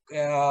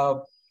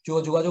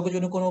যোগাযোগের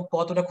জন্য কোনো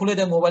পথ ওটা খুলে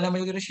দেয়, মোবাইল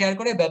নাম্বার যদি শেয়ার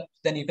করে,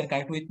 দেন you can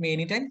connect with me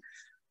any time.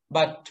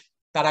 But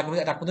তার আগে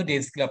কিন্তু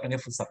ডেভিস্কিল আপনাকে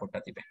ফুল সাপোর্টটা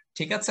দিবে।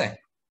 ঠিক আছে?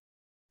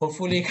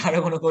 হোপফুলি কারো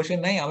কোনো কোশ্চেন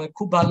নাই। আমার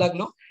খুব ভালো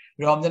লাগলো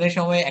রমজানের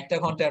সময় 1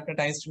 ঘন্টা আপনার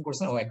টাইম স্পেন্ড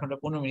করছেন, 1 ঘন্টা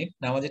 15 মিনিট,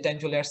 নামাজের টাইম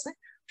চলে আসছে।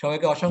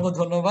 সবাইকে অসংখ্য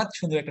ধন্যবাদ,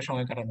 সুন্দর একটা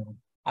সময় কাটানো।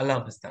 আল্লাহ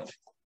হাফেজ তাহলে।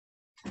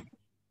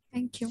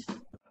 Thank you.